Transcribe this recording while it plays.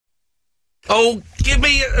Oh, give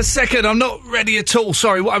me a second. I'm not ready at all.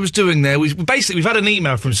 Sorry, what I was doing there was... Basically, we've had an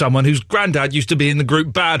email from someone whose granddad used to be in the group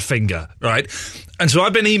Badfinger, right? And so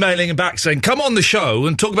I've been emailing him back saying, come on the show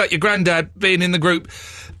and talk about your granddad being in the group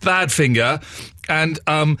Badfinger. And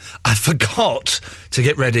I forgot to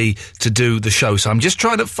get ready to do the show. So I'm just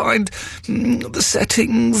trying to find the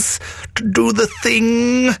settings to do the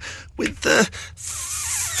thing with the...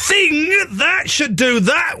 thing that should do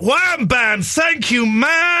that. Wham bam, thank you,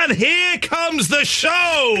 man. Here comes the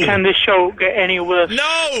show. Can this show get any worse?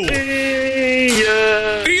 No. Ian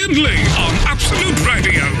Lee on Absolute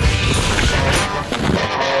Radio.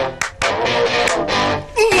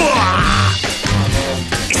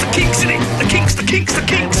 It's the Kinks, isn't it? The Kinks, the Kinks, the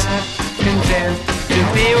Kinks. Content to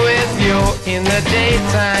be with you in the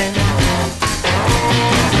daytime.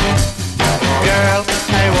 Girl,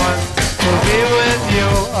 I want to be with you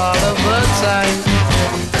all of the time.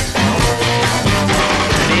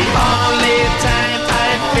 The only time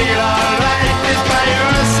I feel alright is by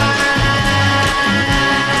your side.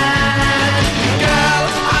 Girl,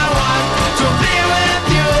 I want to be with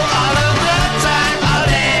you all of the time, all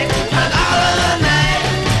day and all of the night.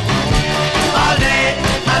 All day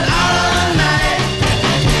and all of the night.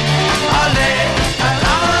 All day and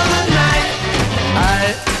all of the night.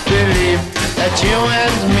 I believe that you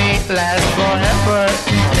and me last forever.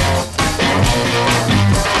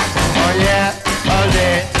 Oh yeah, all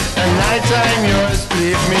day and nighttime yours,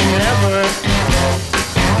 leave me never.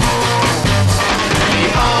 The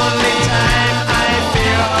only time I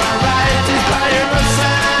feel alright is by your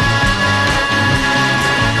side.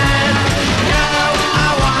 Girl, I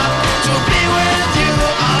want to be with you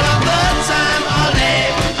all of the time, all day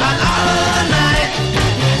and all of the night.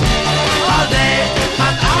 All day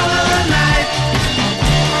and all of the night.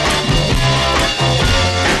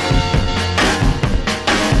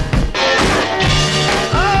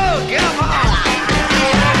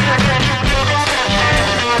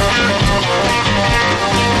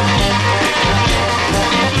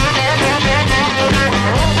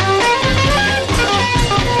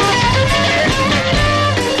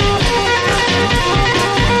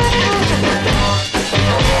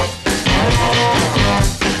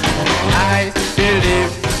 I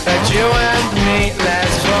believe that you and me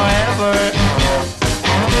last forever.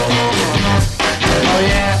 Oh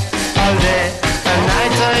yeah, all day and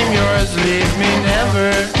nighttime yours, leave me never.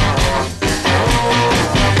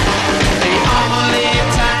 The only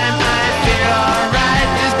time I feel alright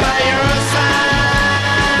is by your side.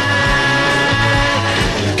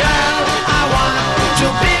 Girl, I want to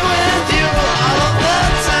be with you all of the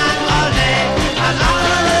time, all day and all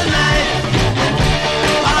of the night.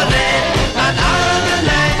 All day and all of the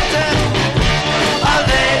night. All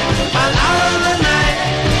day and all of the night.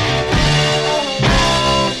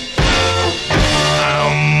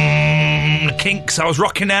 The Kinks. I was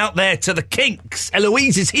rocking out there to the Kinks.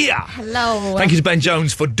 Eloise is here. Hello. Thank you to Ben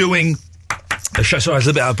Jones for doing the show. Sorry, I was a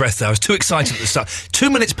little bit out of breath there. I was too excited at the start. 2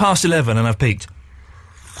 minutes past 11 and I've peaked.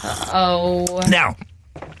 Oh. Now,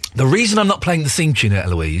 the reason I'm not playing the theme tune yet,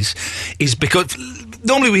 Eloise, is because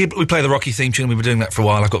normally we play the Rocky theme tune. We were doing that for a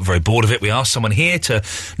while. I got very bored of it. We asked someone here to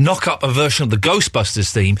knock up a version of the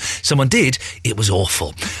Ghostbusters theme. Someone did. It was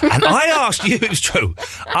awful. And I asked you, it was true,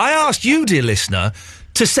 I asked you, dear listener,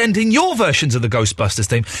 to send in your versions of the Ghostbusters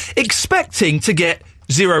theme, expecting to get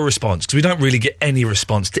zero response, because we don't really get any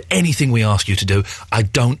response to anything we ask you to do. I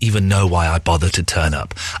don't even know why I bother to turn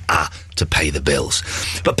up. To pay the bills.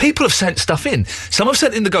 But people have sent stuff in. Some have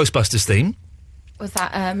sent in the Ghostbusters theme. Was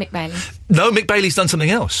that Mick Bailey? No, Mick Bailey's done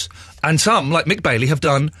something else. And some, like Mick Bailey, have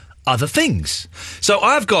done other things. So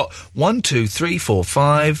I've got 1, 2, 3, 4,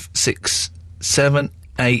 5, 6, 7,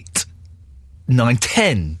 8, 9,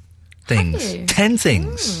 10 things. 10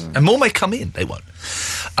 things. And more may come in, they won't.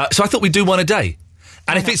 So I thought we'd do one a day.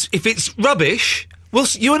 And if it's rubbish,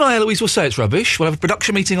 you and I, Eloise, will say it's rubbish. We'll have a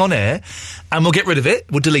production meeting on air, and we'll get rid of it.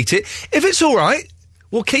 We'll delete it. If it's all right,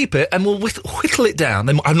 we'll keep it, and we'll whittle it down.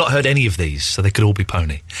 I've not heard any of these, so they could all be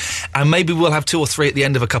pony. And maybe we'll have 2 or 3 at the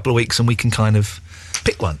end of a couple of weeks, and we can kind of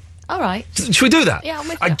pick one. All right. Should we do that? Yeah, I'm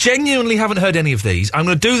with I you. genuinely haven't heard any of these. I'm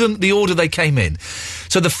going to do them the order they came in.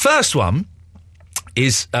 So the first one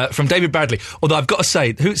is from David Bradley. Although I've got to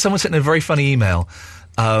say, someone sent in a very funny email.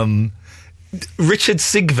 Richard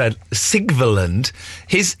Sigvaland,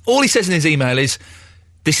 all he says in his email is,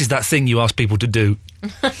 "This is that thing you ask people to do."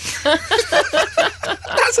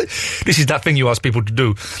 This is that thing you ask people to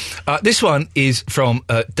do. This one is from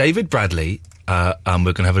David Bradley. We're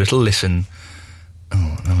going to have a little listen.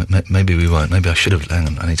 Oh, no, maybe we won't. Maybe I should have. Hang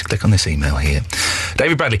on, I need to click on this email here.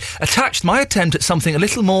 David Bradley. Attached my attempt at something a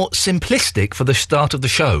little more simplistic for the start of the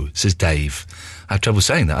show, says Dave. I have trouble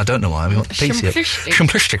saying that. I don't know why. We want PC. Simplistic.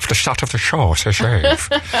 Simplistic for the start of the show, says Dave.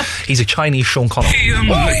 He's a Chinese Sean Connery. Ian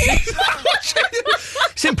Lee.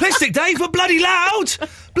 Simplistic, Dave, but bloody loud.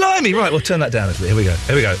 Blimey. Right, we'll turn that down a bit. Here we go.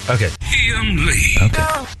 Okay. Ian Lee. Okay.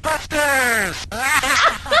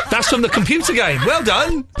 That's from the computer game. Well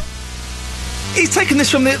done. He's taken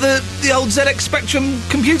this from the old ZX Spectrum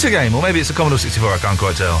computer game. Or maybe it's a Commodore 64, I can't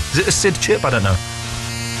quite tell. Is it a SID chip? I don't know.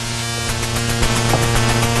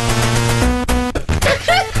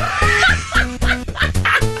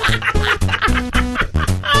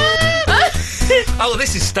 Oh,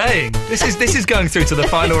 this is staying. This is going through to the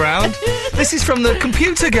final round. This is from the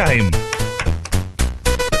computer game.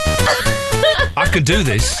 I could do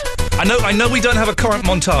this. I know we don't have a current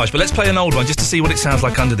montage, but let's play an old one just to see what it sounds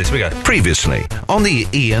like under this. We go. Previously on the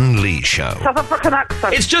Ian Lee Show. South African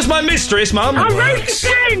accent. It's just my mistress, Mum. I wrote it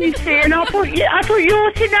down, you see, and I thought you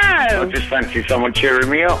ought to know. I just fancy someone cheering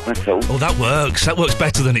me up, that's all. Oh, that works. That works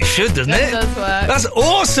better than it should, doesn't it? That does work. That's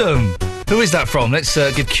awesome. Who is that from? Let's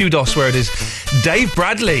give kudos where it is. Dave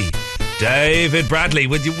Bradley. David Bradley.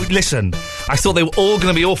 Listen, I thought they were all going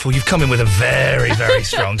to be awful. You've come in with a very, very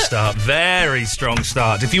strong start. Very strong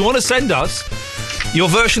start. If you want to send us your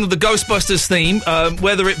version of the Ghostbusters theme,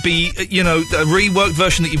 whether it be, a reworked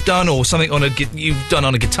version that you've done or something you've done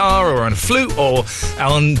on a guitar or on a flute or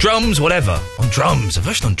on drums, whatever. On drums. A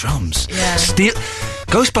version on drums. Yeah.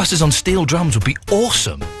 Ghostbusters on steel drums would be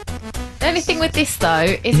awesome. The only thing with this,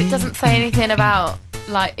 though, is it doesn't say anything about,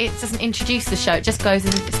 it doesn't introduce the show. It just goes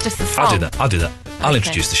and it's just a song. I'll do that. I'll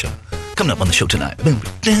introduce the show. Coming up on the show tonight.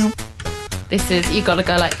 This is, you got to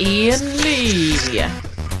go like Ian Lee.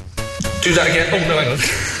 Do that again. Oh, no, hang on.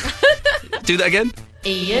 Do that again.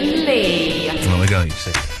 Ian Lee. There we go, you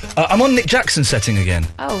see. I'm on Nick Jackson's setting again.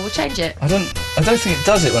 Oh, we'll change it. I don't think it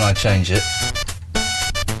does it when I change it.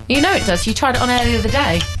 You know it does. You tried it on air the other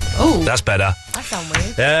day. Oh, That's better. that sounds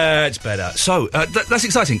weird. Yeah, it's better. So, that's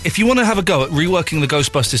exciting. If you want to have a go at reworking the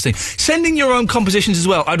Ghostbusters theme, send in your own compositions as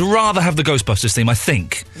well. I'd rather have the Ghostbusters theme, I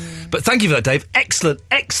think. But thank you for that, Dave. Excellent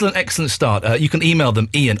start. You can email them,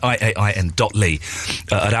 Ian, IAIN.Lee,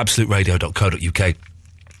 at absoluteradio.co.uk.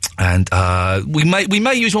 And we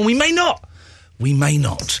may use one, we may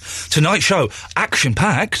not. Tonight's show,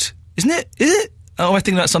 action-packed, isn't it? Is it? Oh, I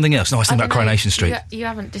think that's something else. No, I was thinking about Coronation Street. You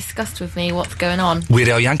haven't discussed with me what's going on. Weird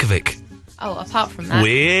Al Yankovic. Oh, apart from that.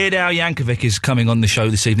 Weird Al Yankovic is coming on the show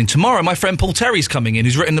this evening. Tomorrow, my friend Paul Terry's coming in,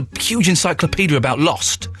 who's written a huge encyclopedia about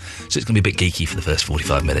Lost. So it's going to be a bit geeky for the first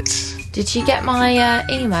 45 minutes. Did you get my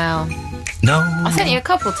email? No. I sent you a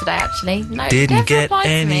couple today, actually. No, Didn't get reply to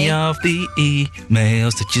any me. of the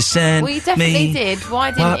emails that you sent Well, you definitely me. did.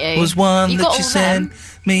 Why didn't What you? was one You that got you all sent them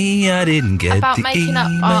me? I didn't get about the making up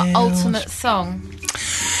emails. our ultimate song.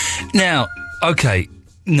 Now, okay,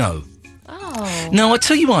 no. Oh. No, I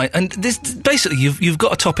tell you why. And this basically, you've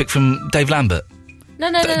got a topic from Dave Lambert.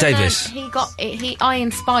 No, Davis. He got it. I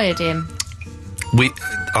inspired him.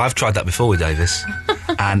 I've tried that before with Davis,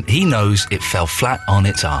 and he knows it fell flat on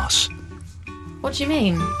its arse. What do you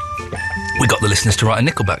mean? We got the listeners to write a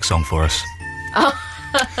Nickelback song for us.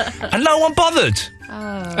 And no one bothered.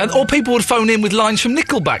 And all people would phone in with lines from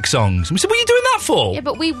Nickelback songs. And we said, what are you doing that for? Yeah,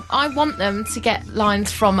 but I want them to get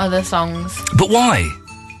lines from other songs. But why?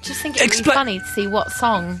 Just think it'd be funny to see what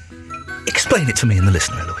song. Explain it to me and the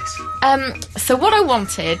listener, Eloise. So what I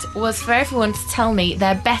wanted was for everyone to tell me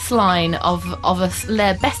their best line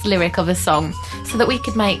their best lyric of a song, so that we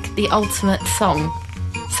could make the ultimate song.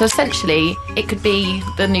 So essentially, it could be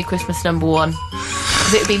the New Christmas number one.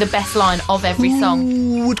 Because it would be the best line of every song.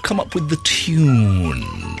 Who would come up with the tune?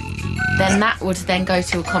 Then that would then go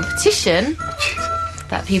to a competition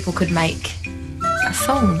that people could make a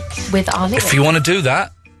song with our lyrics. If you want to do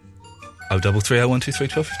that,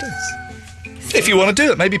 0331231215. If you want to do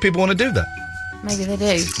that, maybe people want to do that. Maybe they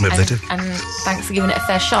do. Maybe they do. And thanks for giving it a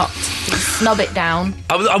fair shot. You snub it down.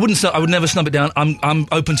 I would never snub it down. I'm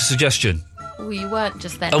open to suggestion. Well, you weren't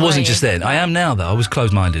just then. I wasn't were just you? then. I am now, though. I was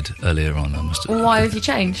closed-minded earlier on. I must. Well, why have you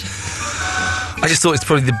changed? I just thought it's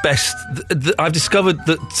probably the best. I've discovered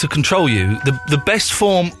that to control you, the best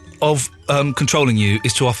form of controlling you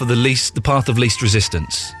is to offer the path of least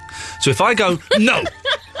resistance. So if I go no,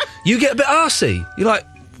 you get a bit arsey. You like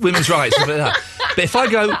women's rights, stuff like that. But if I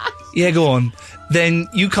go, yeah, go on, then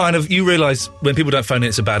you realise when people don't phone in,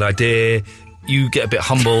 it's a bad idea. You get a bit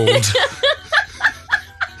humbled.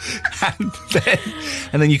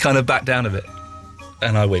 And then you kind of back down a bit,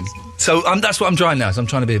 and I win. So that's what I'm trying now. So I'm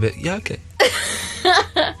trying to be a bit, okay.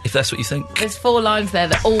 If that's what you think. There's 4 lines there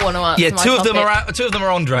that all want to answer my two of topic. them are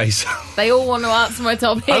Andres. They all want to answer my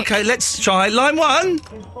topic. Okay, let's try line 1.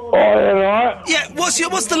 Alright. Yeah, what's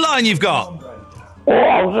the line you've got? Oh,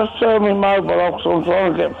 I'll just turn my mobile off, so I'm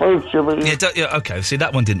trying to get through to you. But Okay, see,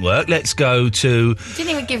 that one didn't work. Let's go to... Didn't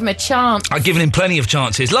even give him a chance. I've given him plenty of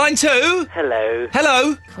chances. Line 2. Hello.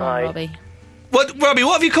 Hello. Come on, Robbie. Robbie,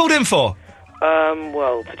 what have you called in for?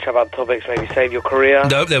 Well, to chat about topics, maybe save your career.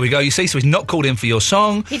 No, there we go. You see, so he's not called in for your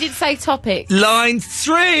song. He did say topic. Line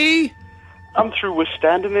 3. I'm through with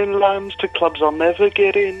standing in lines to clubs I'll never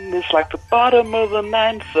get in. It's like the bottom of the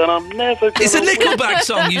ninth and I'm never gonna... It's a Nickelback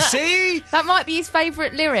song, you see? That might be his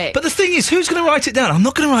favourite lyric. But the thing is, who's going to write it down? I'm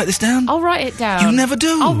not going to write this down. I'll write it down. You never do.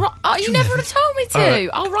 You never would have told me to. Right,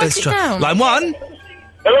 I'll write let's it try. down. Line 1.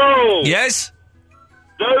 Hello. Yes?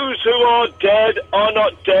 Those who are dead are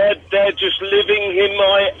not dead. They're just living in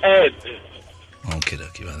my head. Okay,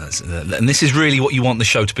 right, that's and this is really what you want the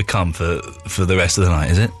show to become for the rest of the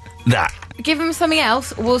night, is it? That. Give him something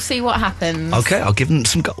else. We'll see what happens. Okay, I'll give him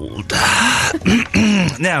some gold.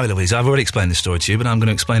 Now, Eloise, I've already explained this story to you, but I'm going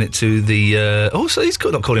to explain it to the... so he's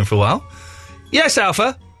not called in for a while. Yes,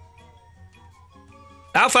 Alpha?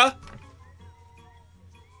 Alpha?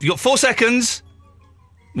 You got 4 seconds.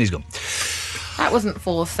 He's gone. That wasn't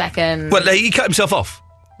 4 seconds. Well, he cut himself off.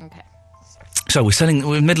 Okay. So we're in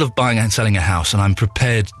the middle of buying and selling a house, and I'm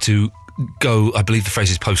prepared to go, I believe the phrase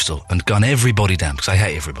is postal, and gun everybody down, because I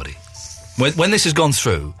hate everybody. When this has gone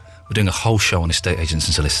through, we're doing a whole show on estate agents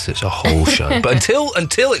and solicitors, a whole show. But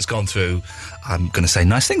until it's gone through, I'm going to say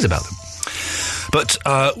nice things about them. But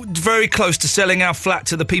very close to selling our flat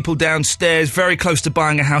to the people downstairs, very close to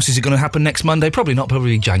buying a house. Is it going to happen next Monday? Probably not,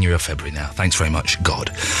 probably January or February now. Thanks very much, God.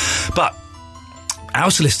 But our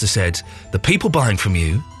solicitor said, the people buying from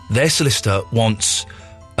you, their solicitor wants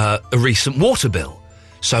a recent water bill,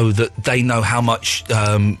 so that they know how much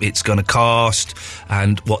it's going to cost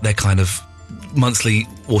and what their kind of monthly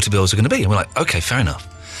water bills are going to be. And we're like, OK, fair enough.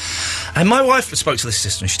 And my wife spoke to the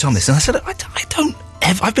sister and she told me this, and I said, I don't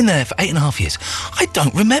ever... I've been there for 8.5 years. I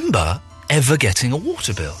don't remember ever getting a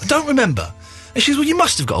water bill. I don't remember. And she says, well, you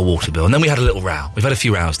must have got a water bill. And then we had a little row. We've had a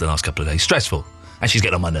few rows the last couple of days. Stressful. And she's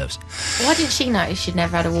getting on my nerves. Why did she notice she'd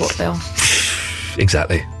never had a water bill?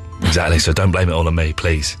 Exactly. So don't blame it all on me,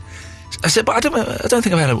 please. I said, but I don't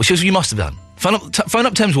think I've had it. She goes, you must have done. Phone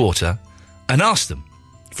up Thames Water and ask them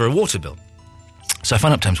for a water bill. So I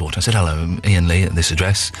phoned up Thames Water. I said, hello, I'm Ian Lee at this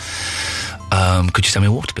address. Could you send me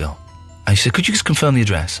a water bill? And she said, could you just confirm the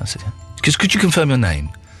address? I said, yeah. She goes, could you confirm your name?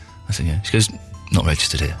 I said, yeah. She goes, not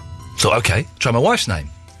registered here. So, okay, try my wife's name.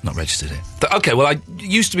 Not registered here. But, okay, well, I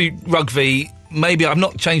used to be Rugby. Maybe I've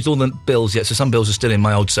not changed all the bills yet, so some bills are still in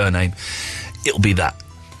my old surname. It'll be that.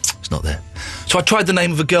 It's not there. So I tried the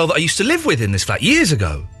name of a girl that I used to live with in this flat years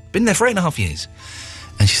ago. Been there for 8.5 years.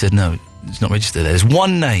 And she said, no, it's not registered there. There's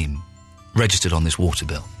one name registered on this water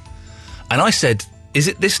bill. And I said, is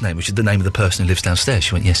it this name, which is the name of the person who lives downstairs?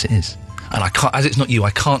 She went, yes, it is. And I can't, as it's not you,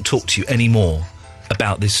 I can't talk to you anymore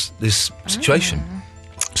about this situation.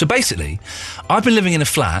 So basically, I've been living in a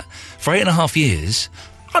flat for 8.5 years.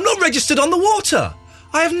 I'm not registered on the water.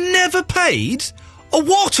 I have never paid a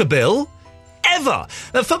water bill ever.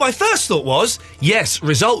 Now, my first thought was, yes,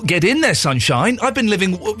 result, get in there, sunshine. I've been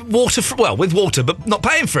living with water, but not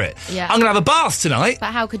paying for it. Yeah. I'm going to have a bath tonight.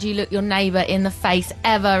 But how could you look your neighbour in the face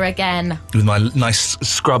ever again? With my nice,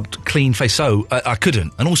 scrubbed, clean face. So, I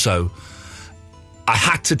couldn't. And also, I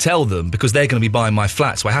had to tell them, because they're going to be buying my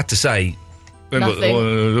flat, so I had to say...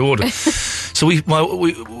 Nothing. Order. So we've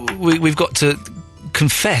got to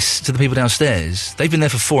confess to the people downstairs. They've been there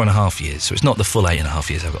for 4.5 years, so it's not the full 8.5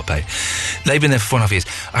 years I've got to pay. They've been there for 4.5 years.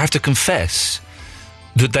 I have to confess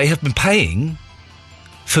that they have been paying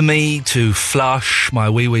for me to flush my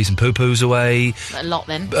wee-wees and poo-poos away. A lot,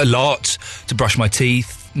 then. A lot. To brush my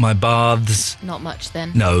teeth, my baths. Not much,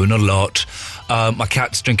 then. No, not a lot. My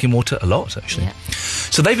cat's drinking water. A lot, actually. Yeah.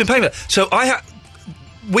 So they've been paying for that. So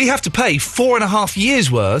we have to pay 4.5 years'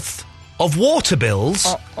 worth of water bills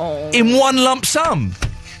in one lump sum.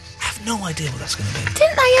 I have no idea what that's going to be.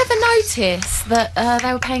 Didn't they ever notice that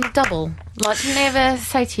they were paying double? Like, didn't they ever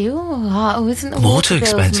say to you, isn't the water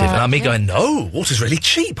expensive? Much? And me going, no, water's really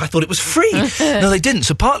cheap. I thought it was free. No, they didn't.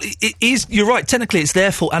 So partly, it is, you're right, technically it's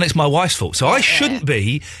their fault and it's my wife's fault. So I shouldn't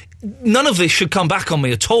be... None of this should come back on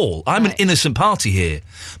me at all. I'm an innocent party here.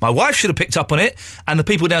 My wife should have picked up on it, and the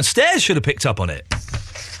people downstairs should have picked up on it.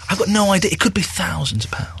 I've got no idea. It could be thousands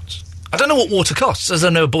of pounds. I don't know what water costs, as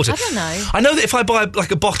I've never bought it. I don't know. I know that if I buy,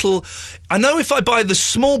 like, a bottle... I know if I buy the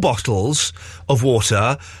small bottles of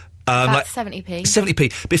water... About 70p.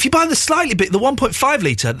 70p. But if you buy the slightly bit, the 1.5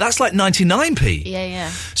 litre, that's like 99p. Yeah.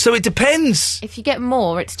 So it depends. If you get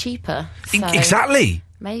more, it's cheaper. So exactly.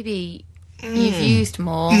 Maybe you've used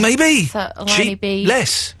more. Maybe. So it'll cheap, only be...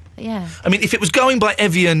 less. Yeah. I mean, if it was going by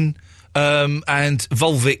Evian and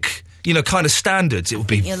Volvic kind of standards, it would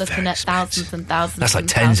be You're looking at thousands and thousands. That's like and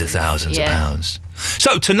tens of thousands of pounds.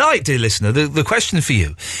 So tonight, dear listener, the question for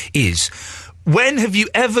you is, when have you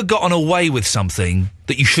ever gotten away with something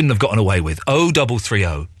that you shouldn't have gotten away with?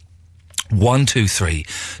 0330 123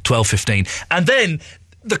 1215. And then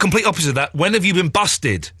the complete opposite of that, when have you been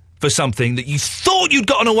busted for something that you thought you'd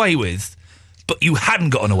gotten away with, but you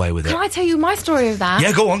hadn't gotten away with it? Can I tell you my story of that?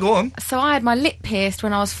 Yeah, go on. So I had my lip pierced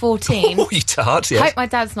when I was 14. Oh, you tart, yes. I hope my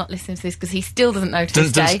dad's not listening to this because he still doesn't know to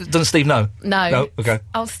this day. Doesn't Steve know? No. Okay.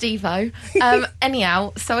 Oh, Steve-O.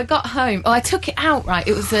 Anyhow, so I got home. Oh, I took it out, right?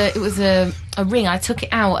 It was a ring. I took it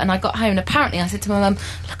out and I got home and apparently I said to my mum,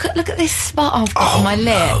 look at this spot I've got on my lip.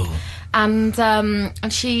 No.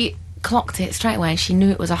 And she clocked it straight away and she knew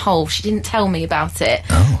it was a hole. She didn't tell me about it.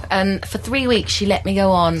 Oh. And for 3 weeks she let me go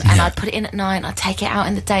on and I'd put it in at night and I'd take it out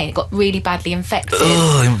in the day and it got really badly infected.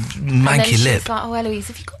 Oh, And then manky she lip. was like, oh, Eloise,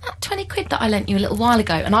 have you got that 20 quid that I lent you a little while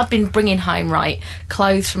ago? And I'd been bringing home, right,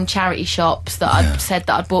 clothes from charity shops that I'd said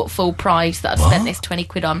that I'd bought full price, that I'd spent this 20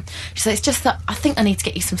 quid on. She said, it's just that I think I need to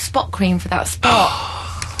get you some spot cream for that spot.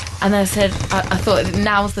 And then I said, I thought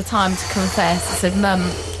now's the time to confess. I said, Mum,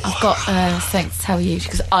 I've got something to tell you. She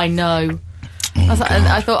goes, I know. I was like, and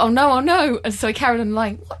I thought, oh no. And so I carried on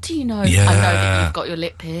lying. What do you know? Yeah. I know that you've got your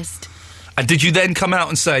lip pierced. And did you then come out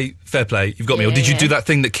and say, fair play, you've got me? Or did you do that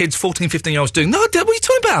thing that kids, 14, 15-year-olds do? No, Dad, what are you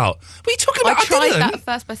talking about? What are you talking about? I tried didn't. that at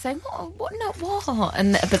first by saying, what?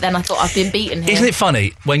 But then I thought, I've been beaten here. Isn't it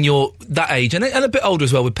funny when you're that age, and a bit older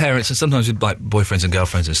as well, with parents and sometimes with like boyfriends and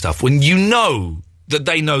girlfriends and stuff, when you know that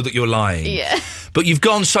they know that you're lying. Yeah. But you've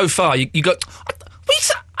gone so far, you go, I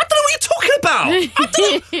don't know what you're talking about. I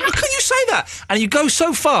don't know. How can you say that? And you go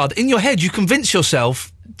so far that in your head you convince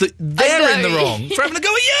yourself that they're in the wrong for having a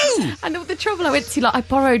go at you. And the trouble I went to, like, I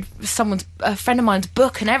borrowed a friend of mine's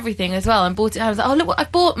book and everything as well and bought it. I was like, oh, look what I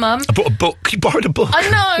bought, Mum. I bought a book. You borrowed a book? I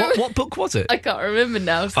know. What book was it? I can't remember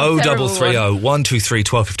now. 0330 123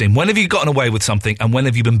 1215. When have you gotten away with something and when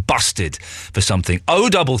have you been busted for something?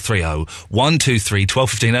 0330 123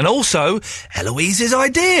 1215. And also, Eloise's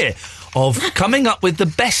idea of coming up with the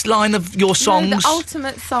best line of your songs. No, the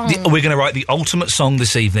ultimate song. We're going to write the ultimate song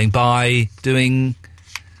this evening by doing...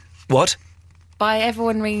 What? By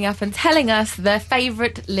everyone ringing up and telling us their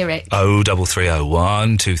favourite lyric. 0330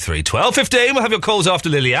 123 1215. We'll have your calls after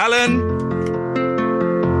Lily Allen.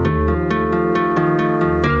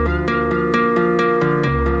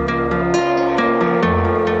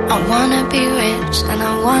 I wanna be rich and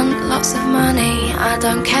I want lots of money. I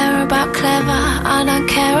don't care about clever, I don't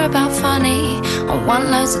care about funny. I want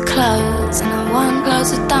loads of clothes and I want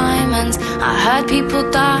loads of diamonds. I heard people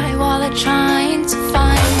die while they're trying to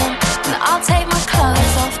find them. And I'll take my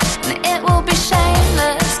clothes off and it will be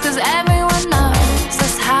shameless, cause everyone knows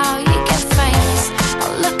that's how you get famous.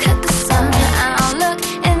 I'll look at the sun and I'll look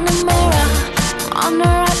in the mirror. I'm on the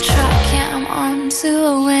right track, yeah, I'm on to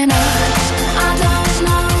a winner. I don't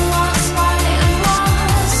know what's right and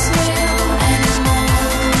what's real anymore.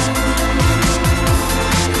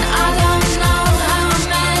 And I don't know how I'm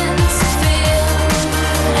meant to feel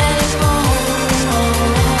anymore.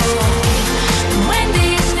 When do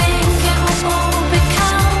you think it will all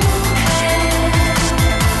become clear?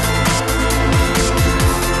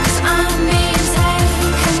 'Cause I'm being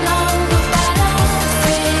taken over by that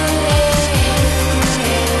fear.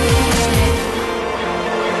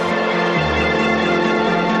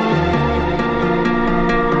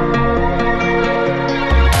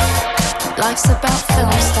 Life's about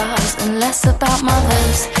film stars and less about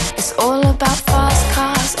mothers. It's all about fast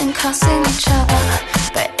cars and cussing each other.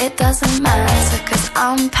 But it doesn't matter, cause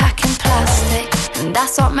I'm packing plastic. And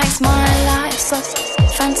that's what makes my life so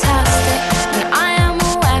fantastic. And I am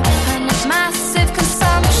a weapon of massive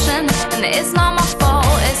consumption. And it's not my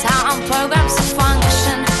fault, it's how I'm programmed to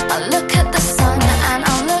function. I look at the sun and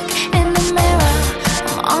I look in the mirror.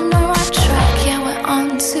 I'm on the right track, yeah, we're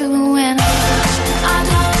on to a winner. I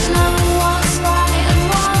don't know what's right and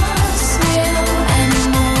what's real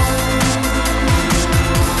anymore.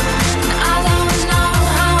 And I don't know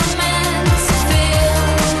how I'm meant to feel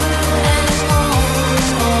anymore.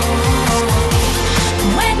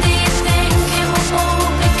 When do you think it will all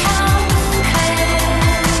become clear?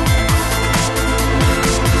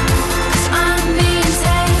 'Cause I'm being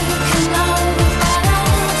taken over by that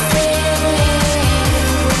fear.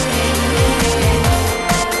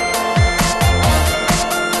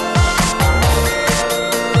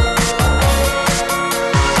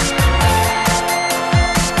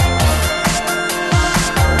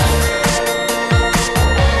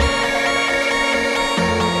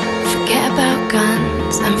 Forget about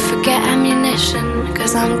guns and forget ammunition,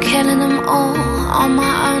 'cause I'm killing them all on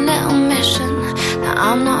my own little mission. that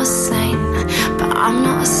I'm not a saint, but I'm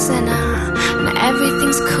not a sinner. And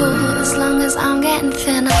everything's cool as long as I'm getting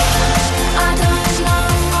thinner. I don't know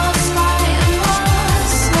what's right and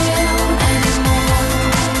what's real anymore.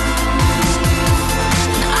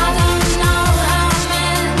 And I don't know how I'm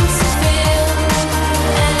meant to feel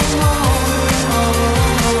anymore.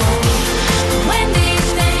 When do you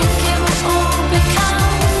think it will all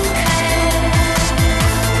become clear?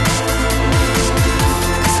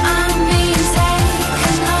 'Cause I'm being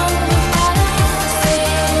taken over by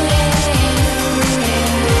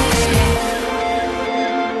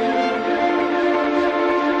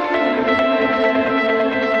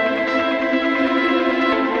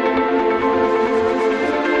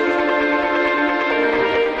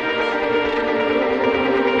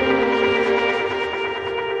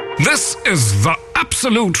This is the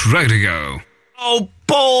Absolute Radio. Oh,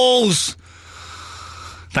 balls!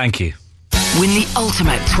 Thank you. Win the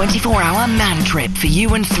ultimate 24-hour man trip for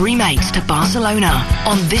you and 3 mates to Barcelona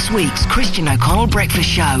on this week's Christian O'Connell Breakfast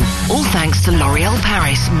Show. All thanks to L'Oreal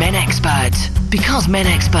Paris Men Expert. Because Men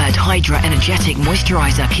Expert Hydra Energetic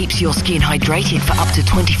Moisturiser keeps your skin hydrated for up to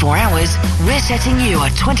 24 hours, we're setting you a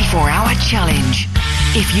 24-hour challenge.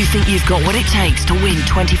 If you think you've got what it takes to win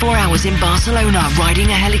 24 hours in Barcelona riding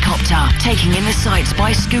a helicopter, taking in the sights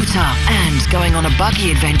by scooter and going on a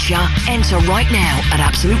buggy adventure, enter right now at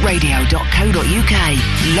absoluteradio.co.uk.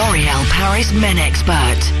 L'Oreal Paris Men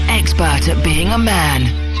Expert. Expert at being a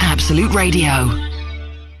man. Absolute Radio.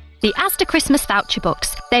 The Asda Christmas voucher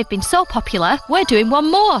books. They've been so popular, we're doing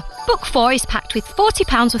one more. Book 4 is packed with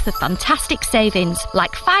 £40 worth of fantastic savings,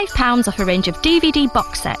 like £5 off a range of DVD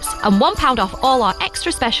box sets and £1 off all our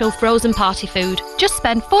extra special frozen party food. Just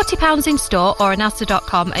spend £40 in store or on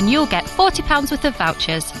Asda.com and you'll get £40 worth of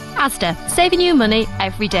vouchers. Asda, saving you money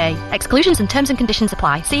every day. Exclusions and terms and conditions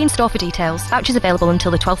apply. See in store for details. Vouchers available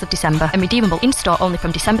until the 12th of December and redeemable in store only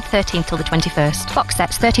from December 13th till the 21st. Box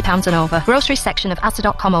sets £30 and over. Grocery section of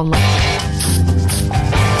Asda.com only.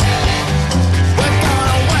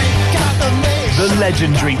 The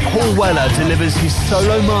legendary Paul Weller delivers his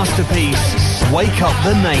solo masterpiece, Wake Up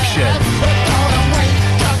the Nation.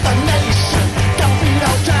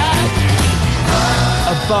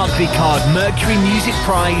 A Barclaycard Mercury Music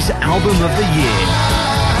Prize Album of the Year.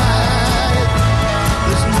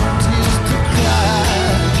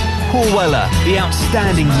 Paul Weller, the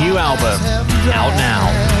outstanding new album, out now.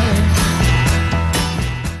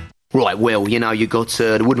 Right, well, you know, you got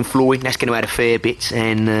the wooden flooring, that's going to add a fair bit,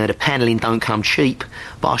 and the panelling don't come cheap,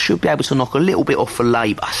 but I should be able to knock a little bit off for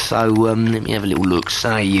labour, so let me have a little look,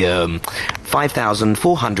 say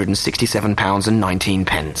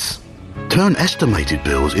 £5,467.19. Turn estimated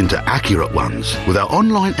bills into accurate ones with our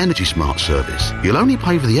online Energy Smart service. You'll only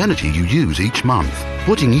pay for the energy you use each month,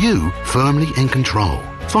 putting you firmly in control.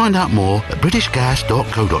 Find out more at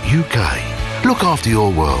britishgas.co.uk. Look after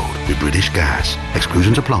your world with British Gas.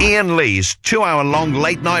 Exclusions apply. Ian Lee's 2-hour-long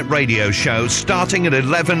late-night radio show starting at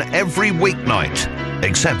 11 every weeknight,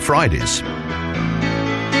 except Fridays.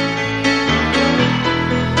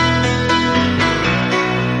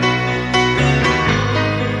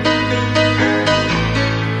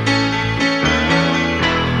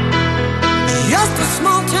 Just a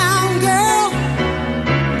small town girl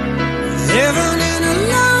living in a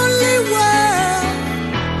lonely world.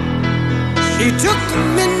 She took the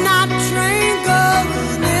midnight train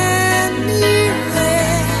going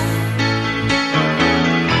anywhere.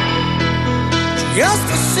 Just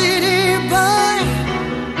a city boy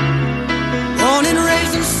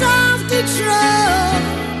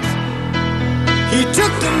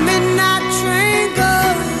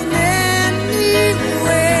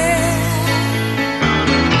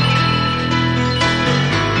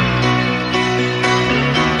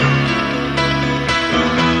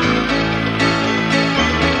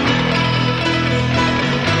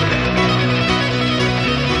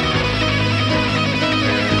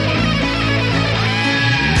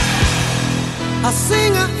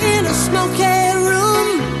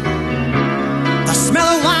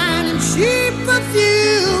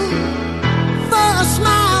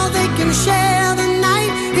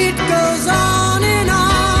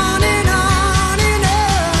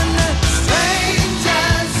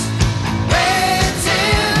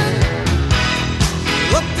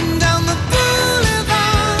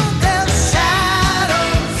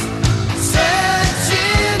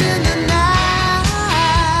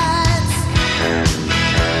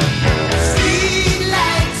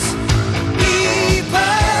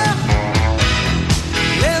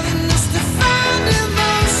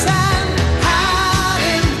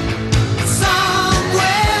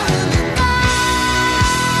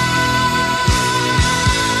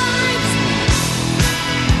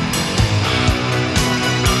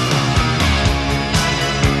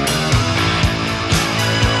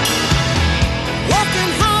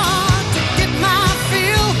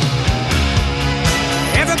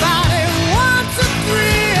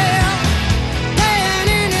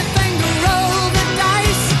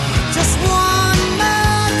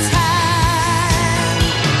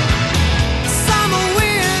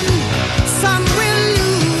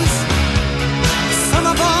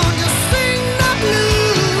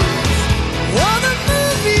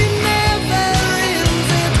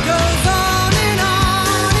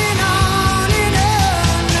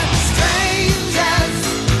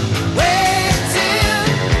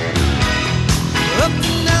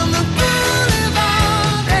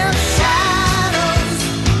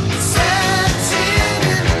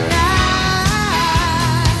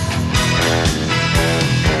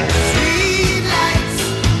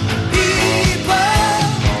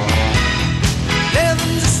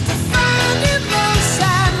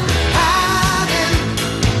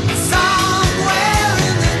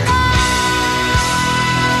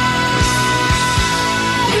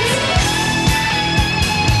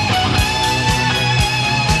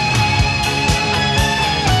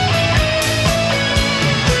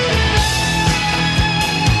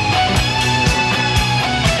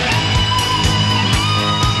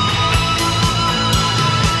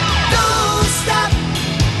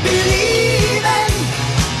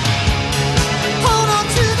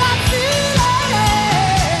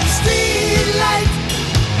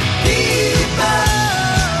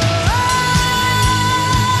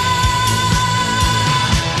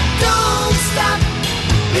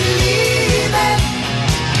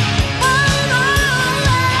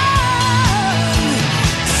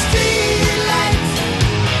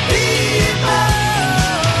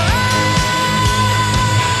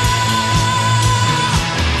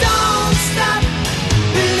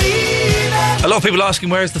lot of people asking,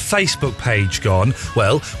 where has the Facebook page gone?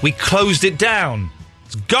 Well, we closed it down.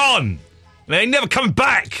 It's gone. It ain't never coming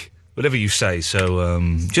back. Whatever you say. So,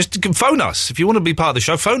 just phone us. If you want to be part of the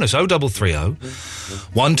show, phone us. 0330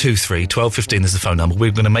 123 1215 is the phone number. We're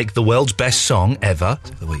going to make the world's best song ever.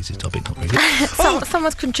 The easy topic, not really.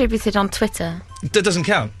 Someone's contributed on Twitter. That doesn't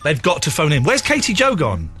count. They've got to phone in. Where's Katie Jo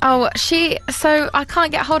gone? Oh, so I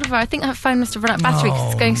can't get hold of her. I think her phone must have run out of battery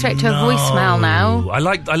because it's going straight to her voicemail now. I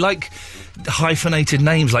like hyphenated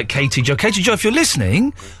names like Katie Jo. Katie Jo, if you're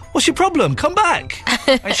listening, what's your problem? Come back.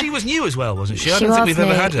 And she was new as well, wasn't she? I don't think we've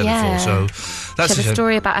ever had her before. So that's she had a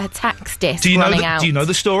story about her tax disc Do you running out. Do you know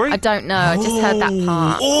the story? I don't know. I just heard that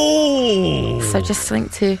part. Oh. So just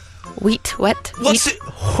link to wheat, wet. What's it?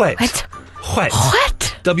 Wet. Wet. Wet.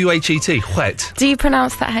 Wet. W-H-E-T. Wet. Do you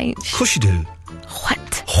pronounce that H? Of course you do.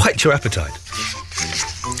 Wet. Whet your appetite.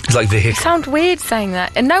 It's like vehicle. You sound weird saying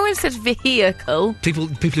that. And no one says vehicle. People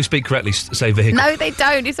who speak correctly say vehicle. No, they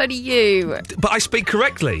don't. It's only you. But I speak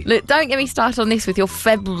correctly. Look, don't get me started on this with your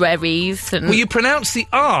Februaries. And... Well, you pronounce the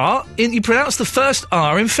R. You pronounce the first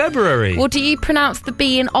R in February. Well, do you pronounce the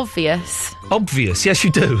B in obvious? Obvious. Yes,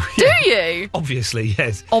 you do. Do you? Obviously,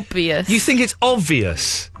 yes. Obvious. You think it's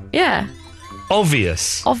obvious? Yeah.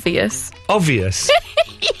 Obvious. Obvious. Obvious.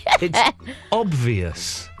 Yeah. It's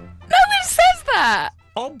obvious. No one says that.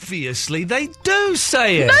 Obviously, they do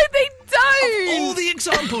say it. No, they don't. Of all the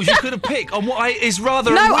examples you could have picked on what is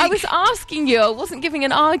rather No, weak... I was asking you. I wasn't giving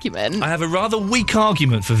an argument. I have a rather weak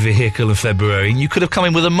argument for vehicle in February, and you could have come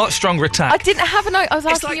in with a much stronger attack. I didn't have a note. I was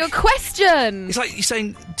asking you a question. It's like you're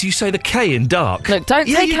saying, do you say the K in dark? Look, don't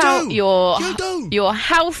take out do. your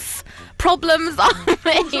house problems on me.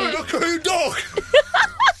 The K in dark.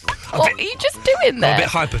 What are you just doing there? I'm a bit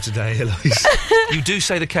hyper today, Eloise. You do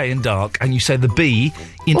say the K in dark, and you say the B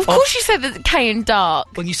in... Of course you say the K in dark.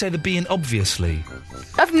 When you say the B in obviously.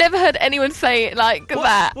 I've never heard anyone say it like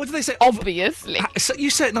that. What do they say? Obviously. So you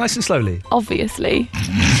say it nice and slowly. Obviously.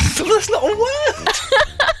 That's not a word.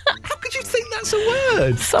 How could you think that's a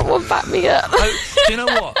word? Someone back me up. Do you know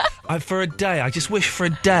what? For a day, I just wish for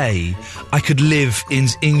a day I could live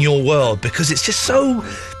in your world, because it's just so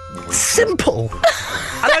simple.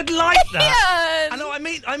 And I'd like that. Ian. I know,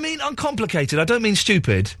 I mean uncomplicated. I don't mean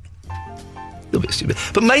stupid. A little bit stupid.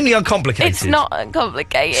 But mainly uncomplicated. It's not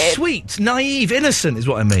uncomplicated. Sweet, naive, innocent is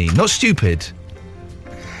what I mean. Not stupid.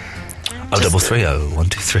 0330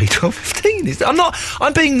 123 1215.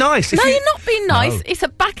 I'm being nice. No, you're not being nice. No. It's a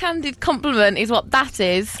backhanded compliment is what that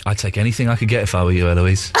is. I'd take anything I could get if I were you,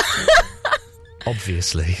 Eloise.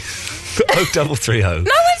 Obviously. 0330. No one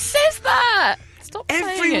says that. Stop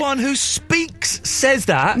Everyone who speaks says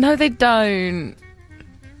that. No, they don't.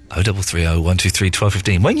 0330 123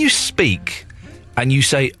 1215. When you speak and you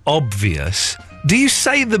say obvious, do you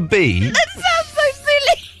say the B? That sounds so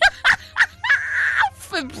silly.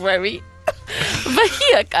 February.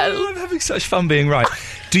 Vehicle. Oh, I'm having such fun being right.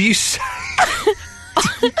 Do you say...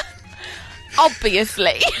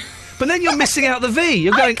 Obviously. But then you're missing out the V.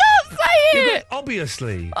 You're going... I can't say it. You're going,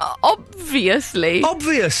 obviously. Obviously.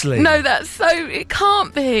 Obviously. No, that's so... It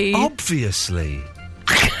can't be. Obviously.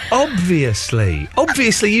 Obviously.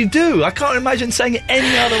 Obviously you do. I can't imagine saying it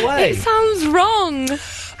any other way. It sounds wrong.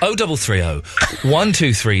 0330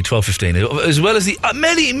 123 1215, as well as the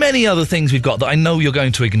many, many other things we've got that I know you're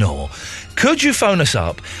going to ignore. Could you phone us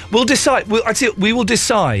up? We'll decide. We will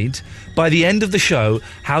decide by the end of the show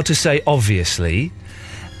how to say obviously.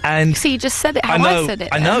 And so you just said it how I said it.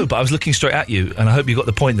 I know, but I was looking straight at you, and I hope you got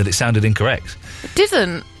the point that it sounded incorrect. It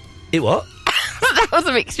didn't. It what? That was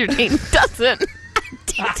a mixture between doesn't.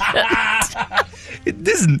 It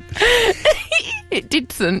didn't. It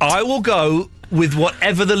didn't. I will go with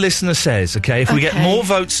whatever the listener says, okay? If we get more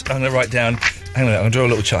votes... I'm going to write down... Hang on, I'm going to draw a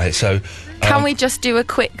little chart here. So, can we just do a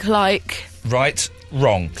quick, right,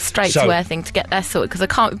 wrong. Straight to where thing to get there sorted, because I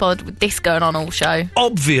can't be bothered with this going on all show.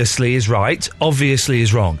 Obviously is right, obviously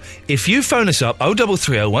is wrong. If you phone us up,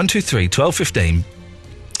 0330 123 1215,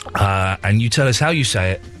 and you tell us how you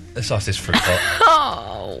say it, let's ask this for a thought.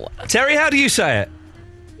 Oh. Terry, how do you say it?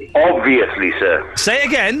 Obviously, sir. Say it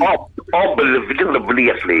again.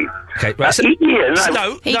 Obviously. Okay, right. So,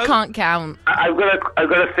 no, he can't count. I've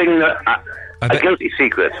got a thing that a guilty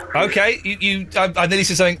secret. Okay, I nearly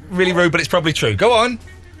said something really rude, but it's probably true. Go on.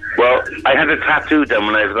 Well, I had a tattoo done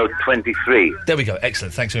when I was about 23. There we go.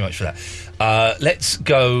 Excellent. Thanks very much for that. Let's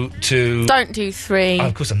go to... Don't do 3. Oh,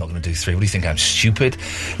 of course I'm not going to do 3. What do you think? I'm stupid.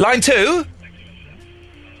 Line 2.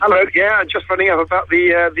 Hello, yeah, just phoning up about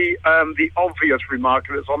the obvious remark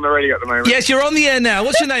that's on the radio at the moment. Yes, you're on the air now.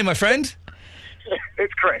 What's your name, my friend?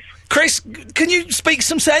 It's Chris. Chris, can you speak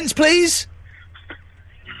some sense, please?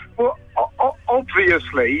 Well,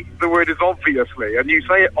 obviously, the word is obviously, and you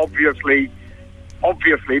say it obviously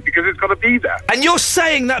because it's got to be there. And you're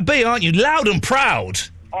saying that B, aren't you? Loud and proud.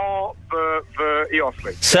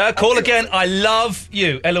 Obviously. Sir, call again. I love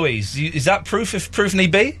you. Eloise, is that proof if proof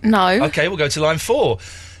need be? No. Okay, we'll go to line 4.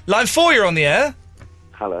 Line 4, you're on the air.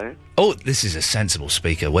 Hello. Oh, this is a sensible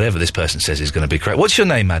speaker. Whatever this person says is going to be correct. What's your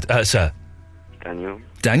name, sir? Daniel.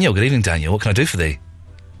 Daniel, good evening, Daniel. What can I do for thee?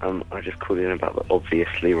 I just called in about the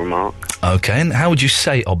obviously remark. Okay, and how would you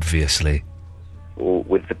say obviously? Or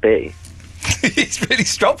with the B. He's really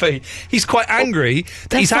stroppy. He's quite angry.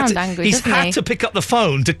 He's had to pick up the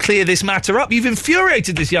phone to clear this matter up. You've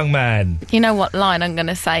infuriated this young man. You know what line I'm going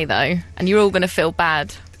to say, though, and you're all going to feel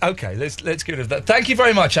bad. Okay, let's get rid of that. Thank you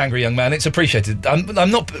very much, angry young man. It's appreciated. I'm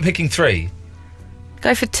not picking 3.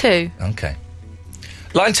 Go for 2. Okay.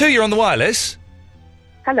 Line 2, you're on the wireless.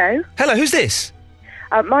 Hello. Hello, who's this?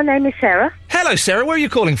 My name is Sarah. Hello, Sarah. Where are you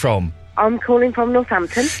calling from? I'm calling from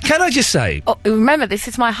Northampton. Can I just say... Oh, remember, this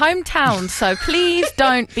is my hometown, so please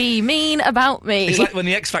don't be mean about me. It's like when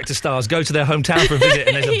the X Factor stars go to their hometown for a visit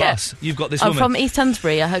and there's a Yeah. bus. You've got this I'm woman. from East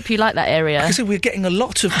Hunsbury. I hope you like that area. Because we're getting a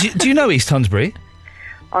lot of... Do you know East Hunsbury?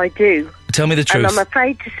 I do. Tell me the truth. And I'm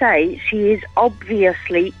afraid to say she is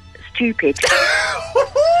obviously stupid.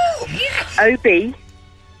 OB.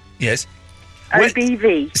 Yes.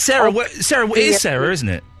 OBV. Sarah, it is Sarah, isn't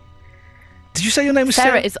it? Did you say your name was Sarah?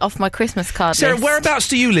 Sarah is off my Christmas card Sarah, list. whereabouts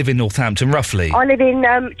do you live in Northampton, roughly? I live in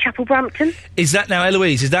Chapel Brampton. Is that now,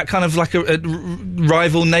 Eloise, is that kind of like a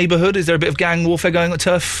rival neighbourhood? Is there a bit of gang warfare going on,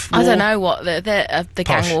 turf war? I don't know what the Posh.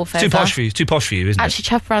 gang warfare Too posh for you, isn't it? Actually,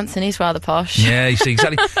 Chapel Brampton is rather posh. Yeah, you see,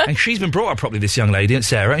 exactly. And she's been brought up properly, this young lady,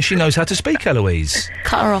 Sarah, and she knows how to speak, Eloise.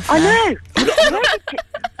 Cut her off I now. know.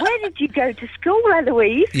 Where did you go to school,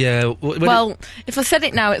 Eloise? Yeah. Well, if I said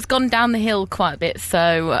it now, it's gone down the hill quite a bit,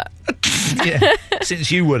 so... yeah, since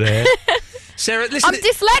you were there. Sarah, listen... I'm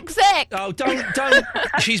dyslexic! Oh, don't...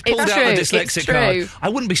 She's pulled It's out the true, dyslexic it's card. true. I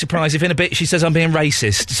wouldn't be surprised if in a bit she says I'm being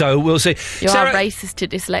racist, so we'll see. You Sarah, are racist to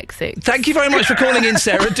dyslexic. thank you very much for calling in,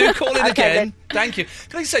 Sarah. Do call in Okay, again. then. Thank you.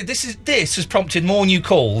 Can I say, this has prompted more new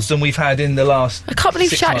calls than we've had in the last I can't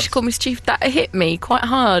believe 6 she months. actually called me stupid. That hit me quite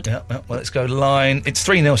hard. Yeah, well, let's go to line... It's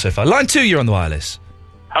 3-0 so far. Line 2, you're on the wireless.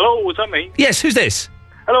 Hello, was that me? Yes, who's this?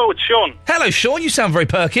 Hello, it's Sean. Hello, Sean. You sound very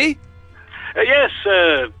perky. Yes,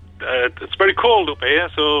 it's very cold up here,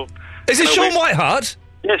 so... Is it Sean Whiteheart?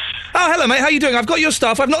 Yes. Oh, hello, mate. How you doing? I've got your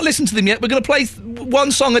stuff. I've not listened to them yet. We're going to play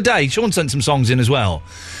one song a day. Sean sent some songs in as well.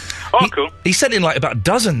 Oh, cool. He sent in like about a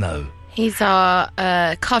dozen, though. He's our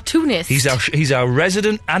cartoonist. He's our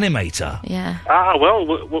resident animator. Yeah. Ah, well,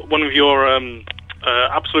 one of your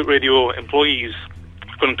Absolute Radio employees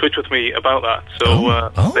got in touch with me about that,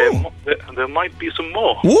 so there might be some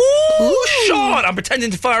more. Ooh, Sean! I'm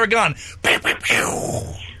pretending to fire a gun. Who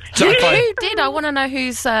did? I want to know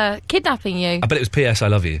who's kidnapping you. I bet it was P.S. I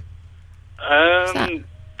love you.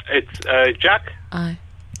 It's Jack. Oh.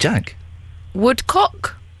 Jack?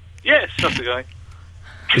 Woodcock? Yes, that's the guy.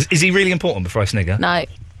 Is he really important before I snigger? No.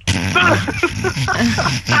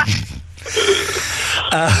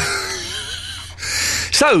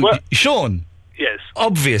 Sean. Yes.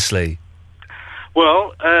 Obviously.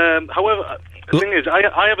 Well, however, the thing is,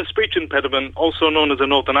 I have a speech impediment, also known as a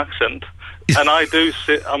northern accent, and I do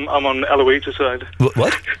sit... I'm on Eloise's side.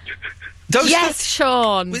 What? Yes,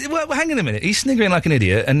 Sean. Well, hang on a minute. He's sniggering like an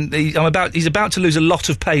idiot, and he's about to lose a lot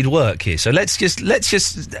of paid work here. So let's just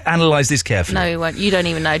analyse this carefully. No, he won't. You don't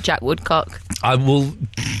even know Jack Woodcock. I will.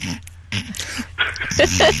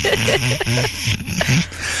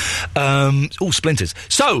 Splinters.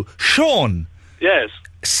 So, Sean. Yes.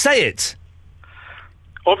 Say it.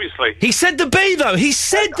 Obviously. He said the B, though. He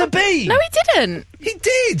said the B. No, he didn't. He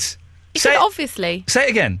did. He said obviously. Say it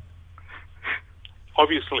again.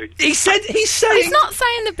 Obviously. He's saying... He's not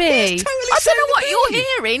saying the B. He's totally I don't saying know what the you're B.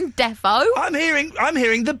 hearing, Defo. I'm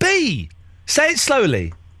hearing the B. Say it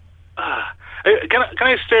slowly. Can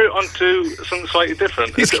I steer it onto something slightly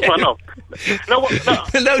different? Why not? No,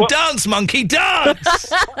 dance, monkey,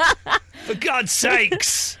 dance! For God's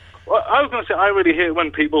sakes. Well, I was going to say, I really hate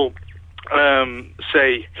when people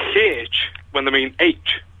say H when they mean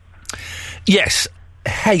H. Yes,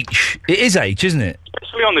 H. It is H, isn't it?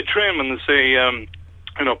 Especially on the train when they say,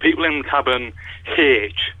 people in the cabin,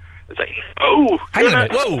 H. It's like, oh! Hang on a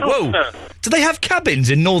minute. Whoa. Do they have cabins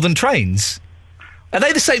in northern trains? Are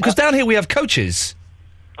they the same? Because down here we have coaches.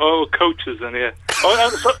 Oh, coaches then, yeah.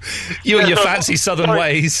 You and your fancy southern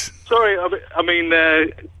ways. Sorry, I mean,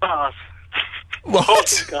 cars.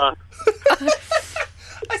 What? Cars.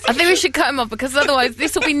 I think we should cut him off because otherwise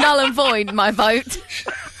this will be null and void, my vote.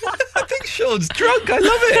 I think Sean's drunk. I love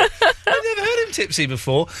it. I've never heard him tipsy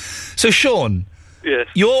before. So, Sean, Yes.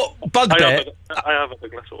 your bugbear. I have had a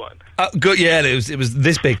glass of wine. Good. Yeah, it was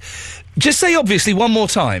this big. Just say obviously one more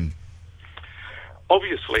time.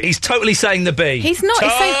 Obviously. He's totally saying the B. He's not.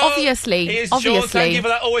 He's saying obviously. He is, obviously. Sean, thank you for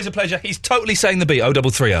that. Always a pleasure. He's totally saying the B.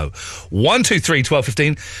 0330 123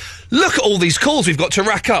 1215. Look at all these calls we've got to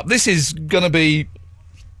rack up. This is going to be...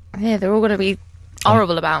 Yeah, they're all going to be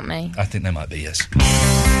horrible about me. I think they might be, yes.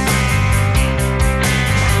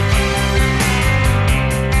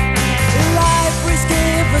 Life was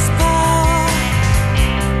gave us power.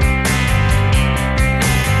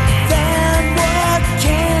 Then what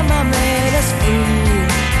came and made us free?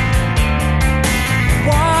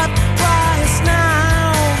 What price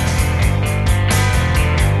now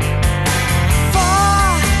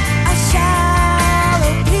for a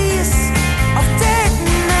shallow piece of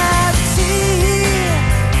dignity?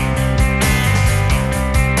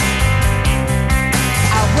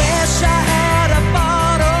 I wish I had a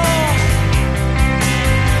bottle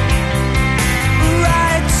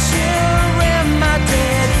right here in my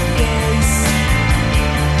dead face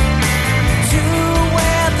to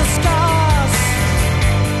wear the scars,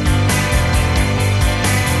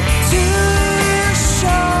 to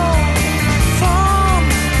show from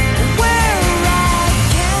where I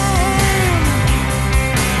came.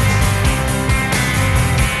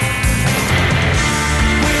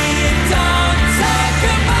 We don't talk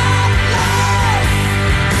about love.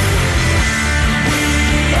 We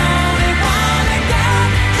only wanna get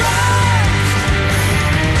drunk,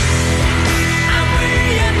 and we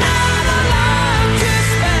are not allowed to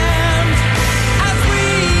spend, as we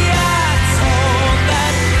are told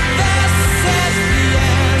that this is the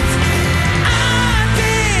end. Our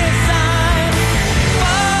design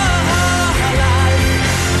for life.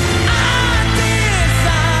 Our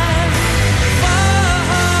design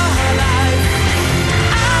for life.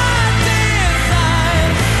 Our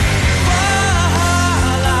design for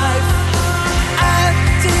life. Our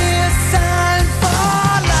design for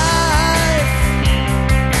life.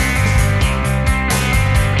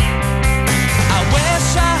 I wish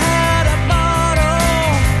I had a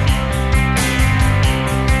bottle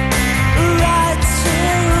right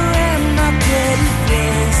here in my pretty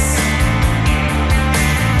face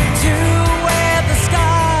to wear the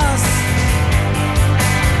scars,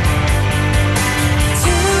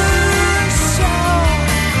 to show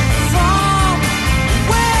from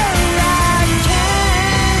where I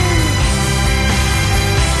came.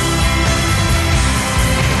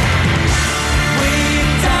 We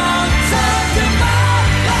don't talk about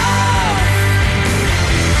love.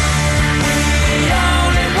 We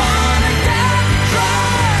only wanna get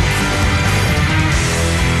drunk,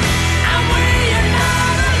 and we are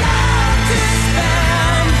not allowed to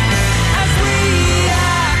spend,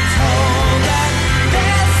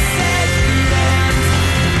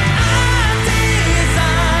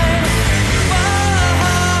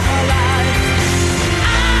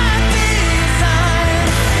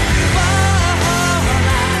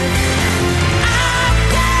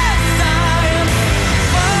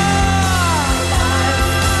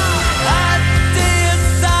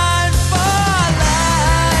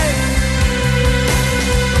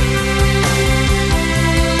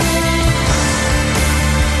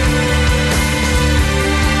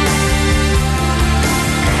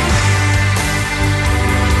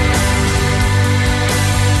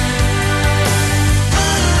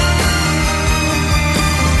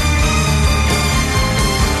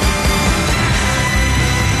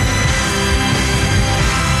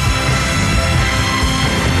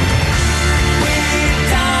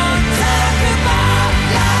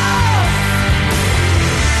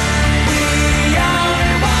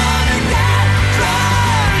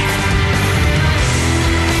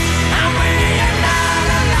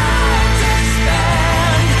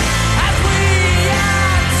 as we are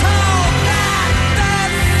told that this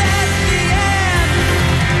is the end.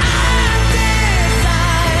 Our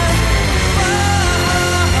design for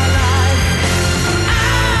life.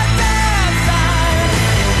 Our design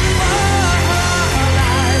for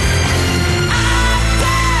life.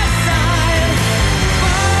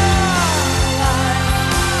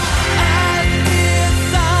 Our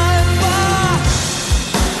design for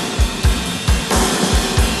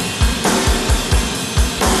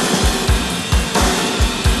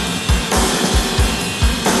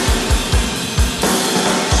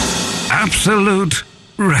Absolute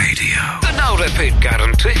Radio. The no repeat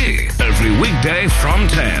guarantee. Every weekday from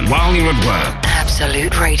 10 while you're at work.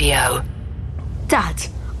 Absolute Radio. Dad,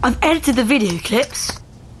 I've edited the video clips.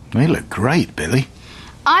 They look great, Billy.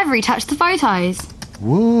 I've retouched the photos.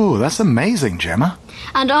 Whoa, that's amazing, Gemma.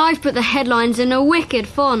 And I've put the headlines in a wicked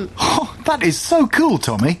font. Oh, that is so cool,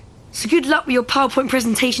 Tommy. So good luck with your PowerPoint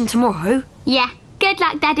presentation tomorrow. Yeah. Good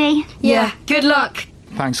luck, Daddy. Yeah, good luck.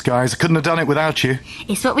 Thanks, guys. I couldn't have done it without you.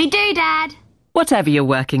 It's what we do, Dad. Whatever you're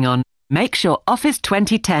working on, make sure Office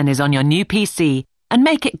 2010 is on your new PC and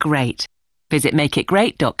make it great. Visit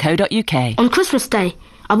makeitgreat.co.uk. On Christmas Day,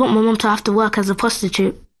 I want my mum to have to work as a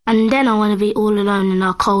prostitute. And then I want to be all alone in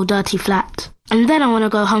our cold, dirty flat. And then I want to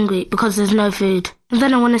go hungry because there's no food. And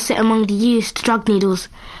then I want to sit among the used drug needles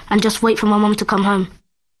and just wait for my mum to come home.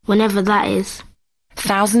 Whenever that is.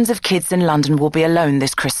 Thousands of kids in London will be alone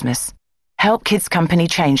this Christmas. Help Kids Company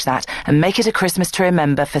change that and make it a Christmas to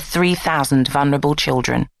remember for 3,000 vulnerable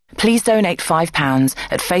children. Please donate £5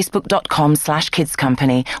 at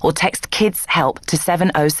facebook.com/kidscompany or text Kids Help to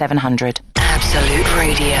 70700. Absolute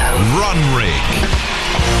Radio. Runrig,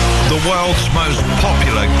 the world's most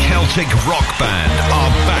popular Celtic rock band,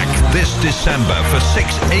 are back this December for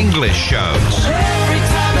 6 English shows. Every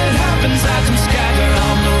time it happens, I can scatter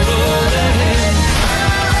on the road ahead.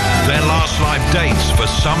 Their last live dates for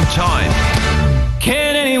some time.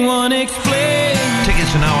 Can anyone explain?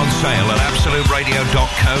 Tickets are now on sale at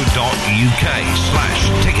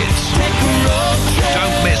absoluteradio.co.uk/tickets.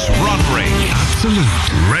 Don't miss Runrig.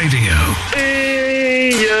 Absolute Radio.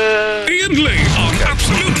 Ian Lee on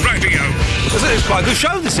Absolute Radio. It's quite a good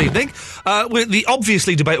show this evening. The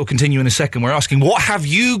obviously debate will continue in a second. We're asking, what have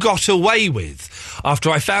you got away with?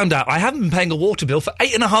 After I found out I haven't been paying a water bill for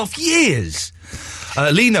 8.5 years.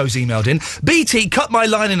 Lino's emailed in. BT cut my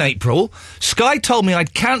line in April. Sky told me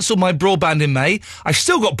I'd cancelled my broadband in May. I've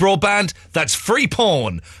still got broadband. That's free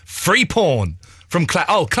porn. Free porn. From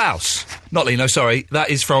Klaus. Not Lino, sorry. That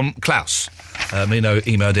is from Klaus. Lino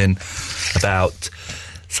emailed in about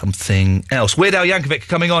something else. Weird Al Yankovic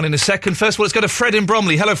coming on in a second. First of all, let's go to Fred in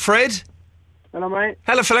Bromley. Hello, Fred. Hello, mate.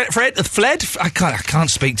 Hello, Fred. Fled? I can't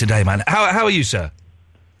speak today, man. How are you, sir?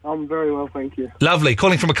 I'm very well, thank you. Lovely.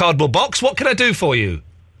 Calling from a cardboard box. What can I do for you?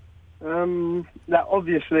 That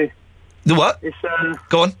obviously. The what? It's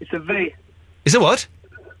Go on. It's a V. Is it what?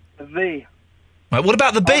 A V. Right, what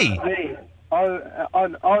about the B? V.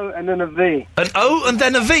 An O and then a V. An O and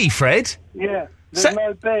then a V, Fred? Yeah. There's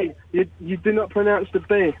no B. You do not pronounce the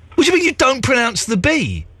B. What do you mean you don't pronounce the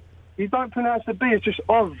B? You don't pronounce the B, it's just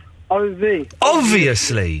OV. O-V.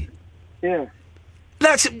 Obviously. Yeah.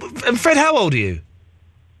 And Fred, how old are you?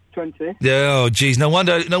 20. Oh, geez, no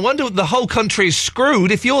wonder the whole country is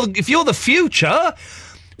screwed. If you're the future,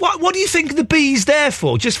 what do you think the B's there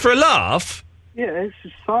for? Just for a laugh? Yeah, it's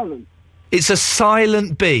just silent. It's a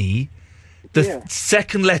silent B, the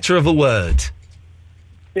second letter of a word.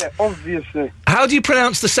 Yeah, obviously. How do you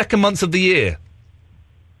pronounce the second month of the year?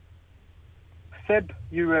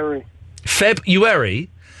 February. February?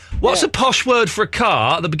 What's a posh word for a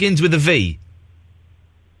car that begins with a V?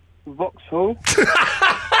 Vauxhall.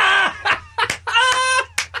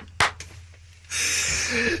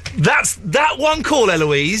 That one call,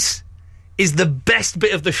 Eloise, is the best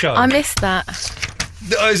bit of the show. I missed that.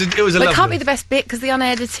 It was a But lovely. it can't be the best bit because the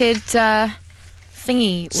unedited thingy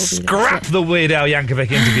will be Scrap the Weird Al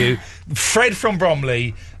Yankovic interview. Fred from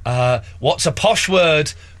Bromley. What's a posh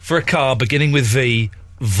word for a car beginning with V?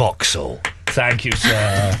 Vauxhall. Thank you,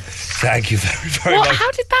 sir. Thank you very much.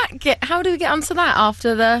 How do we get onto that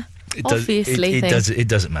after the obviously thing? It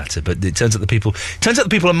doesn't matter, but it turns out the people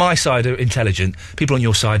on my side are intelligent, people on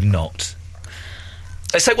your side not.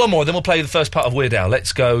 Let's take one more, then we'll play the first part of Weird Al.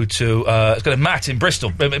 Let's go to Matt in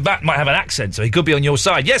Bristol. Matt might have an accent, so he could be on your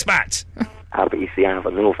side. Yes, Matt? But you see, I have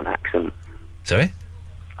a northern accent. Sorry?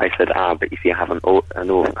 I said, but you see, I have a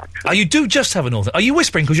northern accent. Oh, you do just have a northern... Are you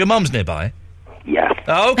whispering because your mum's nearby? Yeah.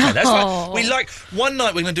 Oh, okay, that's right. We one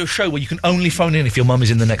night we're going to do a show where you can only phone in if your mum is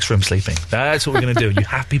in the next room sleeping. That's what we're going to do. And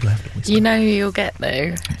people have to whisper. You know who you'll get,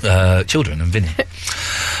 though. Children and Vinny.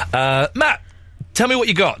 Matt, tell me what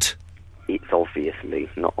you got. It's obviously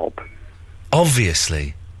not ob.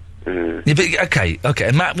 Obviously. Yeah, but, okay.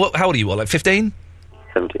 And Matt, how old are you? Like 15?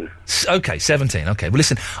 17. Okay, 17. Okay, well,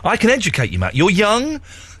 listen, I can educate you, Matt. You're young.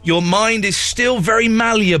 Your mind is still very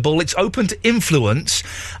malleable. It's open to influence.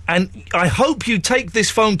 And I hope you take this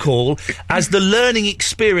phone call as the learning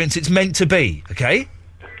experience it's meant to be, okay?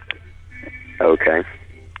 Okay.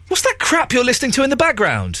 What's that crap you're listening to in the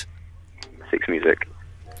background? Six Music.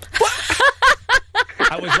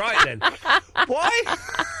 I was right then. Why?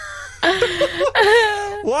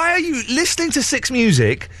 Why are you listening to Six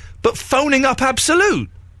Music but phoning up Absolute?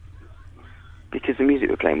 Because the music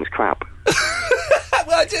we're playing was crap.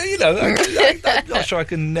 Well, I'm not sure I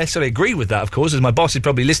can necessarily agree with that, of course, as my boss is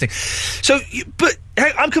probably listening. So,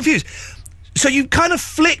 I'm confused. So you kind of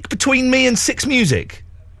flick between me and Six Music?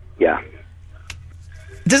 Yeah.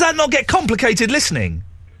 Does that not get complicated listening?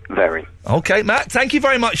 Very. Okay, Matt, thank you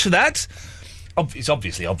very much for that. It's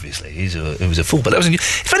obviously, it was a fool, but that wasn't you.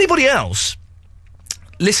 If anybody else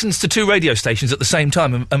listens to two radio stations at the same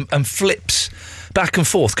time and flips back and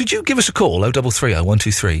forth, could you give us a call, 0330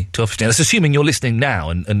 123 1215? That's assuming you're listening now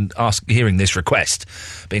and hearing this request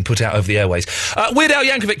being put out over the airways. Weird Al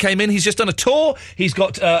Yankovic came in. He's just done a tour. He's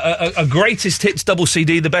got a greatest hits double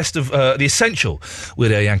CD, the best of the essential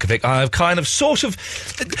Weird Al Yankovic. I've kind of sort of,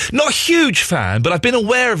 not a huge fan, but I've been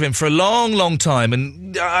aware of him for a long, long time,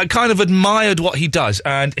 and I kind of admired what he does.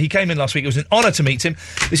 And he came in last week. It was an honour to meet him.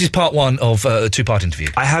 This is part one of a two-part interview.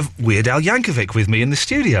 I have Weird Al Yankovic with me in the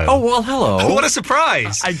studio. Oh, well, hello. What a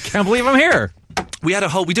surprise. I can't believe I'm here. We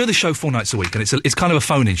do the show 4 nights a week, and it's kind of a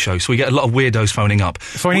phone-in show, so we get a lot of weirdos phoning up.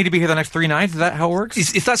 So I need to be here the next 3 nights? Is that how it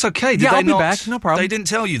works? If that's okay. I'll be back. No problem. They didn't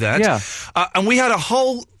tell you that. Yeah. And we had a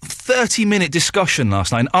whole 30-minute discussion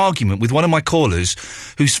last night, an argument with one of my callers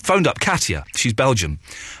who's phoned up, Katia. She's Belgian.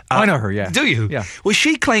 I know her, yeah. Do you? Yeah. Well,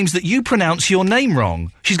 she claims that you pronounce your name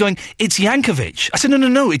wrong. She's going, it's Yankovic. I said,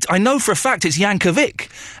 no, I know for a fact it's Yankovic.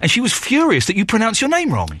 And she was furious that you pronounce your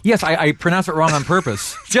name wrong. Yes, I pronounce it wrong on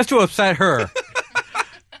purpose, just to upset her.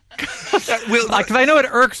 Because I know it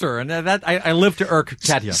irks her, and that I live to irk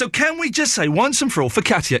Katia. So can we just say once and for all, for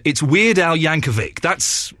Katia, it's Weird Al Yankovic.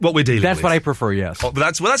 That's what we're dealing with. That's what I prefer, yes. Oh,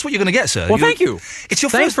 that's what you're going to get, sir. Well, thank you. It's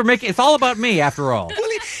your Thanks for making. It's all about me, after all. Well,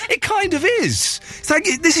 it kind of is. It's like,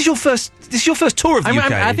 this is your first tour of the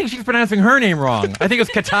UK. I think she's pronouncing her name wrong. I think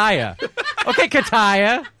it's Katia. Okay,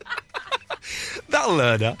 Katia. That'll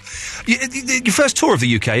learn her. Your first tour of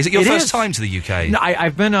the UK, is it your first time to the UK? No,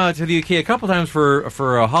 I've been to the UK a couple times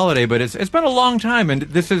for a holiday, but it's been a long time, and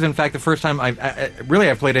this is in fact the first time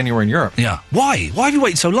I've played anywhere in Europe. Yeah. Why? Why have you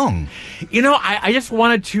waited so long? You know, I just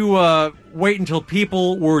wanted to wait until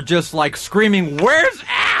people were just like screaming, "Where's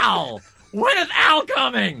Al? When is Al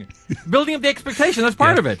coming?" Building up the expectation, that's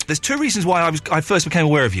part of it. There's 2 reasons why I first became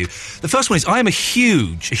aware of you. The first one is I am a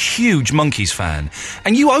huge Monkees fan.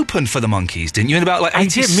 And you opened for the Monkees, didn't you, in about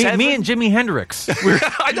 87? I did. Me and Jimi Hendrix.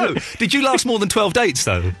 I know. Did you last more than 12 dates,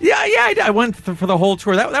 though? Yeah, I went for the whole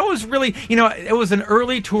tour. That was really, it was an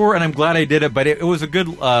early tour, and I'm glad I did it, but it was a good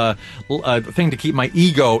thing to keep my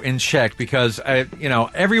ego in check, because,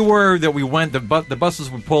 everywhere that we went, the buses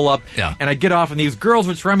would pull up, and I'd get off, and these girls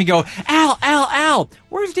would surround me and go, Al,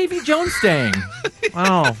 where's Davy Jones staying?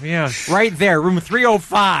 Oh, yeah, right there, room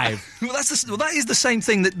 305. Well, that is the same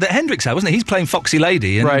thing that Hendrix had, wasn't it? He's playing Foxy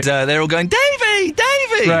Lady, and they're all going, Davy!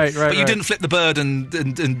 Right. But you didn't flip the bird and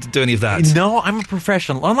do any of that. No, I'm a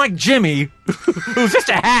professional. Unlike Jimmy, who's just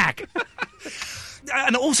a hack.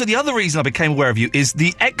 And also, the other reason I became aware of you is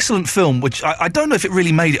the excellent film, which I don't know if it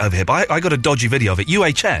really made it over here, but I got a dodgy video of it,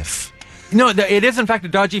 UHF. No, it is in fact a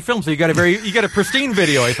dodgy film, so you got a pristine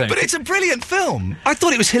video, I think. But it's a brilliant film. I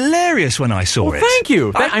thought it was hilarious when I saw it. Thank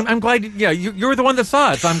you. I'm glad. Yeah, you're the one that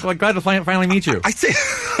saw it, so I'm glad to finally meet you. I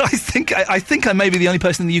think I may be the only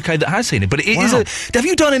person in the UK that has seen it. But it is have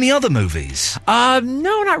you done any other movies? No,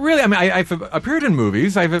 not really. I mean, I've appeared in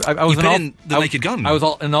movies. I was in The Naked Gun. I was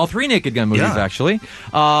in all 3 Naked Gun movies, actually,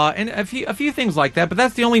 and a few things like that. But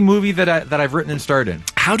that's the only movie that I've written and starred in.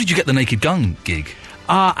 How did you get the Naked Gun gig?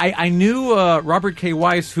 I knew Robert K.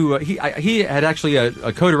 Weiss, who he had actually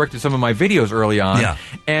co-directed some of my videos early on. Yeah.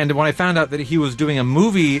 And when I found out that he was doing a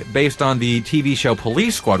movie based on the TV show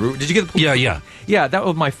Police Squad, did you get the Police Squad? Yeah, that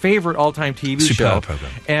was my favorite all-time TV show.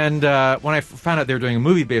 Program. And when I found out they were doing a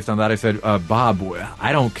movie based on that, I said, Bob,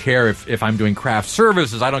 I don't care if I'm doing craft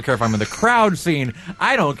services. I don't care if I'm in the crowd scene.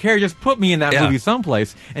 I don't care. Just put me in that movie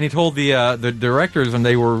someplace. And he told the directors, and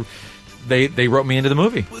they were... They wrote me into the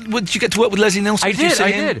movie. Did you get to work with Leslie Nielsen? I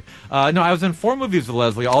did. No, I was in 4 movies with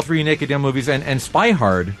Leslie, all 3 Naked Gun movies, and Spy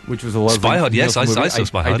Hard, which was a Leslie Spy Hard, yes, I saw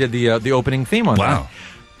Spy Hard. I did the opening theme on that. Wow.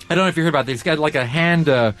 I don't know if you heard about it. It's got like a hand.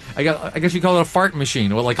 I guess you call it a fart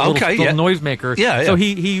machine, or like a little noisemaker. Yeah. So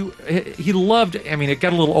he loved. I mean, it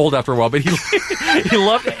got a little old after a while, but he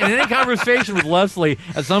loved it. And in any conversation with Leslie,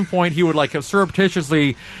 at some point he would like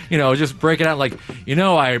surreptitiously, just break it out like,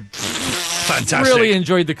 I. Fantastic. Really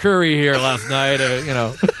enjoyed the curry here last night,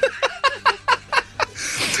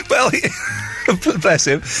 Well, bless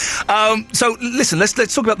him. So, listen, let's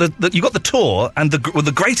talk about you got the tour and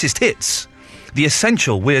the greatest hits. The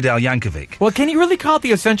essential Weird Al Yankovic. Well, can you really call it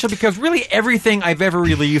the essential? Because really everything I've ever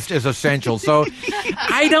released is essential. So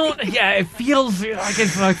I don't... Yeah, it feels like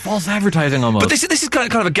it's like false advertising almost. But this is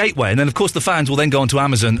kind of a gateway. And then, of course, the fans will then go onto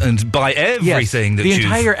Amazon and buy everything that the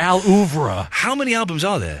entire Al oeuvre. How many albums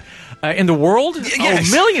are there? In the world? Yes.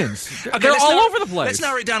 Oh, millions. Okay, They're let's all narrow- over the place. Let's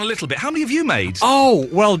narrow it down a little bit. How many have you made? Oh,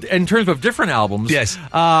 well, in terms of different albums, yes.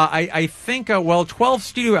 I think, 12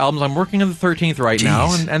 studio albums. I'm working on the 13th right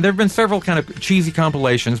now, and there have been several kind of cheesy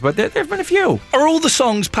compilations, but there have been a few. Are all the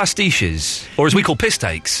songs pastiches, or as we call piss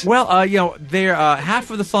takes? Well, they're half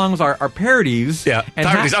of the songs are parodies. Yeah, and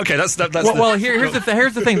parodies. Okay, that's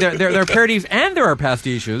here's the thing. There are parodies and there are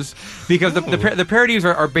pastiches because the parodies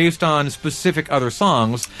are based on specific other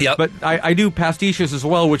songs. Yep. But I do pastiches as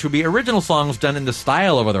well, which would be original songs done in the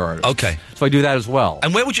style of other artists. Okay. So I do that as well.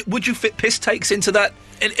 And where would you fit piss takes into that?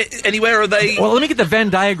 Anywhere are they? Well, let me get the Venn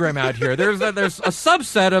diagram out here. There's a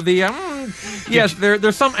subset of the yes.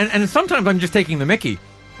 There's some, and sometimes I'm just taking the Mickey.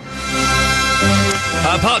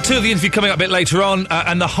 Part 2 of the interview coming up a bit later on,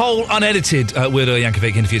 and the whole unedited Weirdo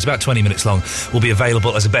Yankovic interview, it's about 20 minutes long, will be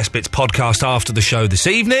available as a Best Bits podcast after the show this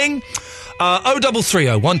evening. 0330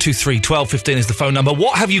 123 1215 is the phone number.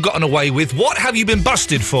 What have you gotten away with? What have you been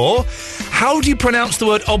busted for? How do you pronounce the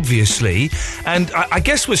word obviously? And I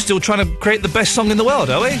guess we're still trying to create the best song in the world,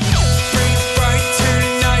 are we?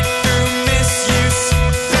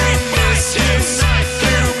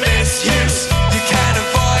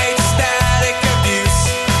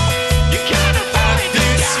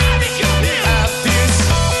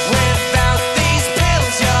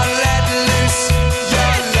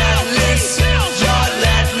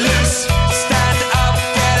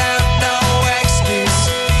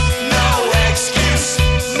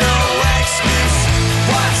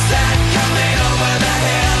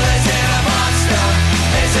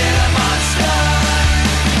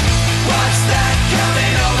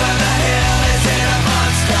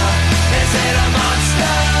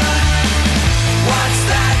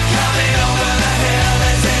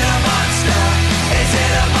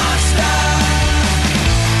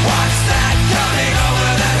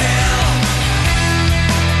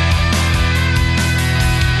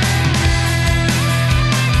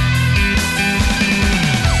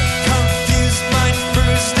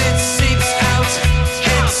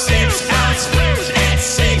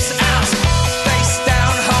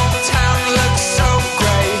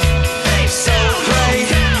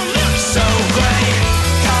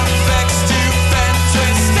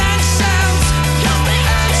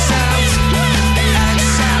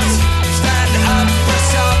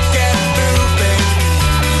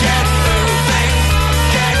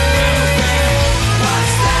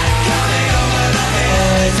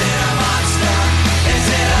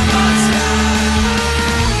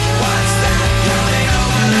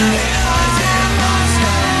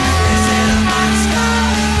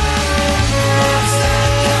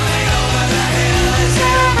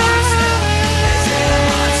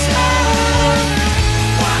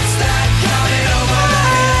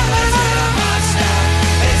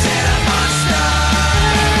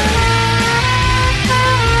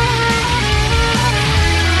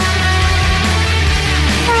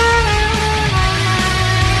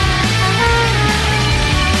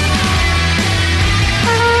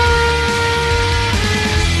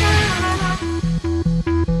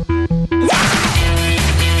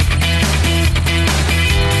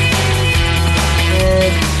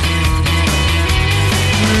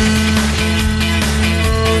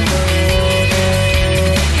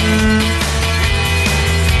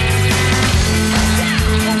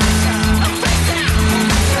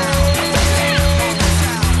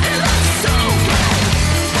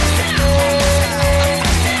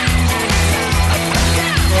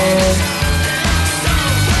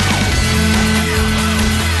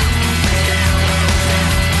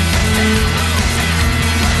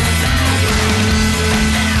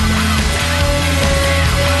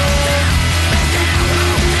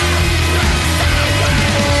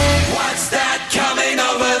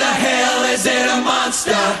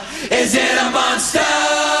 Is it a monster?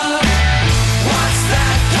 What's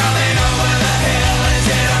that coming over the hill? Is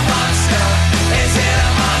it a monster? Is it a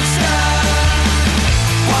monster?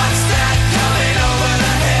 What's that coming over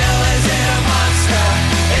the hill? Is it a monster?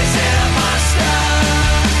 Is it a monster?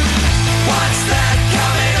 What's that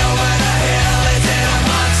coming over the hill? Is it a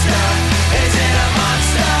monster? Is it a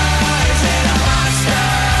monster? Is it a monster?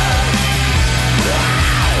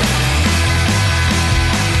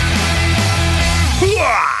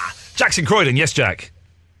 Jackson Croydon, yes, Jack.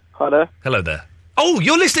 Hi there. Hello there. Oh,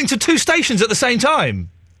 you're listening to two stations at the same time?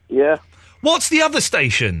 Yeah. What's the other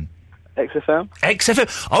station? XFM.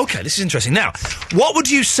 XFM. Okay, this is interesting. Now, what would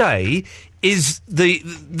you say is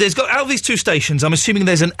there's got, out of these two stations, I'm assuming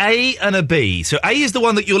there's an A and a B. So A is the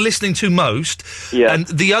one that you're listening to most, and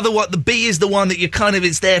the other one, the B is the one that you're kind of,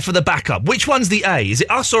 it's there for the backup. Which one's the A? Is it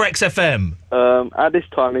us or XFM? At this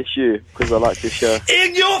time, it's you, because I like your show.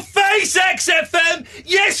 In your face, XFM!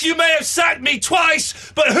 Yes, you may have sacked me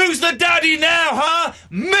twice, but who's the daddy now, huh?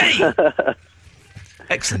 Me!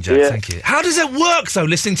 Excellent, Jack, thank you. How does it work, though,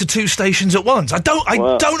 listening to two stations at once? I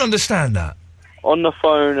don't understand that. On the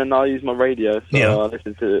phone, and I use my radio, so I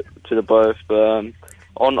listen to the both. But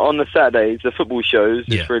on the Saturdays, the football shows,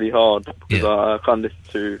 it's really hard, because I can't listen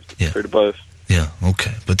through the both. Yeah,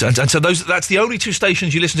 okay. But and so that's the only two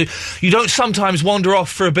stations you listen to. You don't sometimes wander off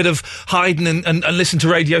for a bit of hiding and listen to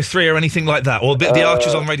Radio 3 or anything like that, or a bit of the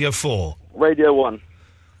Archers on Radio 4? Radio 1.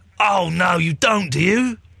 Oh, no, you don't, do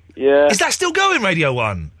you? Yeah. Is that still going, Radio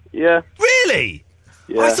 1? Yeah. Really?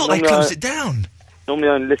 Yeah. I thought they closed it down. Normally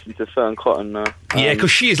I only listen to Fern Cotton now. Yeah,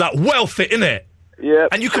 because she is, like, well fit, innit? Yeah.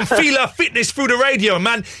 And you can feel her fitness through the radio,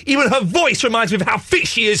 man. Even her voice reminds me of how fit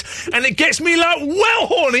she is, and it gets me, like, well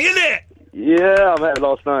horny, innit? Yeah, I met her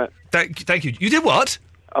last night. Thank you. You did what?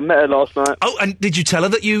 I met her last night. Oh, and did you tell her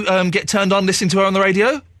that you get turned on listening to her on the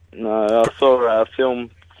radio? No, I saw her at a film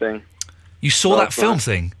thing. You saw that film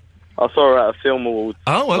thing? I saw her at a film award.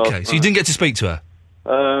 Oh, okay. So you didn't get to speak to her?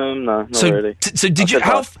 No, not really. So did you?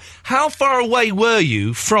 How far away were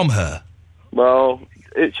you from her? Well,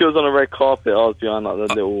 she was on a red carpet. I was behind like the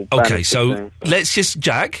little. Okay, so let's just,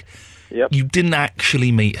 Jack. Yep. You didn't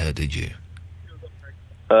actually meet her, did you?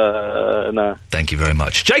 No. Thank you very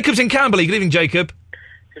much. Jacob's in Camberley. Good evening, Jacob.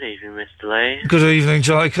 Good evening, Mr. Lee. Good evening,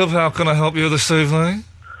 Jacob. How can I help you this evening?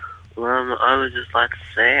 Well, I would just like to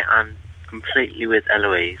say I'm completely with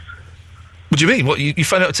Eloise. What do you mean? What, you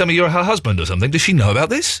found out to tell me you're her husband or something? Does she know about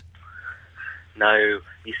this? No,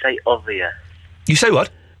 you say obvious. You say what?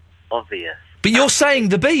 Obvious. But you're saying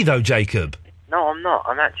the B, though, Jacob. No, I'm not.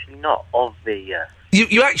 I'm actually not obvious.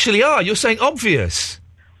 You actually are. You're saying obvious.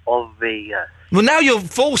 Obvious. Well, now you're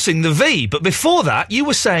forcing the V, but before that, you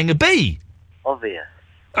were saying a B. Obvious.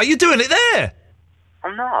 Are you doing it there?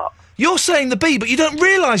 I'm not. You're saying the B, but you don't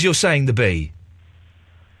realise you're saying the B.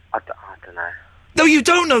 I don't know. No, you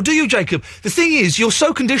don't know, do you, Jacob? The thing is, you're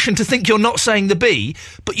so conditioned to think you're not saying the B,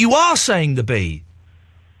 but you are saying the B.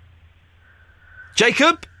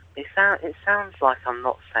 Jacob? It sounds like I'm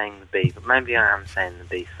not saying the B, but maybe I am saying the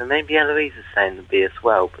B. So maybe Eloise is saying the B as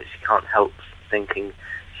well, but she can't help thinking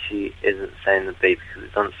she isn't saying the B because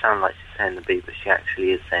it doesn't sound like she's saying the B, but she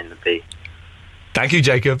actually is saying the B. Thank you,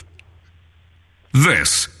 Jacob.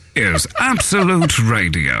 This is Absolute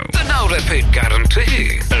Radio. The no repeat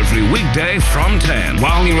guarantee. Every weekday from 10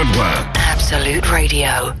 while you're at work. Absolute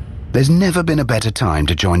Radio. There's never been a better time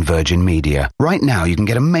to join Virgin Media. Right now you can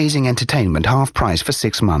get amazing entertainment half price for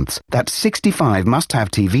 6 months. That's 65 must-have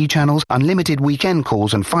TV channels, unlimited weekend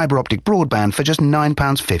calls and fibre optic broadband for just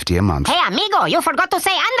 £9.50 a month. Hey, amigo, you forgot to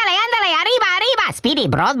say andale, arriba, arriba, speedy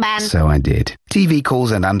broadband. So I did. TV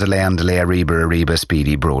calls and andale, arriba,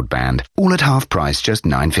 speedy broadband. All at half price, just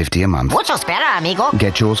 £9.50 a month. Mucho espera, amigo.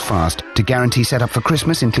 Get yours fast. To guarantee setup for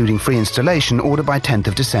Christmas, including free installation, order by 10th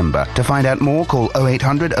of December. To find out more, call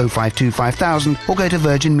 0800 052 5000 or go to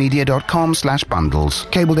virginmedia.com/bundles.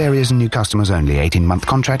 Cabled areas and new customers only. 18-month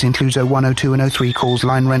contract includes 01, 02 and 03 calls.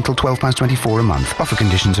 Line rental £12.24 a month. Offer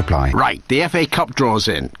conditions apply. Right, the FA Cup draws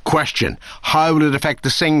in. Question, how will it affect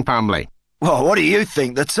the Singh family? Well, what do you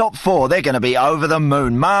think? The top four, they're going to be over the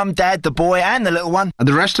moon. Mum, Dad, the boy and the little one. And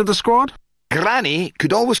the rest of the squad? Granny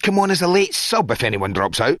could always come on as a late sub if anyone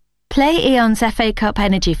drops out. Play Eon's FA Cup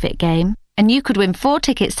Energy Fit game and you could win 4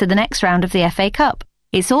 tickets to the next round of the FA Cup.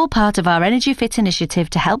 It's all part of our Energy Fit initiative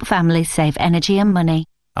to help families save energy and money.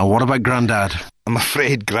 And what about Grandad? I'm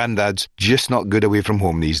afraid Grandad's just not good away from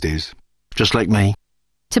home these days. Just like me.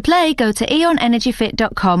 To play, go to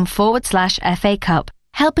eonenergyfit.com/FA Cup,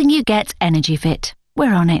 helping you get Energy Fit.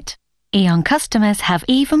 We're on it. Eon customers have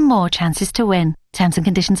even more chances to win. Terms and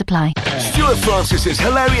conditions apply. Stuart Francis's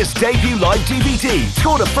hilarious debut live DVD,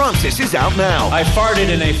 Tour de Francis, is out now. I farted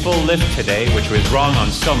in a full lift today, which was wrong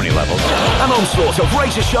on so many levels. An onslaught of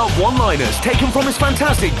razor-sharp one-liners taken from his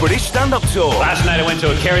fantastic British stand-up tour. Last night I went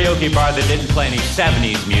to a karaoke bar that didn't play any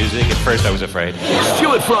 70s music. At first I was afraid.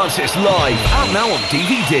 Stuart Francis live, out now on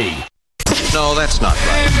DVD. No, that's not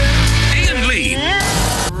right. Ian Lee.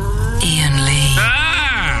 Ian Lee.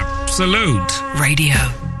 Absolute Radio.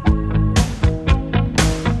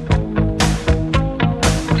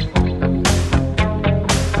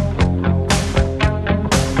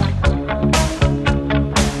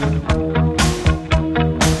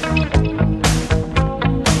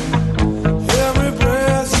 Every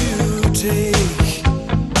breath you take,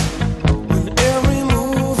 and every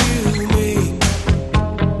move you make.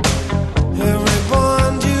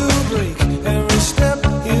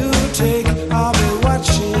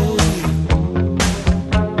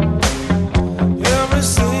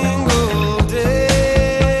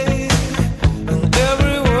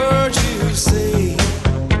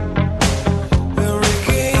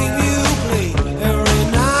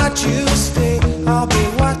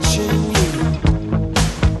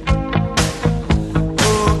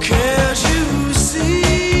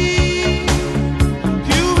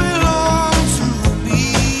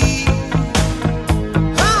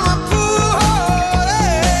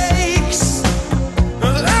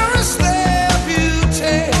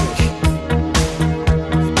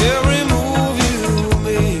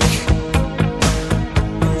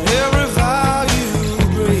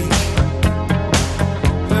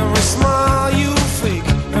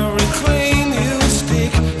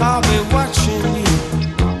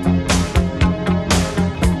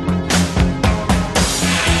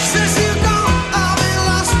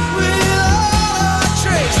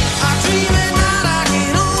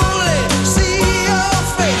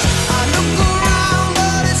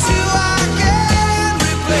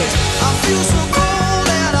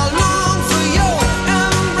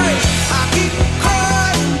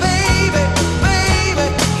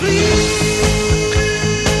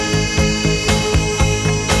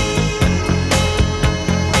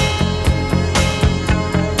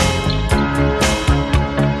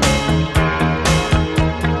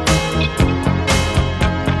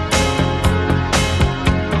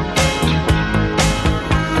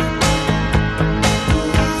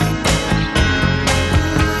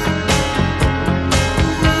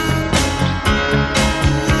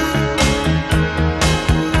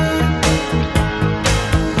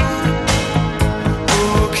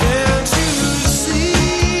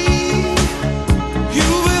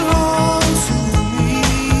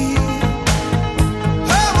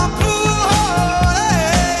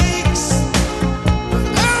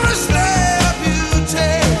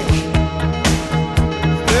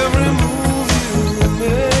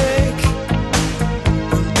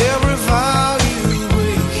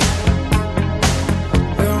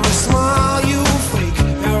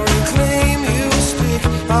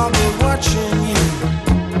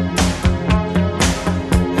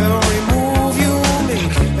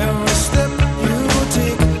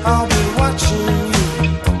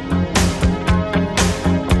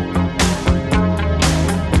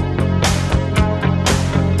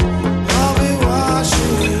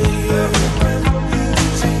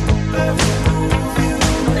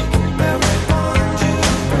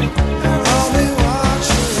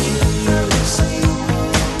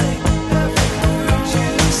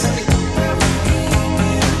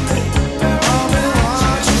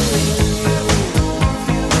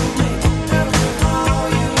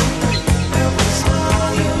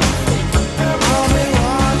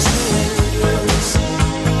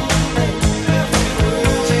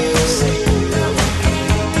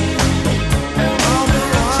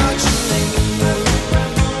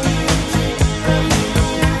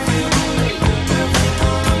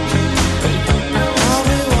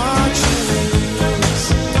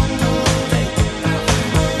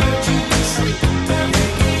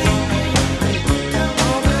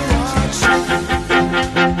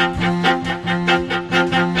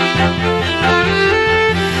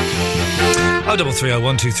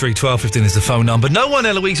 083-1215 is the phone number. No one,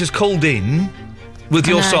 Eloise, has called in with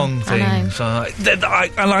your song thing. I know. So,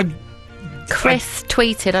 Chris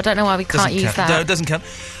tweeted. I don't know why we can't use that. No, it doesn't count.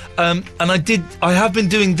 And I have been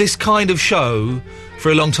doing this kind of show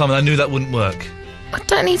for a long time, and I knew that wouldn't work. I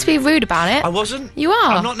don't need to be rude about it. I wasn't. You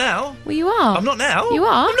are. I'm not now. Well, you are. I'm not now. You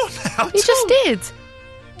are. I'm not now. You just did.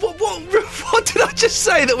 What did I just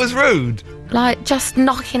say that was rude? Like, just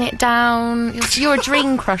knocking it down. You're a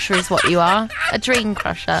dream crusher is what you are. A dream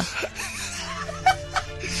crusher.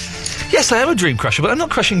 Yes, I am a dream crusher, but I'm not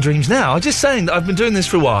crushing dreams now. I'm just saying that I've been doing this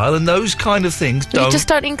for a while, and those kind of things don't... You just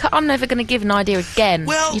don't I'm never going to give an idea again.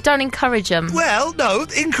 Well... You don't encourage them. Well, no,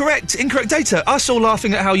 incorrect data. Us all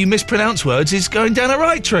laughing at how you mispronounce words is going down a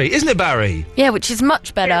right tree, isn't it, Barry? Yeah, which is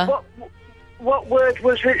much better. Yeah, what word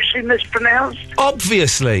was it she mispronounced?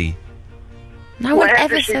 Obviously. No one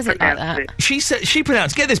ever says it like that. She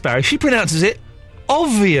pronounces... Get this, Barry. She pronounces it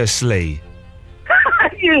obviously.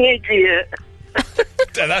 You idiot.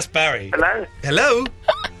 That's Barry. Hello? Hello?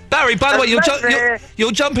 Barry, by the way,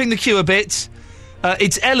 you're jumping the queue a bit.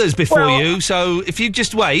 It's Ella's before you, so if you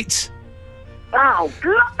just wait... Oh,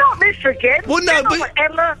 not this again. Well, no, but...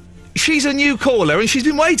 Ella. She's a new caller, and she's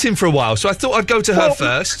been waiting for a while, so I thought I'd go to her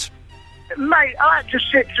first. Mate, I had to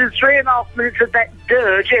sit through 3.5 minutes of that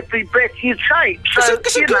dirge every breath you take. So,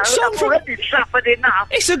 it's a good song I've already suffered enough.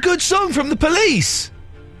 It's a good song from the Police.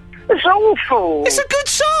 It's awful. It's a good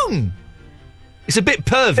song. It's a bit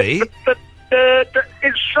pervy.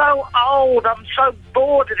 It's so old. I'm so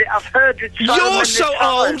bored of it. I've heard it so many times. You're so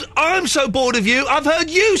old. I'm so bored of you. I've heard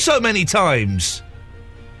you so many times.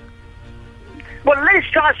 Well, at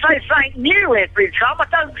least I say something new every time. I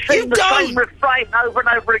don't sing the same refrain over and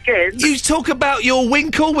over again. You talk about your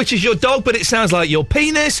winkle, which is your dog, but it sounds like your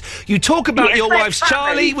penis. You talk about your wife's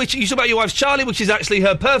Charlie, which is actually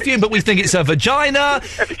her perfume, but we think it's her vagina.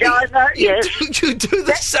 A vagina, yes. You do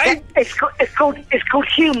the same. It's called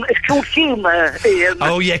humour. It's called humour, Ian.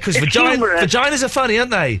 Oh yeah, because vaginas are funny, aren't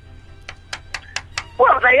they?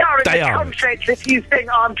 Well, they are in the context. If you think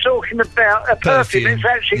I'm talking about a perfume, it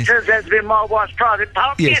actually turns out to be my wife's private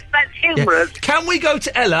part. Yes, that's humorous. Yeah. Can we go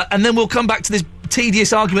to Ella, and then we'll come back to this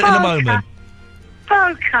tedious argument in a moment?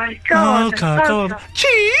 Okay, go on.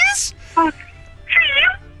 Cheese! Cheese!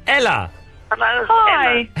 Ella. Hello.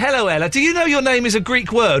 Hi. Hello, Ella. Do you know your name is a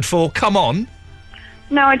Greek word for come on?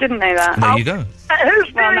 No, I didn't know that. There you go. Who's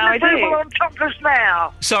doing the double entendres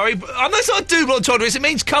now? Sorry, that's not a double entendres. It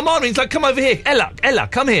means come on. It means like come over here. Ella,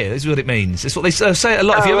 come here. This is what it means. It's what they say a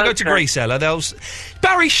lot. If you ever go to Greece, Ella, they'll...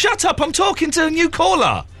 Barry, shut up. I'm talking to a new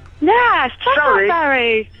caller. Yes, shut up,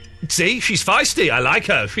 Barry. See, she's feisty. I like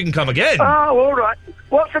her. She can come again. Oh, all right.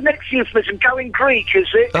 What's the next euphemism? Going Greek, is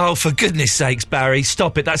it? Oh, for goodness sakes, Barry,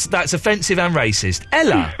 stop it. That's offensive and racist.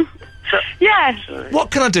 Ella. Yes.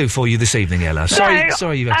 What can I do for you this evening, Ella?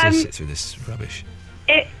 Sorry you had to sit through this rubbish.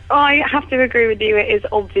 I have to agree with you. It is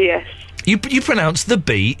obvious. You pronounce the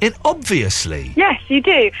B in obviously. Yes, you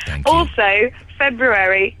do. Thank you. Also,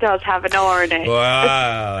 February does have an R in it.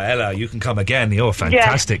 Wow, Ella, you can come again. You're a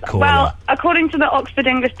fantastic caller. Well, according to the Oxford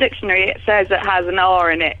English Dictionary, it says it has an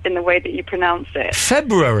R in it in the way that you pronounce it.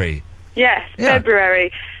 February? Yes, yeah.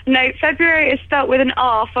 February. No, February is spelt with an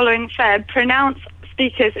R following Feb.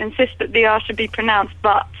 Speakers insist that the R should be pronounced,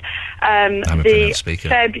 but the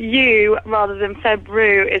Feb-U rather than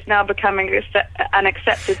Febru is now becoming an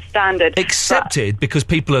accepted standard. Accepted because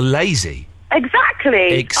people are lazy.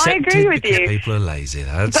 Exactly. Accepted I agree with because you. People are lazy.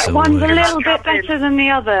 That's but one's a little bit better than the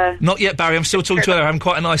other. Not yet, Barry. I'm still talking to her. I'm having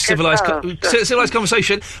quite a nice civilised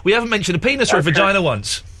conversation. We haven't mentioned a penis or a vagina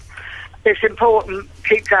once. It's important.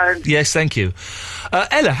 Keep going. Yes, thank you.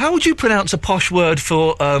 Ella, how would you pronounce a posh word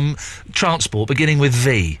for transport beginning with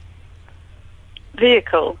V?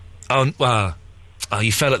 Vehicle. Oh,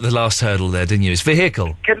 you fell at the last hurdle there, didn't you? It's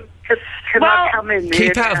vehicle. Can I come in?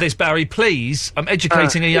 Keep out of this, Barry, please. I'm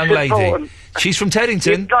educating a young lady. Important. She's from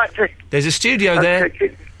Teddington. There's a studio there.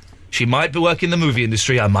 She might be working in the movie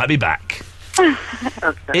industry. I might be back.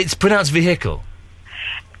 It's pronounced vehicle.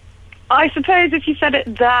 I suppose if you said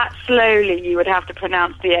it that slowly, you would have to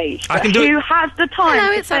pronounce the H. I can do who it. has the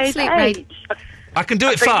time to say the H? I can do it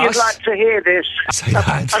I think fast. you'd like to hear this. Say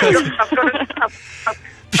that.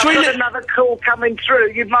 I've got another call coming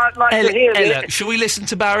through. You might like to hear Ella, this. shall we listen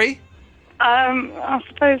to Barry? I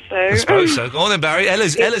suppose so. I suppose so. Go on then, Barry.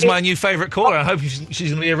 Ella's my new favourite caller. I hope she's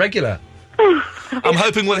going to be a regular. I'm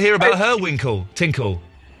hoping we'll hear about her tinkle.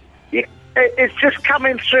 It's just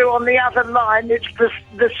coming through on the other line. It's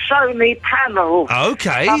the Sony panel.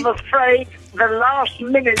 Okay. I'm afraid the last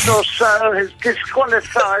minute or so has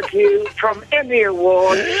disqualified you from any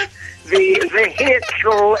award. The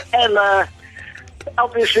vehicle Ella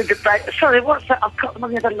obviously debate. Sorry, what's that? I've got them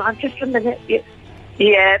on the other line. Just a minute.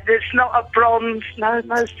 Yeah, there's not a bronze, no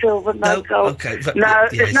silver, no gold. Okay,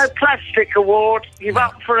 there's no plastic award. You're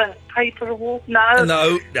up for a paper award? No.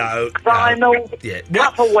 No. Vinyl. Yeah.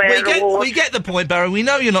 Tupperware award. We get the point, Barry. We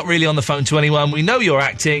know you're not really on the phone to anyone. We know you're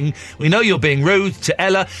acting. We know you're being rude to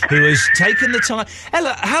Ella, who has taken the time.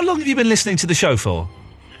 Ella, how long have you been listening to the show for?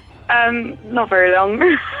 Not very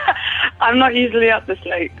long. I'm not usually up this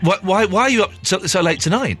late. Why are you up so late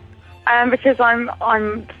tonight? Because I'm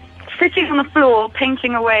sitting on the floor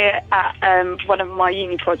painting away at one of my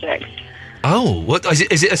uni projects. Oh, what is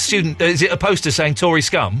it? Is it a student? Is it a poster saying Tory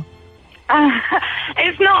scum?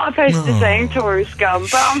 It's not a poster saying Tory scum,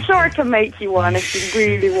 but I'm sure I can make you one if you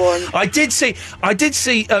really want. I did see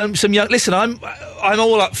some young. Listen, I'm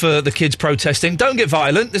all up for the kids protesting. Don't get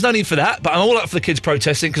violent. There's no need for that. But I'm all up for the kids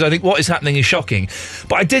protesting because I think what is happening is shocking.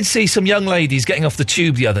 But I did see some young ladies getting off the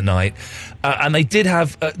tube the other night, and they did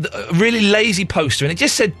have a really lazy poster, and it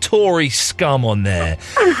just said Tory scum on there.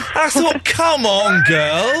 I thought, come on,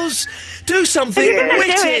 girls. Do something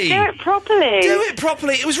witty. Do it properly. Do it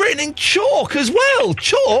properly. It was written in chalk as well.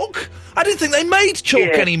 Chalk? I didn't think they made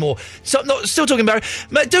chalk anymore. So, still talking about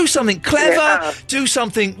it. Do something clever. Do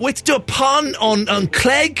something do a pun on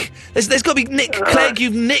Clegg. There's got to be Nick Clegg.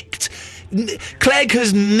 You've nicked. Clegg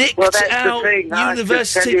has nicked out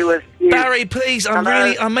university. Barry, please,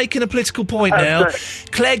 I'm making a political point now.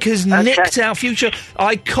 Clegg has nicked our future.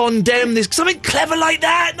 I condemn this. Something clever like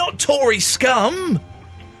that, not Tory scum.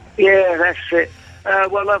 Yeah, that's it.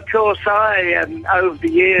 Well, of course, over the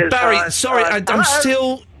years... Barry, I'm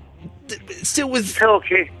still with...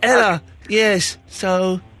 Talking. Ella, yes,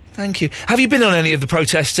 so, thank you. Have you been on any of the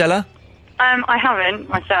protests, Ella? I haven't,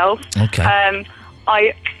 myself. Okay.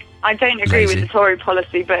 I don't agree with the Tory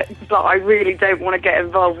policy, but I really don't want to get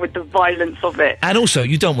involved with the violence of it. And also,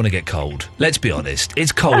 you don't want to get cold. Let's be honest.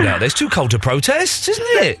 It's cold out there. It's too cold to protest, isn't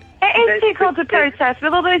it? It is too cold to protest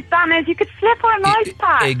with all those banners. You could slip on an ice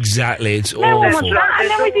pack. Exactly, it's no one awful. wants that, and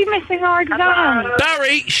then we'd be missing our exams.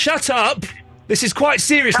 Barry, shut up! This is quite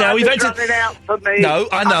serious now. We've entered... running out for me. No,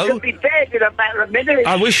 I know. I could be dead in about a minute.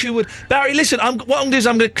 I wish you would. Barry, listen, what I'm going to do is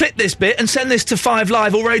I'm going to clip this bit and send this to 5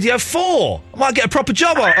 Live or Radio 4. I might get a proper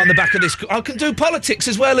job on the back of this. I can do politics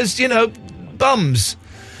as well as, bums.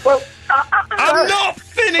 Well, I'm not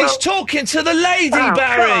finished talking to the lady,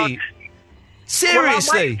 Barry. God. Seriously. Well,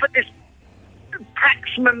 I'm waiting for this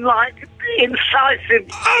Paxman-like, incisive...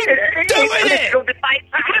 I'm doing it! Debate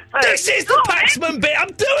to happen. This is the Paxman bit. I'm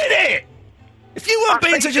doing it! If you weren't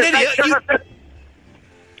being such an idiot...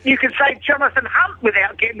 You can say Jonathan Hunt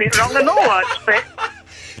without getting it wrong and all, I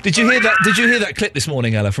expect. Did you hear that clip this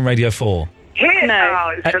morning, Ella, from Radio 4?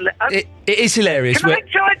 No. It is hilarious. Can I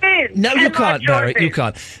join in? No, you can't, Barry. You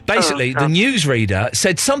can't. Basically, the newsreader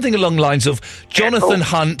said something along the lines of Jonathan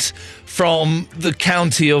Hunt from the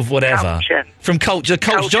county of whatever. Culture. From Culture.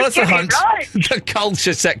 Jonathan Hunt, the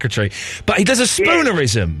Culture Secretary. But he does a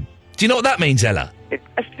spoonerism. Do you know what that means, Ella?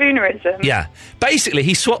 A spoonerism? Yeah. Basically,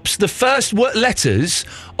 he swaps the first letters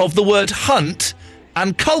of the word hunt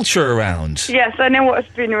and culture around. Yes, I know what a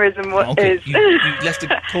spoonerism is. You left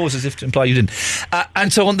a pause as if to imply you didn't.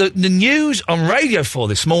 And so on the news on Radio 4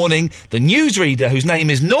 this morning, the newsreader, whose name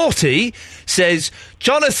is Naughty, says,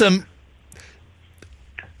 Jonathan...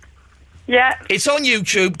 Yeah? It's on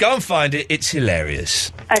YouTube. Go and find it. It's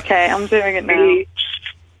hilarious. Okay, I'm doing it now.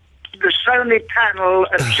 The Sony panel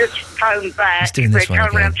has just phoned back. They're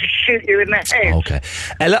coming around to shoot you in the head. Okay.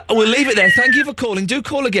 Ella, we'll leave it there. Thank you for calling. Do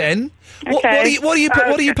call again. Okay. What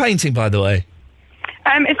are you painting, by the way?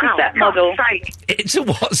 It's a set model. It's a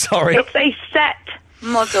what, sorry? It's a set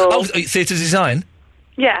model. Oh, theatre design?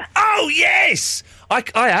 Yeah. Oh, yes! I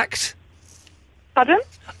act. Pardon?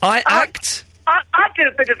 I act. I do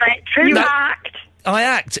a bit of acting. You act? I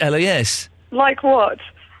act, Ella, yes. Like what?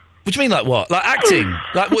 What do you mean, like what? Like acting?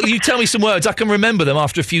 You tell me some words, I can remember them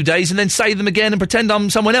after a few days and then say them again and pretend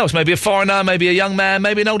I'm someone else. Maybe a foreigner, maybe a young man,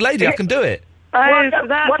 maybe an old lady. I can do it. So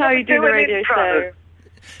that's how you do the radio show.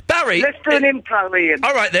 Barry... Let's do an impro, Ian.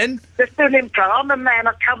 All right, then. Let's do an impro. I'm a man,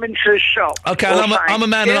 I come into a shop. Okay, I'm a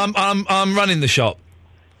man and I'm running the shop.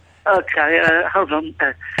 Okay, hold on.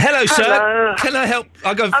 Hello, sir. Can I help?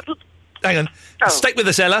 I'll go... Hang on. Stick with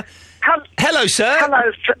us, Ella. Hello, sir.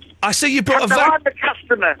 Hello, sir. I see you brought I'm the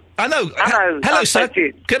customer. I know. Hello, sir.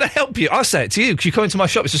 Can I help you? I'll say it to you because you come into my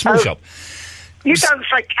shop. It's a small shop. You don't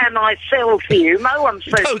say, can I sell to you? No one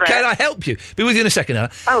says that. Can I help you? Be with you in a second,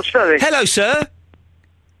 Ella. Oh, sorry. Hello, sir.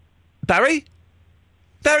 Barry?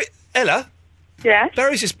 Ella? Yeah?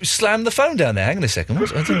 Barry's just slammed the phone down there. Hang on a second. I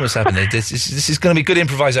don't know what's happened there. This is going to be good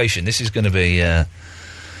improvisation. This is going to be...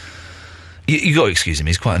 You got to excuse him.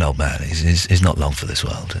 He's quite an old man. He's not long for this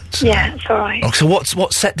world. Yeah, it's all right. So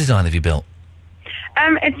what set design have you built?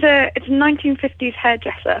 It's a 1950s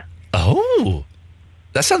hairdresser. Oh,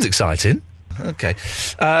 that sounds exciting. Okay.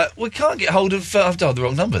 We can't get hold of... I've dialed the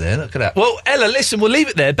wrong number there. Look at that. Well, Ella, listen, we'll leave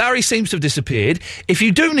it there. Barry seems to have disappeared. If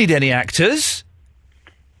you do need any actors...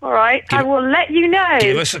 All right, I will let you know.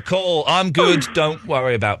 Give us a call. I'm good. Don't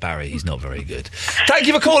worry about Barry. He's not very good. Thank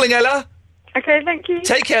you for calling, Ella. Okay, thank you.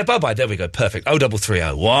 Take care. Bye-bye. There we go. Perfect.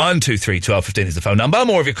 0330 123 1215 is the phone number.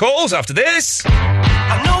 More of your calls after this.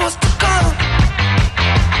 I know what's to come.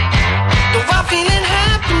 Though I'm feeling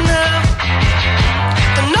happy now.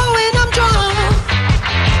 And knowing I'm drunk.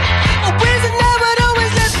 A prison never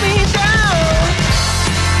always lets me down.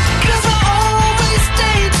 'Cause I always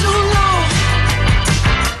stay too long.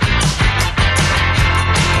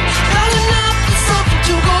 Not enough for something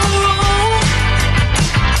to go wrong.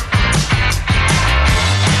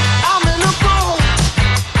 I'm in a bowl.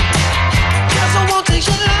 'Cause I won't take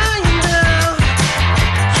you lying down.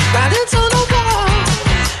 Right into the wall.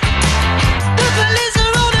 The police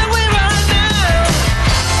are on their way right now.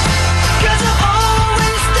 'Cause I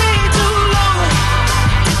always stay too long.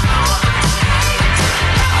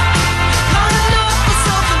 Not enough for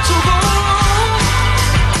something to go wrong.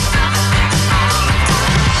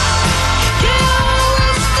 Yeah, I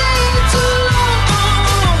always stay too long.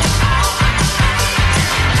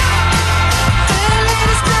 Feel it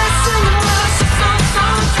is blessing in my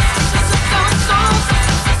song.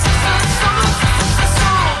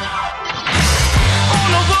 On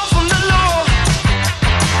the run from the law,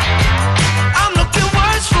 I'm looking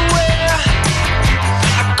worse for wear.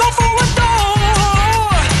 I go for a door,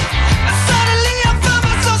 and suddenly I find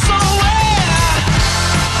myself somewhere.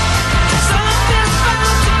 Something's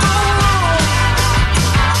bound to go wrong.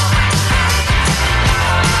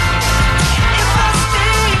 If I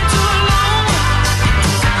stay too long,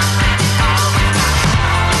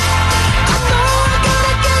 I know I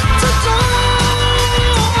gotta get to dawn.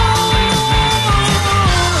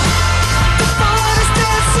 The ball is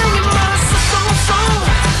there singing my song.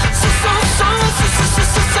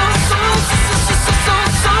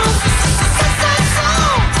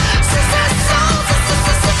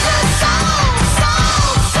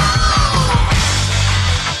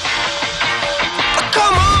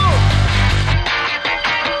 Come on.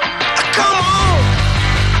 Come on.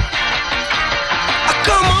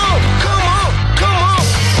 Come on. Come on. Come on.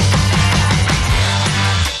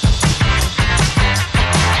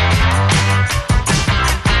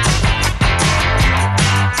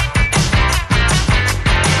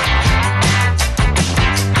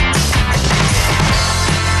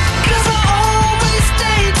 Cause I always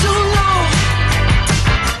stay too long.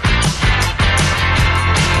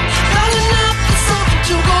 Not enough for something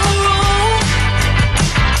to go wrong.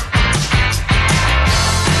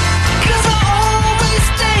 Cause I always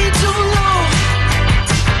stay too long.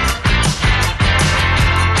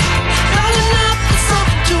 Not enough for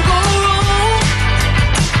something to go wrong.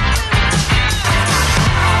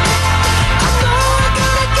 I know I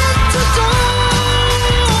gotta get to dawn.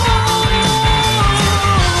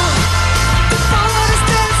 The ball is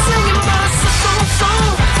there singing my song.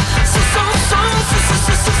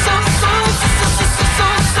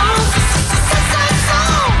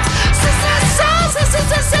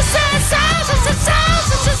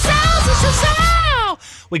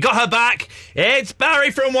 We got her back. It's Barry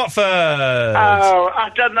from Watford. Oh, I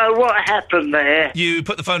don't know what happened there. You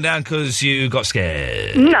put the phone down because you got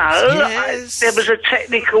scared. No, Yes. there was a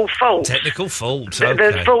technical fault. Technical fault. The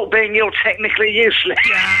Okay. fault being you're technically useless.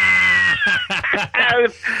 Oh,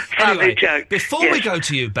 funny Anyway, joke. before we go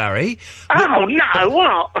to you, Barry. Oh, no,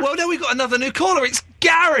 what? Well, no, we've got another new caller. It's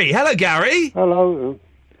Gary. Hello, Gary. Hello.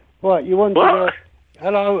 Right, you want What? to...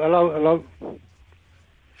 Hello.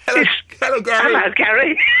 Hello, Gary. Hello,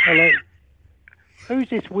 Gary. Hello. Who's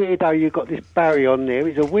this weirdo you got this Barry on there?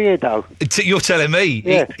 He's a weirdo. You're telling me?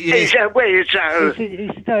 Yeah. He's a weirdo. He's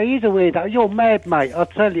a weirdo. You're mad, mate. I'll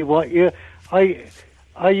tell you what.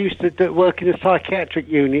 I used to work in a psychiatric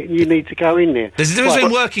unit, and you need to go in there. There's a difference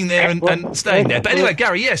between working there and staying there. But anyway,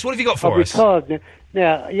 Gary, yes, what have you got for I'm us? retired now.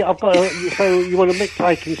 Now, yeah, I've got. So you want a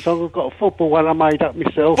mick-taking song? I've got a football one I made up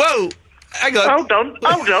myself. Whoa. Hang on. Hold on.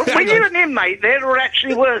 Were you an inmate there or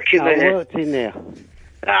actually working I there? worked in there.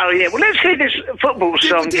 Oh, yeah. Well, let's hear this football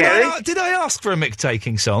song, Gary. Did I ask for a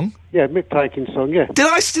mick-taking song? Yeah, mick-taking song, yeah. Did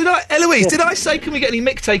I, Eloise, did I say, can we get any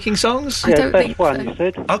mick-taking songs? Yeah, the best one, you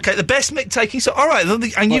said. Okay, the best mick-taking song. All right,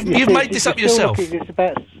 and you've made this up yourself. It's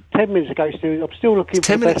about 10 minutes ago, Stu. I'm still looking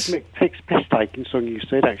for the best mick-taking song you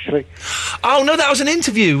said, actually. Oh, no, that was an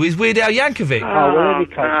interview with Weird Al Yankovic. Oh, well, any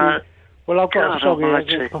case, Well, I've got a song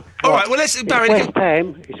here. All right, well, let's... Barry...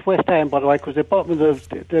 It's West Ham, by the way, because they're bottom of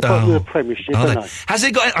the Premiership, aren't they? Has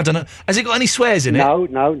it got... I don't know. Has it got any swears in it? No.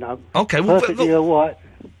 OK, well... Perfectly all right.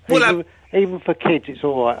 Even for kids, it's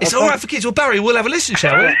all right. It's all right for kids. Well, Barry, we'll have a listen,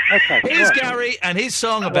 shall we? OK. Here's Gary and his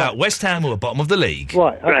song about West Ham, who are bottom of the league.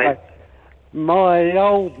 Right, OK. My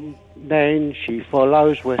old nan, she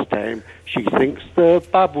follows West Ham. She thinks the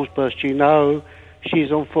bubble's burst, you know.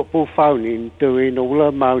 She's on football phoning, doing all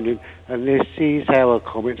her moaning, and this is how her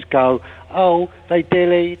comments go. Oh, they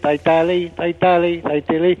dilly, they dally, they dally, they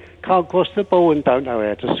dilly, can't cross the ball and don't know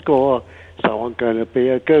how to score. So I'm going to be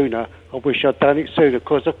a gooner. I wish I'd done it sooner,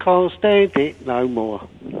 because I can't stand it no more.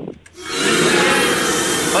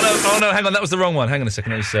 Oh no, hang on, that was the wrong one. Hang on a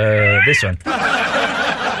second, it was this one.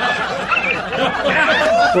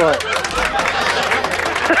 Right.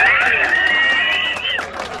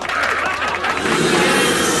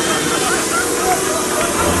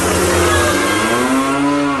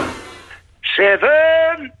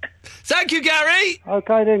 Seven. Thank you, Gary.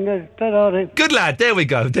 OK, then. Good lad. There we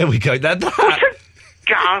go. What a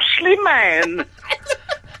ghastly man.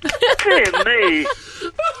 Dear me.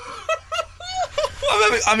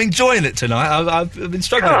 I'm enjoying it tonight. I've been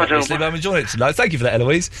struggling with this, but I'm enjoying it tonight. Thank you for that,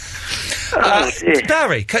 Eloise.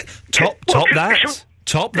 Barry, top that.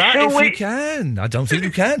 Top that if you can. I don't think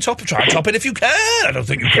you can. Try and top it if you can. I don't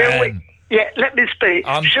think you can. Yeah, let me speak.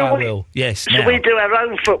 I will. Yes. Shall we do our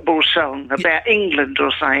own football song about England or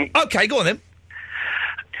something? OK, go on then.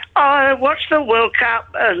 I watched the World Cup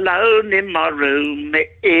alone in my room.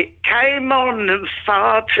 It came on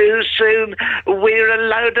far too soon. We're a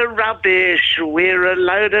load of rubbish. We're a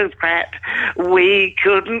load of crap. We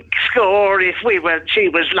couldn't score if she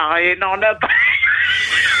was lying on her back.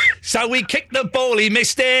 So we kicked the ball, he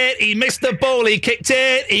missed it, he missed the ball, he kicked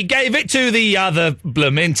it, he gave it to the other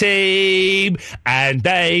blooming team, and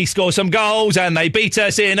they scored some goals and they beat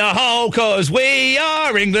us in a hole, 'cause we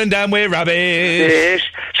are England and we're rubbish. Yes.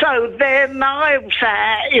 So then I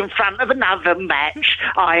sat in front of another match.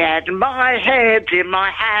 I had my head in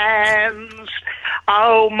my hands.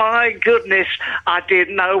 Oh, my goodness, I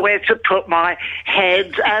didn't know where to put my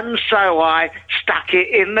head, and so I stuck it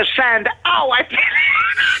in the sand. Oh, I did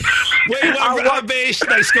We were rubbish.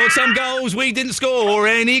 They scored some goals. We didn't score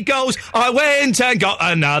any goals. I went and got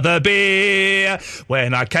another beer.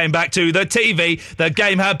 When I came back to the TV, the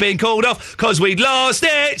game had been called off because we'd lost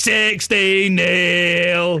it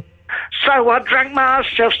 16-0. So I drank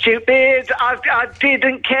myself stupid. I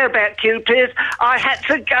didn't care about Cupid. I had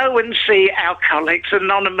to go and see Alcoholics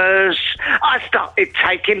Anonymous. I started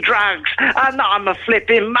taking drugs, and I'm a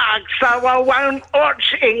flipping mug, so I won't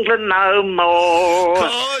watch England no more.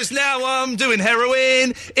 'Cause now I'm doing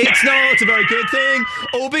heroin. It's not a very good thing,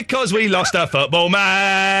 all because we lost a football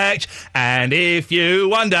match. And if you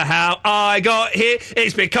wonder how I got here,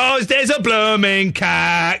 it's because there's a blooming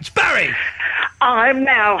catch. Barry! I'm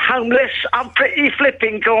now homeless. I'm pretty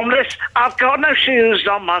flipping gormless. I've got no shoes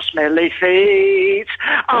on my smelly feet.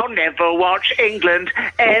 I'll never watch England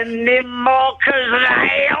anymore, 'cause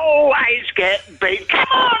they always get beat. Come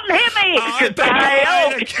on, hit me!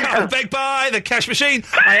 I beg by the cash machine.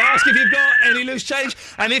 I ask if you've got any loose change,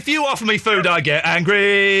 and if you offer me food, I get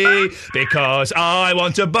angry, because I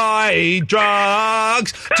want to buy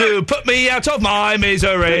drugs to put me out of my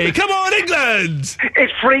misery. Come on, England!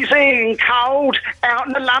 It's freezing cold out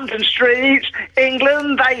in the London streets.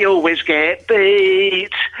 England, they always get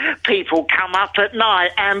beat. People come up at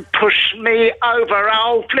night and push me over.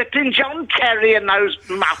 Oh, flipping John Terry and those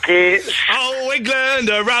Muppets. Oh, England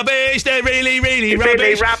are rubbish. They're really, really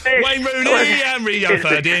rubbish. Wayne Rooney and Rio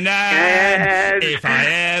Ferdinand. If I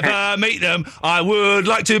ever meet them, I would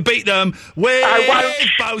like to beat them with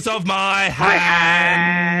both of my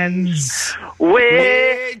hands.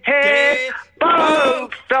 With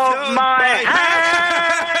both of my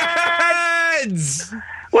hands.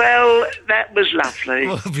 Well, that was lovely.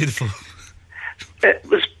 Oh, beautiful. It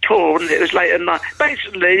was porn. It was late at night.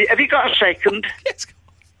 Basically, have you got a second? Yes.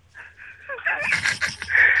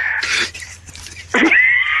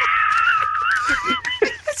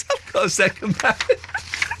 I've got a second.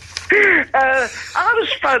 I was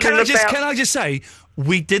phoning Can I just say,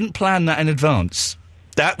 we didn't plan that in advance.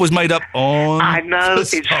 That was made up on. I know,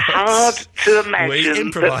 it's hard to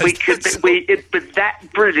imagine that we could be that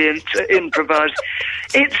brilliant to improvise.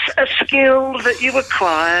 It's a skill that you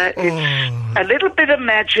acquire. It's a little bit of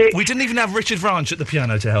magic. We didn't even have Richard Branch at the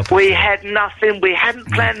piano to help us. We had nothing. We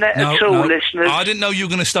hadn't planned that at all, listeners. I didn't know you were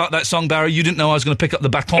going to start that song, Barry. You didn't know I was going to pick up the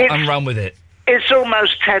baton and run with it. It's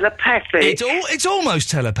almost telepathic. It's almost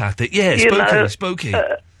telepathic, yeah. Spooky.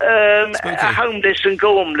 Homeless and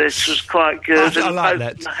Gormless was quite good. I like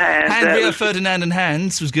that. Handria, Ferdinand and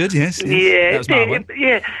Hands was good, yes. Yeah, that was my one.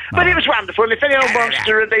 yeah. But it was wonderful. If anyone wants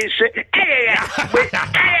to release it...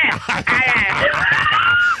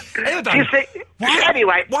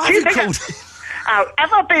 Anyway, why have you called... Oh,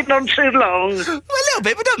 have I been on too long? A little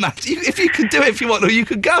bit, but don't matter. If you can do it if you want, or you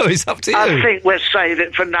can go. It's up to you. I think we'll save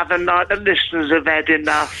it for another night. The listeners have had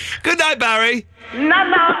enough. Good night, Barry.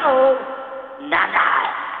 No.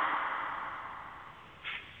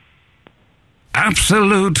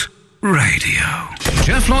 Absolute Radio.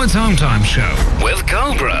 Jeff Lloyd's Home Time Show with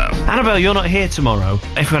Cobra. Annabelle, you're not here tomorrow.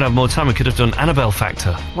 If we had more time, we could have done Annabelle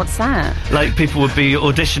Factor. What's that? Like, people would be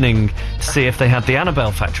auditioning to see if they had the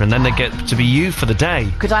Annabelle Factor, and then they'd get to be you for the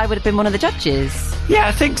day. Could I would have been one of the judges? Yeah,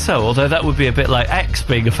 I think so, although that would be a bit like X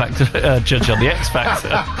being a factor judge on the X Factor.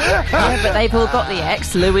 Yeah, but they've all got the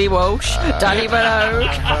X. Louis Walsh, Danny Minogue.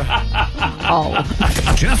 Oh.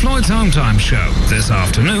 Jeff Lloyd's Home Time Show this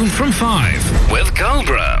afternoon from 5 with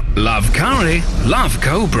Cobra. Love curry, love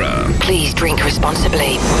Cobra. Please drink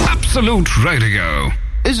responsibly. Absolute Radio.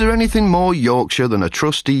 Is there anything more Yorkshire than a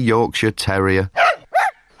trusty Yorkshire Terrier?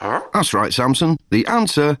 That's right, Samson. The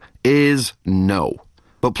answer is no.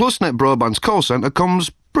 But PlusNet Broadband's call centre comes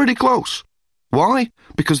pretty close. Why?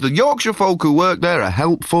 Because the Yorkshire folk who work there are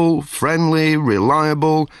helpful, friendly,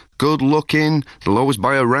 reliable, good-looking, they'll always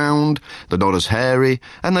buy a round, they're not as hairy,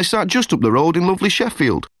 and they sat just up the road in lovely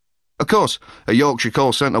Sheffield. Of course, a Yorkshire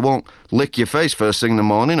call centre won't lick your face first thing in the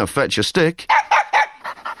morning or fetch a stick.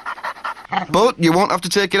 But you won't have to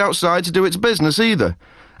take it outside to do its business either.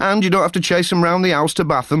 And you don't have to chase them round the house to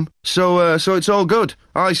bath them. So it's all good,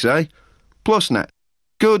 I say. PlusNet.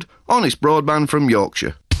 Good, honest broadband from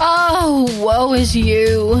Yorkshire. Oh, woe is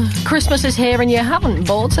you. Christmas is here and you haven't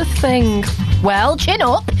bought a thing. Well, chin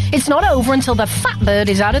up. It's not over until the fat bird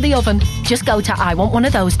is out of the oven. Just go to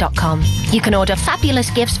iwantoneofthose.com. You can order fabulous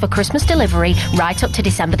gifts for Christmas delivery right up to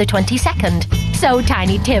December the 22nd. So,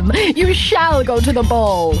 Tiny Tim, you shall go to the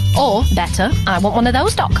ball. Or, better,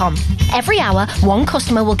 iwantoneofthose.com. Every hour, one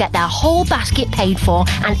customer will get their whole basket paid for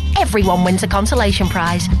and everyone wins a consolation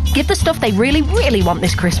prize. Give the stuff they really, really want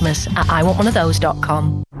this Christmas at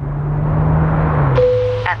iwantoneofthose.com.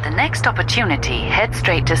 At the next opportunity, head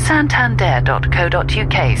straight to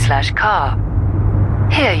santander.co.uk/car.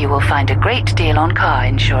 Here you will find a great deal on car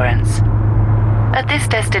insurance. At this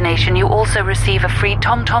destination, you also receive a free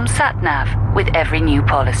TomTom sat-nav with every new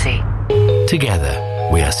policy. Together,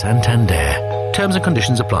 we are Santander. Terms and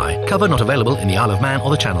conditions apply. Cover not available in the Isle of Man or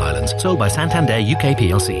the Channel Islands. Sold by Santander UK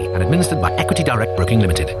plc and administered by Equity Direct Broking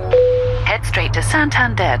Limited. Head straight to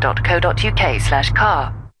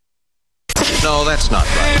santander.co.uk/car. No, that's not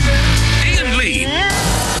right. Ian Lee.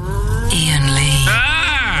 Ian Lee.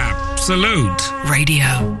 Absolute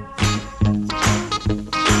Radio.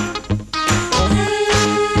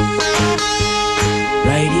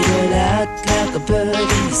 Write it all out like a bird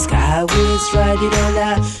in the sky. Words, write it all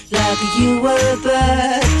out like you were a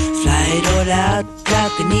bird. Fly it all out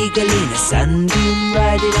like an eagle in a sunbeam.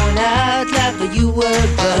 Write it all out like you were a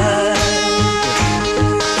bird.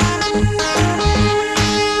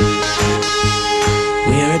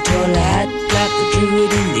 Wear a tall hat like a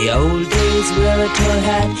druid in the old days. Wear a tall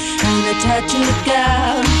hat and a tattooed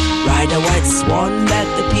gown. Ride a white swan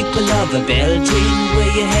like the people of a Belgium.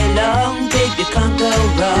 Wear your hair long, babe, you can't go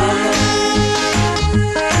wrong.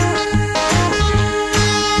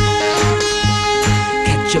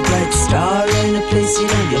 Catch a bright star and a place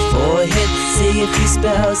it on your forehead. Say a few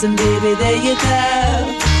spells and baby, there you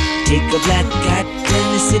go. Take a black cat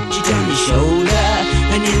and sit it on your shoulder.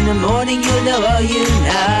 And in the morning you'll know all you know.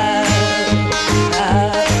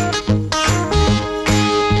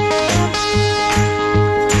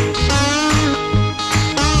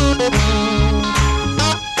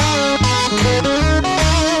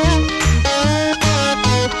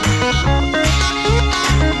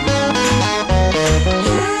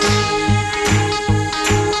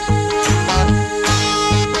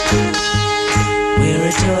 Wear a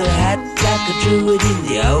tall hat like a druid in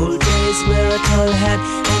the old days. Wear a tall hat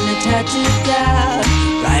and a tattooed gown.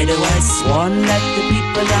 Ride a white swan like the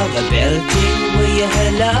people of a Belgium. Wear your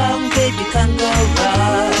hair long, baby, you can't go wrong.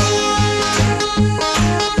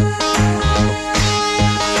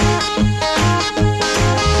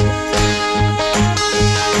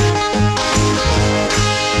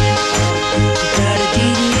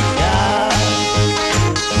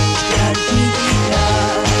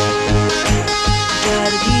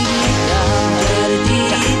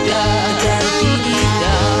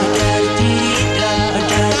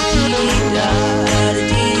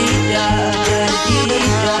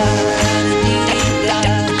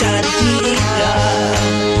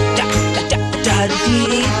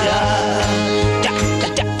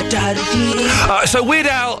 So Weird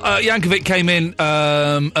Al Yankovic came in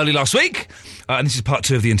early last week. And this is part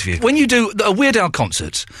 2 of the interview. When you do a Weird Al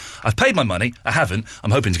concert, I've paid my money. I haven't.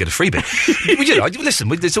 I'm hoping to get a freebie. Listen,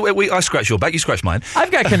 I scratch your back, you scratch mine.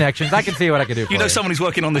 I've got connections. I can see what I can do for you. Know someone who's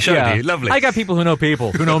working on the show, do you? Lovely. I got people who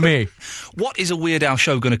know me. What is a Weird Al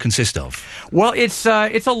show going to consist of? Well, it's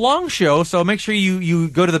a long show, so make sure you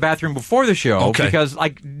go to the bathroom before the show. Okay. Because,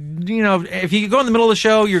 if you go in the middle of the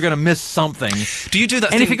show, you're going to miss something. Do you do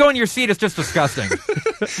that And if you go in your seat, it's just disgusting.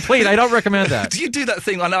 Please, I don't recommend that. Do you do that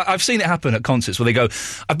thing? I've seen it happen at concerts where they go,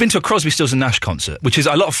 I've been to a Crosby, Stills and Nash concert, which is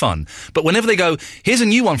a lot of fun. But whenever they go, here's a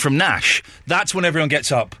new one from Nash, that's when everyone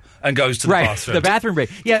gets up and goes to the bathroom. The bathroom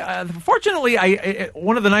break. Yeah, fortunately,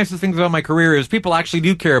 one of the nicest things about my career is people actually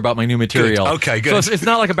do care about my new material. Good. Okay, good. So it's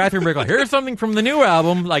not like a bathroom break. Like, here's something from the new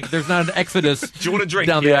album. Like, there's not an exodus. Do you want a drink?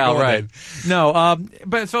 Down the aisle, right? No,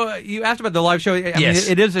 but so you asked about the live show. I mean,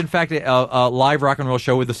 it is in fact a live rock and roll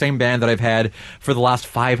show with the same band that I've had for the last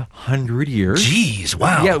 500 years. Jeez,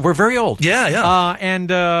 wow. Yeah, we're very old. Yeah.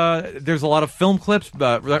 And there's a lot of film clips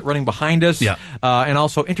running behind us. Yeah. And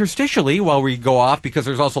also interstitially while we go off, because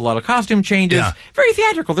there's also a lot of costume changes. Yeah. Very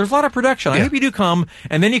theatrical. There's a lot of production. I hope you do come,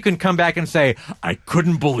 and then you can come back and say, I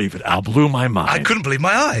couldn't believe it. Al blew my mind. I couldn't believe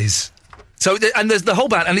my eyes. So, and there's the whole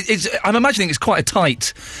band, and I'm imagining it's quite a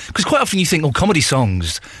tight, because quite often you think, comedy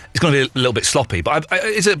songs, it's going to be a little bit sloppy, but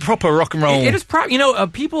is it proper rock and roll? It is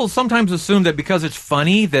people sometimes assume that because it's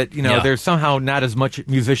funny that, there's somehow not as much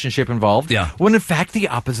musicianship involved. Yeah. When in fact the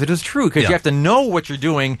opposite is true, because you have to know what you're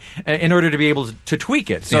doing in order to be able to tweak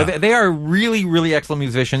it. So they are really, really excellent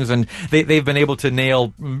musicians, and they've been able to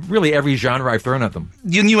nail really every genre I've thrown at them.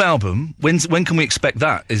 Your new album, when can we expect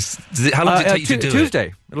that? How long does it take you to do it?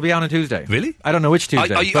 Tuesday. It'll be out on Tuesday. Really? I don't know which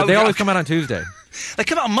Tuesday, but they always come out on Tuesday. They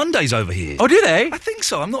come out on Mondays over here. Oh, do they? I think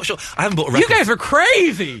so. I'm not sure. I haven't bought a record. You guys are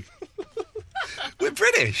crazy. We're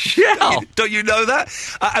British. Yeah. Don't you know that?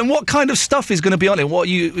 And what kind of stuff is going to be on it? What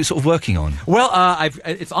are you sort of working on? Well,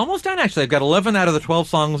 it's almost done, actually. I've got 11 out of the 12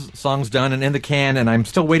 songs done and in the can, and I'm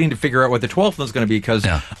still waiting to figure out what the 12th one's going to be, because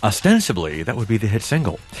ostensibly that would be the hit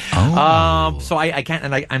single. Oh. So I can't,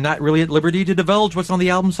 and I'm not really at liberty to divulge what's on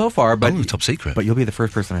the album so far. But top secret. But you'll be the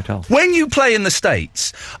first person I tell. When you play in the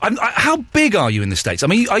States, how big are you in the States? I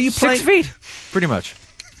mean, are you playing... 6 feet, pretty much.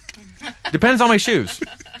 Depends on my shoes.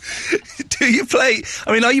 Do you play...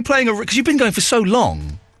 I mean, are you playing... Because you've been going for so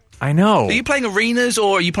long. I know. Are you playing arenas,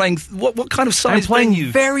 or are you playing... What kind of size I'm playing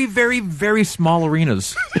venue? Very, very, very small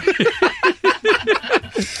arenas.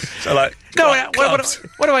 So, like... No, what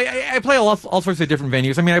do I play all sorts of different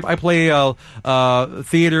venues. I mean, I play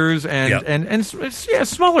theaters and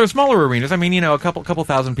smaller arenas. I mean, a couple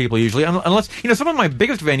thousand people usually. Unless some of my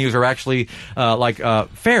biggest venues are actually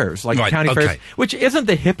fairs, like county fairs, which isn't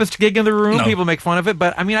the hippest gig in the room. No. People make fun of it,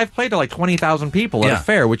 but I mean, I've played to like 20,000 people at a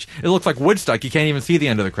fair, which it looks like Woodstock. You can't even see the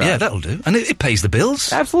end of the crowd. Yeah, that'll do, and it pays the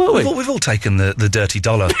bills. Absolutely, we've all taken the dirty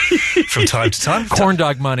dollar from time to time. Corn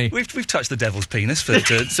dog money. We've touched the devil's penis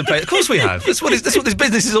to play. Of course we have. That's what this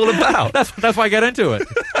business is all about. That's why I get into it.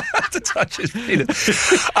 To touch his penis.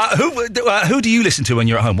 Who do you listen to when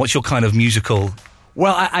you're at home? What's your kind of musical?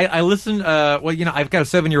 Well, I listen. I've got a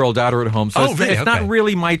 7-year-old daughter at home, so it's not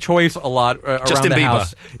really my choice a lot around Justin the Bieber.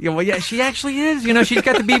 house. Yeah, she actually is. She's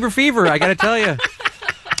got the Bieber fever. I got to tell you.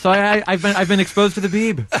 So I've been exposed to the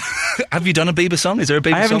Beeb. Have you done a Bieber song? Is there a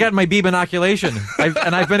Bieber song? I haven't gotten my Beeb inoculation,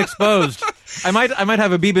 and I've been exposed. I might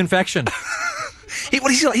have a Beeb infection.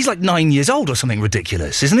 He's like 9 years old or something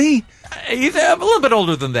ridiculous, isn't he? He's a little bit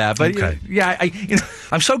older than that, but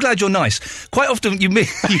I'm so glad you're nice. Quite often you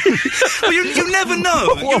never know.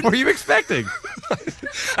 What were you expecting?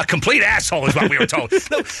 A complete asshole is what we were told.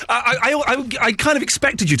 No, I kind of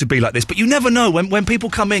expected you to be like this, but you never know when people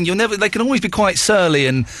come in. They can always be quite surly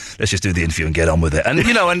and let's just do the interview and get on with it. And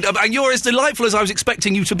and you're as delightful as I was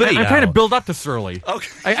expecting you to be. I'm trying to build up to surly.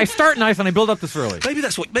 Okay. I start nice and I build up to surly. Maybe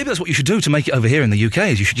that's what you should do to make it over here in the UK.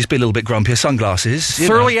 Is you should just be a little bit grumpier, sunglasses,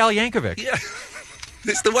 surly Al Yankovic. Yeah.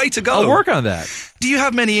 It's the way to go. I'll work on that. Do you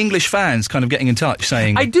have many English fans kind of getting in touch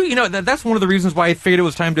saying... I do. That's one of the reasons why I figured it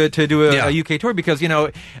was time to do a UK tour, because,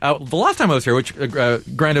 the last time I was here, which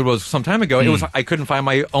granted was some time ago, I couldn't find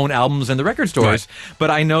my own albums in the record stores. Right. But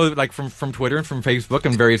I know, like, from Twitter and from Facebook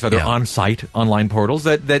and various other on-site online portals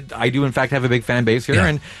that I do, in fact, have a big fan base here. Yeah.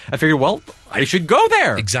 And I figured, well, I should go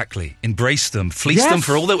there. Exactly. Embrace them. Fleece them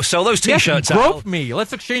for all that. Sell those T-shirts out. Grope me.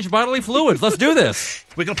 Let's exchange bodily fluids. Let's do this.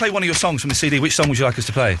 We're going to play one of your songs from the CD. Which song would you like us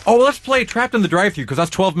to play? Oh, well, let's play Trapped in the Drive-Thru, because that's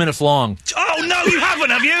 12 minutes long. Oh, Oh, no, you haven't,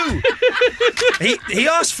 have you? He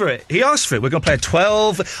asked for it. He asked for it. We're going to play a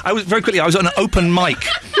 12... I was on an open mic.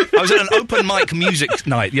 I was at an open mic music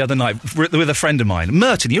night the other night with a friend of mine.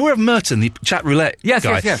 Merton. You aware of Merton, the chat roulette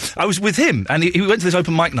guy? Yes. I was with him, and he went to this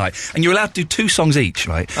open mic night, and you're allowed to do 2 songs each,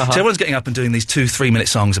 right? So everyone's getting up and doing these 2-3-minute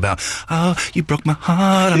songs about, oh, you broke my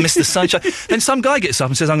heart, I missed the sunshine. Then some guy gets up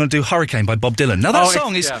and says, I'm going to do Hurricane by Bob Dylan. Now, that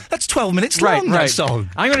song is... That's 12 minutes long, that song.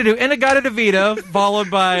 I'm going to do In-A-Gadda-Da-Vida, followed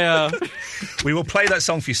by... We will play that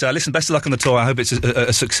song for you, sir. Listen, best of luck on the tour. I hope it's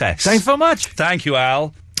a success. Thanks so much. Thank you,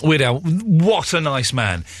 Al. Weird Al, what a nice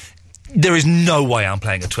man. There is no way I'm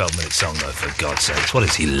playing a 12-minute song, though, for God's sakes. What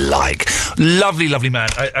is he like? Lovely, lovely man.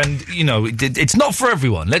 And, you know, it's not for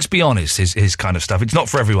everyone. Let's be honest, his kind of stuff. It's not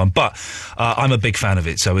for everyone, but I'm a big fan of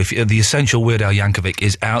it. So if The Essential Weird Al Yankovic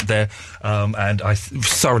is out there, and I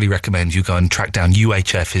thoroughly recommend you go and track down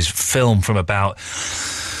UHF, his film from about...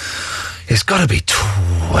 It's got to be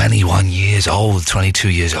 21 years old, 22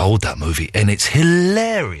 years old, that movie. And it's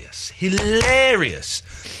hilarious. Hilarious.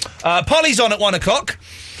 Polly's on at 1 o'clock.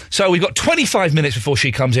 So we've got 25 minutes before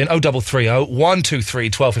she comes in. 0330 123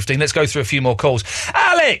 1215. Let's go through a few more calls.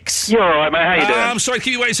 Alex! You're all right, mate. How you doing? I'm sorry to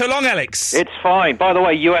keep you waiting so long, Alex. It's fine. By the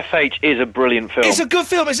way, UFH is a brilliant film. It's a good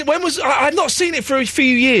film. I've not seen it for a few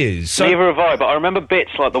years. So. Neither have I, but I remember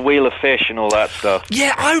bits like the Wheel of Fish and all that stuff.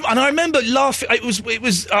 Yeah, I remember laughing.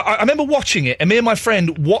 I remember watching it, and me and my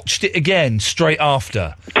friend watched it again straight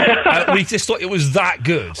after. We just thought it was that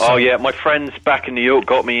good. So. Oh, yeah. My friends back in New York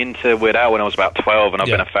got me into Weird Al when I was about 12, and I've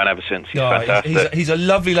been a fan ever since. He's fantastic. He's a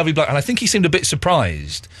lovely, lovely bloke, and I think he seemed a bit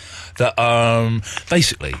surprised that,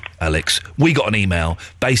 basically, Alex, we got an email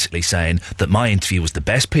basically saying that my interview was the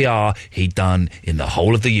best PR he'd done in the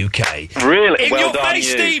whole of the UK. Really? In well your done,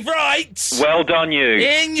 face, you. Steve, right? Well done, you.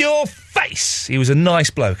 In your face. He was a nice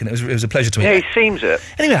bloke, and it was a pleasure to meet him. Yeah, he seems it.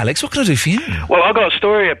 Anyway, Alex, what can I do for you? Well, I got a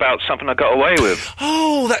story about something I got away with.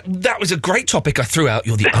 Oh, that was a great topic I threw out.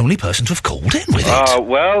 You're the only person to have called in with it.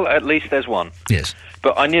 Well, at least there's one. Yes.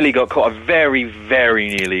 But I nearly got caught. I very, very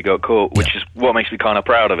nearly got caught, which is what makes me kind of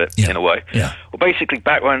proud of it, in a way. Yeah. Well, basically,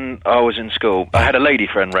 back when I was in school, I had a lady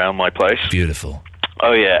friend round my place. Beautiful.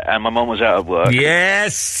 Oh, yeah, and my mum was out of work.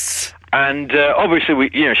 Yes! And obviously,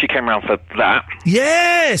 she came round for that.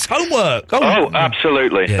 Yes! Homework! Oh,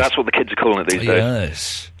 absolutely. Yes. That's what the kids are calling it these days.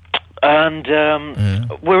 Yes. And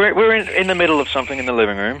we're in the middle of something in the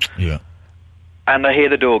living room. Yeah. And I hear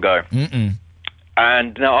the door go. Mm-mm.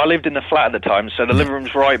 And now I lived in the flat at the time, so the living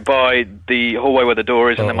room's right by the hallway where the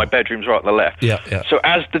door is, and then my bedroom's right on the left. Yeah. So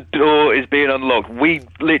as the door is being unlocked, we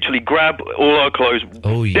literally grab all our clothes,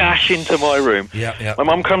 dash into my room. Yeah. My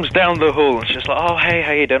mum comes down the hall and she's like, "Oh, hey,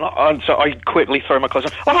 how you doing?" And so I quickly throw my clothes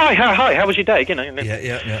on. "Oh, hi, how was your day?" You know.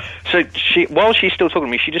 Yeah. So while she's still talking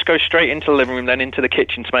to me, she just goes straight into the living room, then into the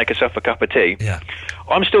kitchen to make herself a cup of tea. Yeah.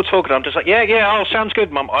 I'm still talking. I'm just like, yeah. Oh, sounds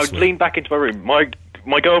good, Mum. I lean back into my room.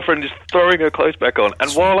 My girlfriend is throwing her clothes back on, and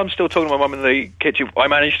while I'm still talking to my mum in the kitchen, I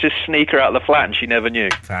managed to sneak her out of the flat, and she never knew.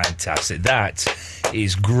 Fantastic. That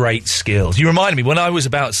is great skills. You reminded me, when I was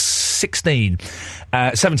about 17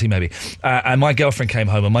 maybe, and my girlfriend came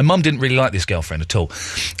home, and my mum didn't really like this girlfriend at all,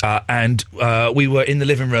 and we were in the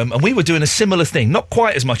living room, and we were doing a similar thing, not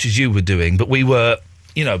quite as much as you were doing, but we were...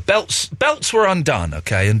 belts were undone,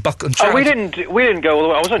 okay, and we didn't go all the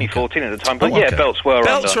way. I was only 14 at the time, but belts were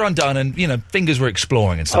undone. Belts were undone, and fingers were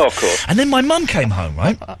exploring and stuff. Oh, of course. And then my mum came home,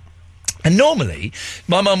 right? And normally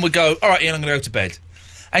my mum would go, "All right, Ian, I'm going to go to bed,"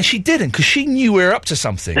 and she didn't because she knew we were up to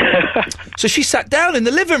something. So she sat down in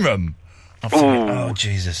the living room. I'm thinking, oh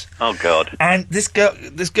Jesus! Oh God! And this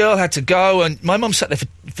girl had to go, and my mum sat there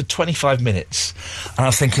for 25 minutes, and I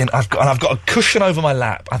was thinking, I've got a cushion over my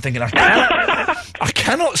lap. I'm thinking, I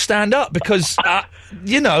cannot stand up because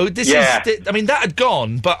this is. I mean, that had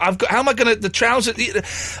gone, but I've got. How am I going to the trousers?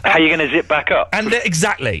 How are you going to zip back up? And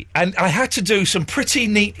exactly, and I had to do some pretty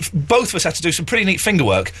neat. Both of us had to do some pretty neat finger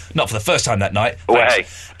work. Not for the first time that night.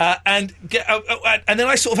 And then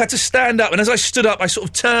I sort of had to stand up, and as I stood up, I sort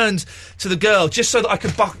of turned to the girl just so that I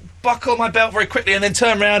could buckle my belt very quickly, and then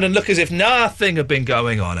turn around and look as if nothing had been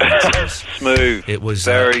going on. Smooth. It was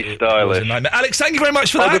very stylish. It was a nightmare. Alex, thank you very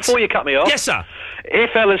much for that. Before you cut me off, yes, sir.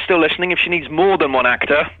 If Ella's still listening, if she needs more than one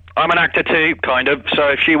actor, I'm an actor too, kind of. So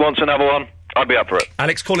if she wants another one, I'd be up for it.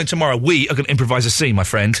 Alex, call in tomorrow. We are going to improvise a scene, my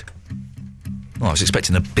friend. Oh, I was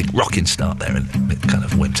expecting a big rocking start there, and it kind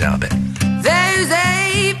of wimped out a bit. There's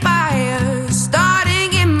a fire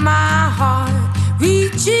starting in my heart,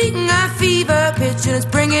 reaching a fever pitch, and it's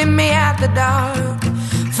bringing me out the dark.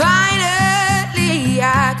 Finally,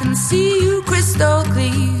 I can see you crystal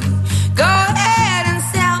clear. Go ahead and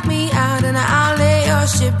sell me out, and I'll lay your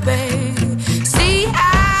ship bare. See,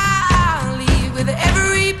 I'll leave with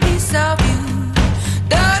every piece of you.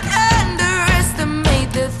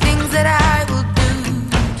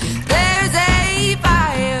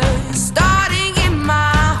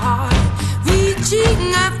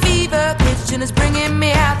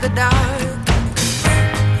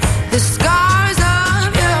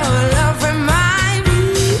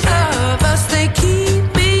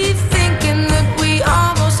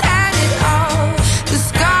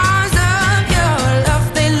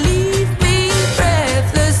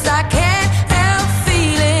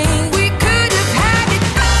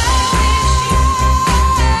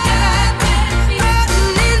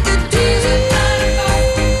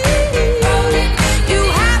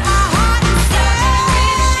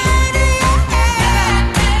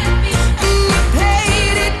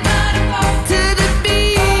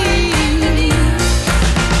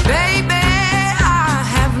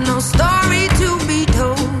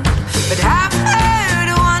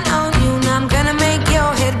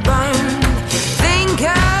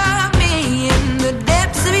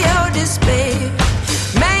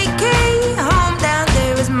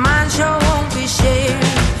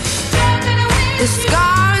 The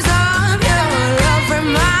scars of your love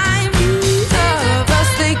remind me of us.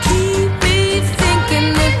 They keep me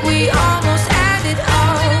thinking that we almost had it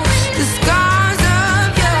all. The scars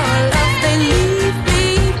of your love, they leave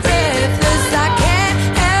me breathless. I can't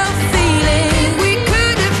help feeling we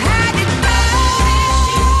could have had it all.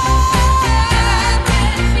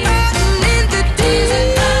 Rotten in the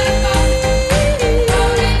deep.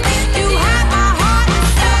 You had my heart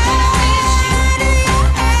inside of your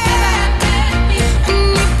hand, and you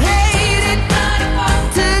played it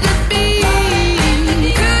to the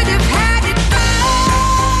beat. Could have had it all.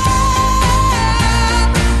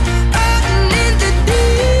 Rotten in the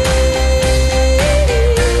deep.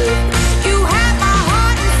 You had my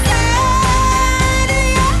heart inside of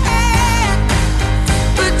your hand,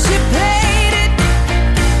 but you played it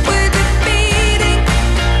with a beating.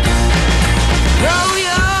 Throw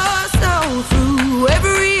your soul through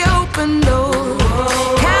every open door.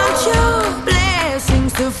 Count your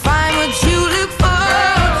blessings to find what you look for.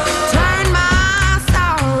 Turn my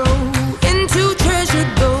sorrow into treasure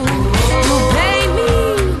gold. You'll pay me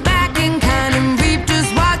back in kind and reap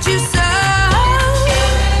just what you sow.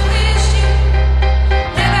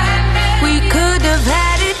 We could have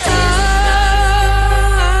had it all.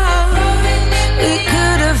 We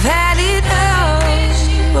could have had it all.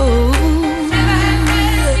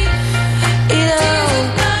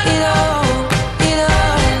 It all.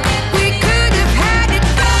 We could have had it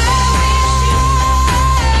all.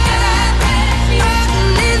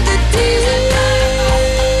 Rotten in the deep.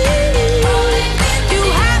 You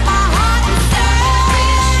had my heart inside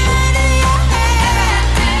of your hand, and you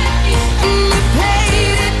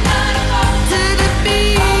played it to the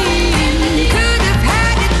beat. Could have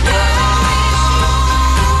had it all.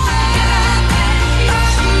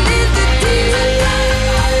 Rotten in the deep.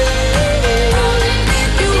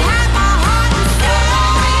 You had my heart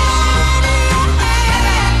inside of your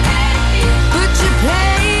hand, but you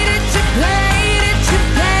played it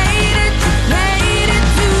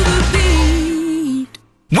to the beat.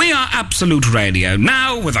 We are Absolute Radio,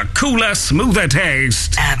 now with a cooler, smoother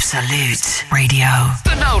taste. Absolute Radio.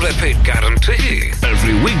 The no repeat guarantee.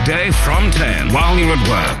 Every weekday from 10 while you're at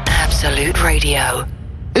work. Absolute Radio.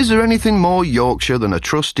 Is there anything more Yorkshire than a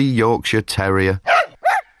trusty Yorkshire Terrier?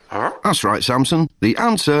 That's right, Samson. The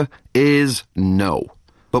answer is no.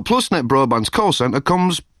 But PlusNet Broadband's call centre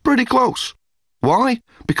comes pretty close. Why?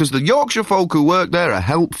 Because the Yorkshire folk who work there are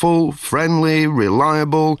helpful, friendly,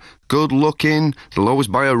 reliable, good-looking, they'll always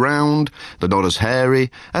buy around, they're not as hairy,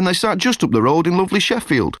 and they sat just up the road in lovely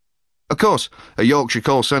Sheffield. Of course, a Yorkshire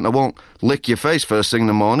call centre won't lick your face first thing in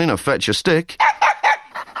the morning or fetch a stick.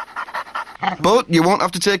 But you won't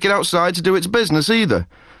have to take it outside to do its business either.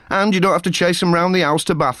 And you don't have to chase them round the house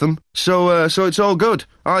to bath them. So it's all good,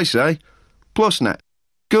 I say. PlusNet.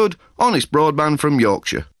 Good, honest broadband from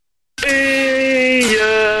Yorkshire.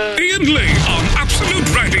 Ian Lee on Absolute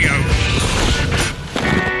Radio.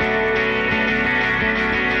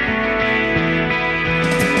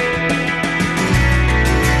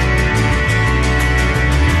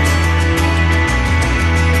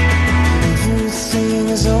 Everything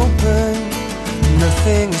is open,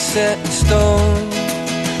 nothing is set in stone.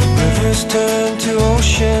 Rivers turn to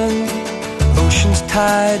ocean, oceans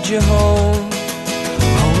tide you home.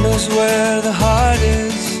 Home is where the heart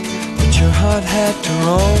is, but your heart had to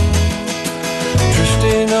roam.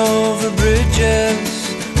 Drifting over bridges,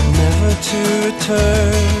 never to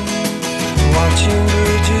return. Watching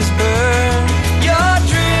bridges burn. Your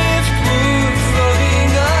driftwood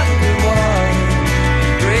floating underwater,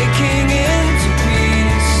 breaking into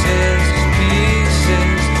pieces,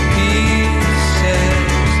 pieces,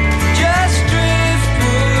 pieces. Just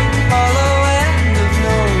driftwood, hollow and of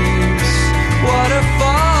no use.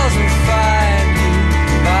 Waterfalls and find you,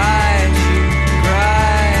 bite you,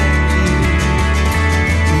 grind you.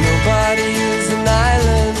 Nobody is an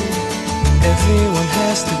island, everyone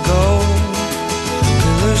has to go.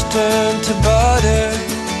 Pillars turn to butter,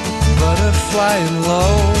 butter flying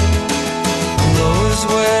low. Low is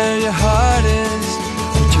where your heart is,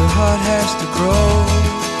 but your heart has to grow.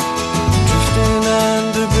 Drifting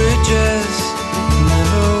under bridges,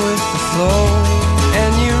 never with the flow.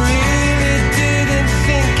 And you really didn't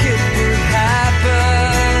think it would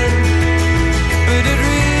happen, but it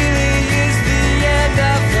really is the end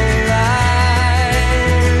of the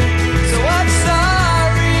line. So I'm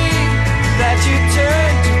sorry that you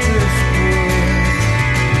turned to driftwood,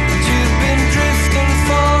 but you've been drifting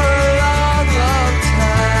for a long, long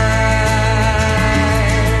time.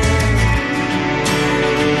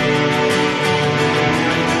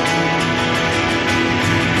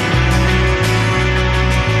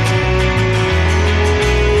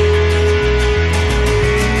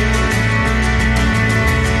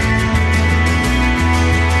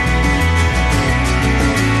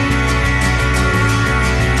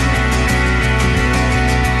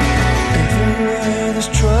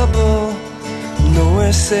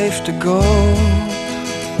 safe to go.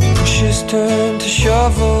 Pushes turn to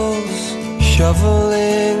shovels,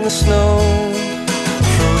 shoveling the snow.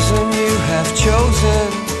 Frozen, you have chosen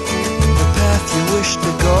the path you wish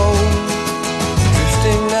to go.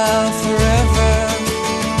 Drifting now forever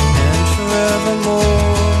and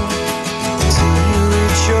forevermore, till you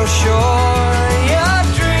reach your shore. Your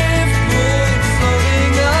driftwood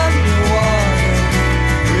floating underwater,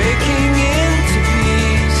 breaking into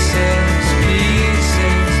pieces,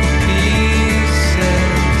 pieces,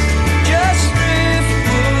 pieces. Just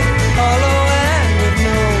driftwood, hollow and with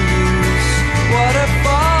no use.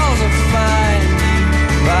 Waterfalls will find you,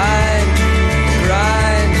 bind you,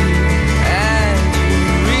 grind you, and you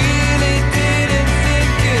really didn't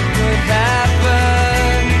think it would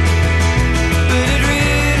happen, but it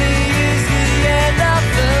really is the end of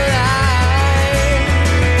the line.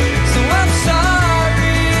 So I'm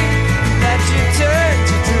sorry that you turned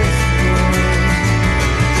to driftwood,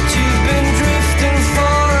 that you've been drifting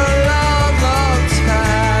for a long, long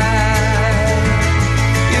time.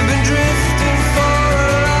 You've been drifting for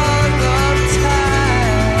a long, long time.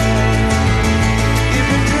 You've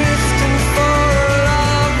been drifting for a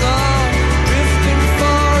long, long, drifting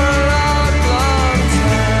for a long, long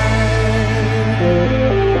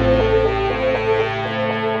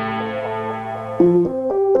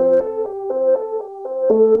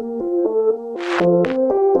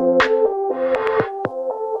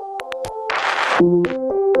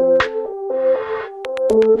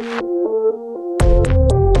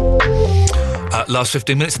Last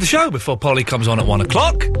 15 minutes of the show before Polly comes on at 1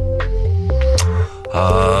 o'clock.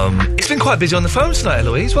 It's been quite busy on the phones tonight,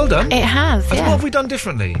 Eloise. Well done. It has, What yeah. have we done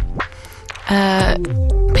differently?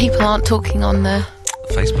 People aren't talking on the...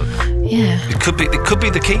 Facebook. Yeah. It could be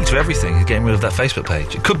the key to everything, is getting rid of that Facebook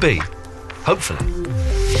page. It could be. Hopefully.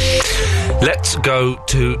 Let's go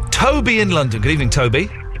to Toby in London. Good evening, Toby.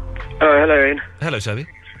 Oh, hello, Ian. Hello, Toby.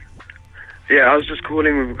 Yeah, I was just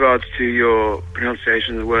calling with regards to your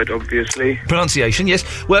pronunciation of the word obviously. Pronunciation, yes.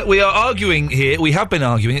 Well, we are arguing here, we have been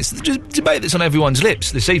arguing, it's the debate that's on everyone's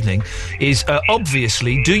lips this evening, is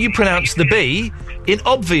obviously, do you pronounce the B in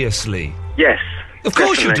obviously? Yes. Of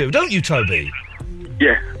course definitely. you do, don't you, Toby?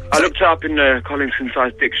 Yeah. I looked it up in the Collins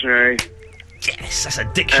Concise Dictionary. Yes, that's a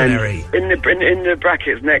dictionary. And in the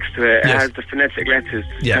brackets next to it, Yes. it has the phonetic letters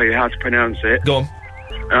to Yeah. tell you how to pronounce it. Go on.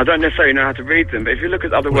 And I don't necessarily know how to read them, but if you look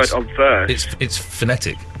at the other word obverse... It's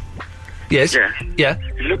phonetic. Yes. Yeah. Yeah.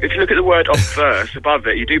 If you look at the word obverse above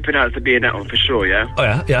it, you do pronounce the B in that one for sure, yeah? Oh,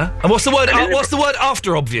 yeah, yeah. And what's the word, And in the- what's the word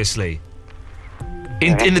after obviously?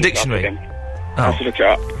 In the dictionary? I have to look it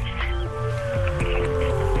up.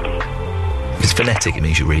 It's phonetic, it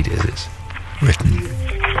means you read it as it's written.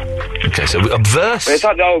 Okay, so obverse... But it's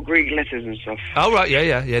like the old Greek letters and stuff. Oh, right,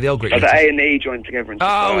 yeah, the old Greek Like the letters. A and the E joined together and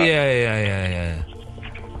stuff Oh, like that. yeah.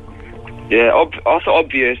 Yeah, also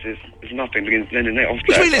obvious is nothing because then it What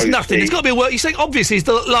do you mean it's nothing? It's got to be a word. You say obviously is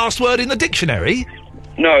the last word in the dictionary?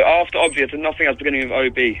 No, after obvious and nothing else beginning with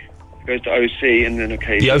OB. It goes to OC and then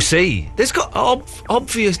occasion. The OC. There's got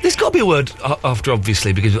obvious. There's got to be a word after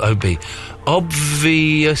obviously because of OB.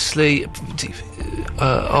 Obviously.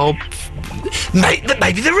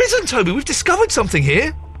 Maybe there isn't, Toby. We've discovered something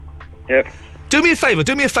here. Yep. Do me a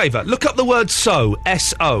favour. Look up the word so.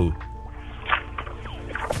 S-O.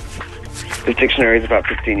 The dictionary is about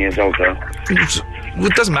 15 years old, though. Well,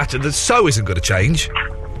 it doesn't matter. The so isn't going to change.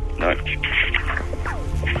 No.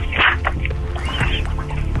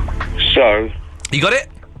 So. You got it?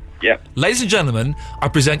 Yep. Ladies and gentlemen, I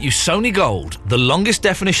present you Sony Gold, the longest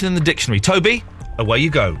definition in the dictionary. Toby, away you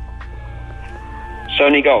go.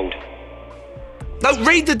 Sony Gold. No,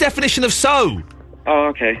 read the definition of so. Oh,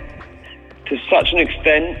 okay. To such an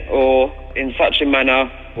extent, or in such a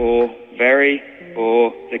manner, or very,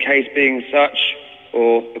 or the case being such,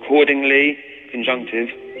 or accordingly, conjunctive.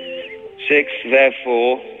 6,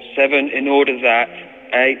 therefore. 7, in order that.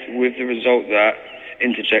 8, with the result that.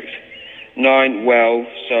 Interject. 9, well,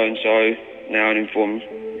 so-and-so, noun in form.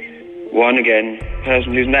 1, again,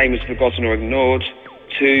 person whose name is forgotten or ignored.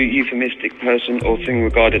 2, euphemistic, person or thing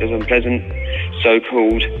regarded as unpleasant,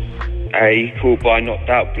 so-called. A, called by not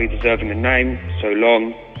doubtfully deserving the name, so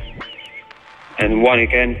long. And 1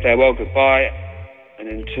 again, farewell, goodbye. And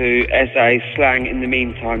then 2, SA, slang in the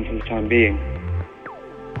meantime for the time being.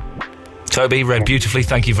 Toby, read beautifully.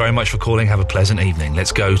 Thank you very much for calling. Have a pleasant evening.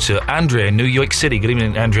 Let's go to Andrea in New York City. Good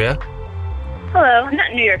evening, Andrea. Hello, I'm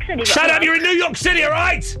not in New York City. But Shut up, hello. you're in New York City, all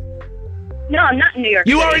right? No, I'm not in New York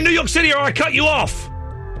You City. are in New York City or I cut you off.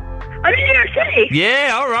 I'm in New York City.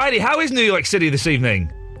 Yeah, all righty. How is New York City this evening?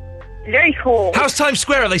 Very cool. How's Times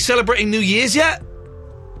Square? Are they celebrating New Year's yet?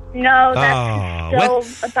 No, that's... Oh, Still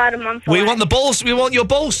about a month away. We want the balls. We want your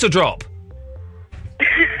balls to drop.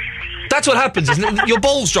 That's what happens, isn't it? Your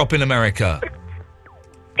balls drop in America.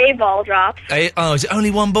 A ball drops. Is it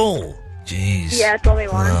only one ball? Jeez. Yeah, it's only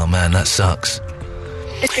one. Oh man, that sucks.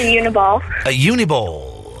 It's a uniball. A uniball.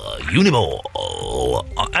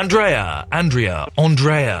 Andrea.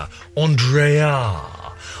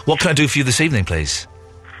 What can I do for you this evening, please?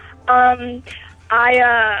 I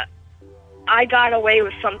got away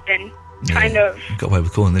with something. Kind of. You got away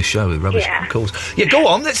with calling this show with rubbish calls. Yeah, go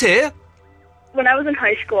on, let's hear. When I was in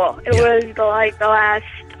high school, it was the last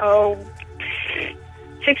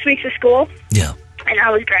 6 weeks of school. Yeah. And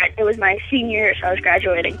it was my senior year, so I was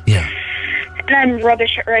graduating. Yeah. And I'm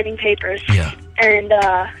rubbish at writing papers. Yeah. And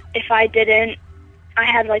if I didn't, I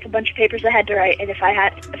had like a bunch of papers I had to write, and if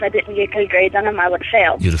I didn't get good grades on them, I would have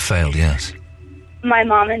failed. You'd have failed, yes. My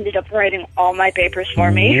mom ended up writing all my papers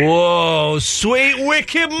for me. Whoa, sweet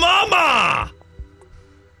wicked mama!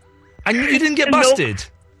 And you didn't get busted?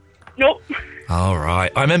 Nope. All right.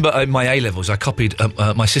 I remember at my A-levels, I copied...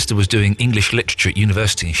 my sister was doing English literature at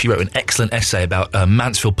university, and she wrote an excellent essay about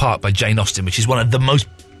Mansfield Park by Jane Austen, which is one of the most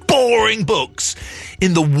boring books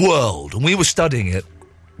in the world. And we were studying it,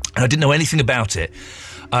 and I didn't know anything about it.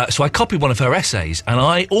 So I copied one of her essays, and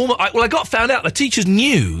I got found out. The teachers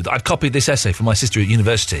knew that I'd copied this essay from my sister at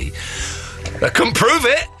university. I couldn't prove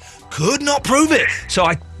it. Could not prove it. So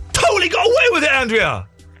I totally got away with it, Andrea.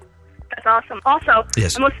 That's awesome. Also,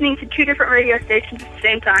 yes. I'm listening to 2 different radio stations at the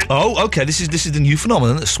same time. Oh, okay. This is the new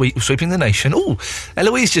phenomenon that's sweeping the nation. Oh,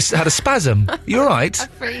 Eloise just had a spasm. You all right?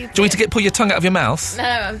 Do you want me to pull your tongue out of your mouth? No,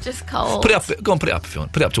 I'm just cold. Put it up. Go on, put it up if you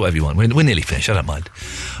want. Put it up to whatever you want. We're nearly finished. I don't mind.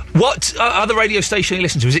 What other radio station you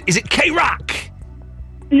listen to? Is it K-Rock?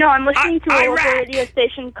 No, I'm listening to a radio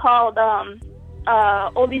station called Oldies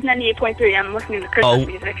 98.3. I'm listening to Christmas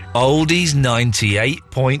music. Oldies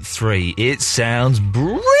 98.3. It sounds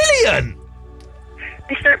brilliant.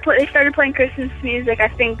 They started playing Christmas music, I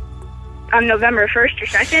think, on November 1st or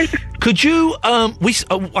 2nd. Could you,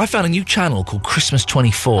 I found a new channel called Christmas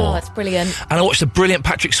 24. Oh, that's brilliant. And I watched a brilliant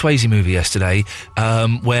Patrick Swayze movie yesterday,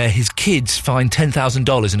 where his kids find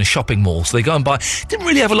 $10,000 in a shopping mall. So they go and buy, didn't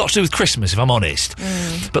really have a lot to do with Christmas, if I'm honest.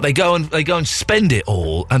 But they go and spend it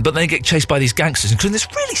all, but they get chased by these gangsters, including this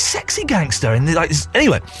really sexy gangster. And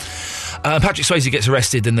anyway, Patrick Swayze gets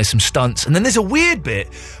arrested, and there's some stunts. And then there's a weird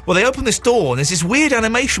bit where they open this door, and there's this weird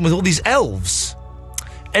animation with all these elves.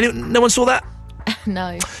 No one saw that?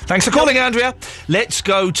 No. Thanks for calling, Andrea. Let's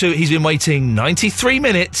go to... He's been waiting 93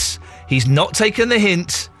 minutes. He's not taken the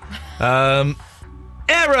hint. Aaron!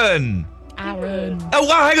 Aaron. Oh,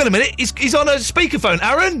 wow, hang on a minute. He's on a speakerphone.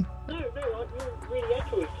 Aaron? No, you're really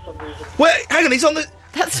echoey for some reason. Wait, hang on, he's on the...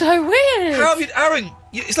 That's so weird. How have you... Aaron,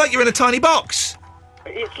 it's like you're in a tiny box.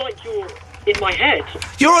 It's like you're in my head.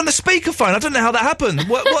 You're on the speakerphone. I don't know how that happened.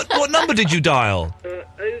 What number did you dial?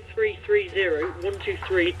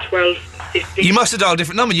 0330-123-1215. You must have dialed a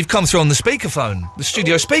different number. You've come through on the speakerphone. The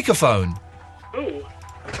studio speakerphone. Oh.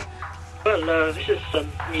 Well, this is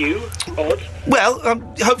new, odd. Well,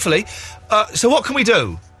 hopefully. So what can we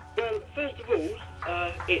do? Well, first of all,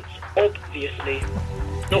 it's obviously.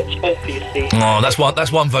 Not obviously. Oh,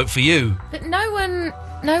 that's one vote for you. But no one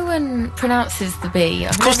pronounces the B.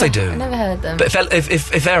 Of course they do. I've never heard them. But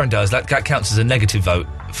if Aaron does, that counts as a negative vote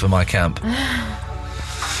for my camp.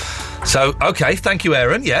 So, okay, thank you,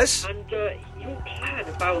 Aaron, yes. And your plan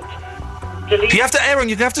about deleting... Aaron,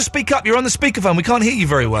 you have to speak up. You're on the speakerphone. We can't hear you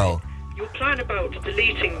very well. Your plan about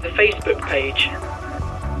deleting the Facebook page...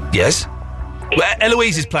 Yes. Well,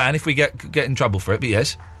 Eloise's plan, if we get in trouble for it, but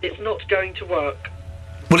yes. It's not going to work.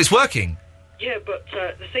 Well, it's working. Yeah, but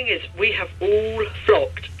the thing is, we have all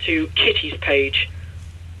flocked to Kitty's page.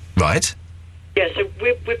 Right. Yeah, so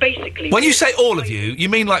we're basically... When you say all of you, you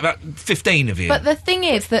mean like about 15 of you? But the thing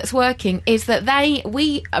is that's working is that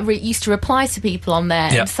we used to reply to people on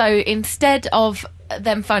there. Yeah. And so instead of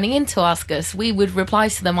them phoning in to ask us, we would reply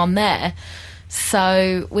to them on there.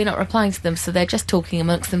 So we're not replying to them, so they're just talking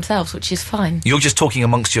amongst themselves, which is fine. You're just talking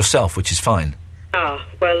amongst yourself, which is fine. Ah,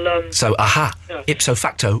 well, So, ipso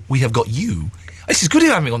facto, we have got you. This is good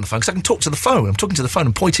having me on the phone, because I can talk to the phone. I'm talking to the phone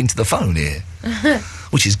and pointing to the phone here.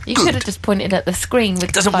 Which is You good. could have just pointed at the screen with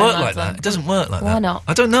It doesn't the phone work like lines that. on. It doesn't work like that. Why not?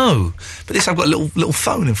 I don't know. But this, I've got a little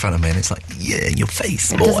phone in front of me, and it's like, yeah, in your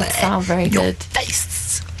face, It boy. doesn't sound very In your good.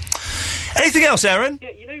 face. Anything else, Aaron? Yeah,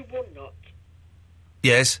 you know One Nut?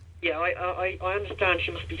 Yes. Yeah, I understand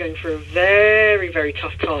she must be going through a very, very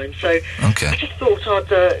tough time, so Okay. I just thought I'd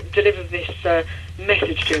deliver this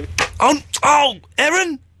message to him. Oh,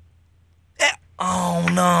 Aaron? Oh,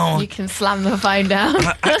 no. You can slam the phone down.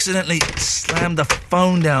 I accidentally slammed the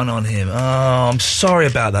phone down on him. Oh, I'm sorry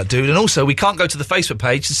about that, dude. And also, we can't go to the Facebook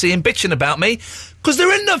page to see him bitching about me because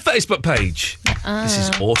there isn't a Facebook page. This is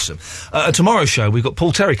awesome. Tomorrow's show, we've got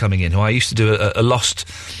Paul Terry coming in, who I used to do a Lost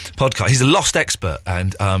podcast. He's a Lost expert,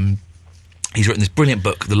 and he's written this brilliant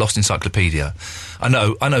book, The Lost Encyclopedia. I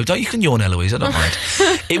know. Don't you can yawn, Eloise. I don't mind.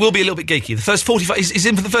 It will be a little bit geeky. The first 45... He's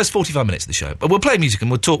in for the first 45 minutes of the show. But we'll play music and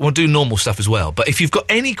we'll talk. We'll do normal stuff as well. But if you've got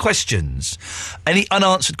any questions, any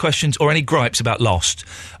unanswered questions or any gripes about Lost,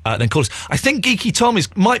 then call us. I think Geeky Tom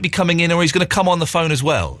might be coming in, or he's going to come on the phone as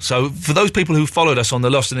well. So for those people who followed us on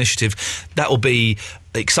the Lost Initiative, that will be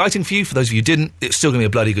exciting for you. For those of you who didn't, it's still going to be a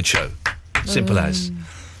bloody good show. Simple as.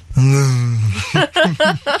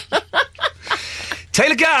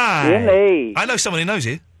 Taylor Guy! Really? I know someone who knows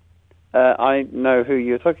you. I know who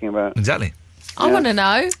you're talking about. Exactly. I want to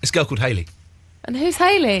know. It's a girl called Hayley. And who's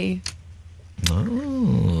Hayley?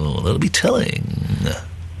 Oh, that'll be telling.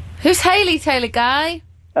 Who's Hayley, Taylor Guy?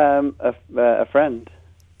 A friend.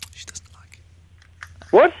 She doesn't like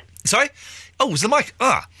it. What? Sorry? Oh, was the mic?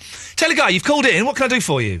 Taylor Guy, you've called in. What can I do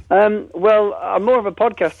for you? Well, I'm more of a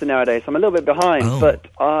podcaster nowadays, so I'm a little bit behind, but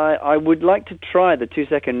I would like to try the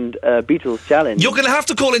 2-second Beatles challenge. You're going to have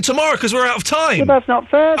to call in tomorrow because we're out of time. But that's not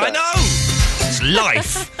fair. I know! It's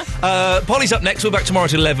life. Polly's up next. We're back tomorrow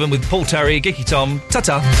at 11 with Paul Terry, Geeky Tom.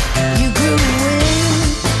 Ta-ta. You grew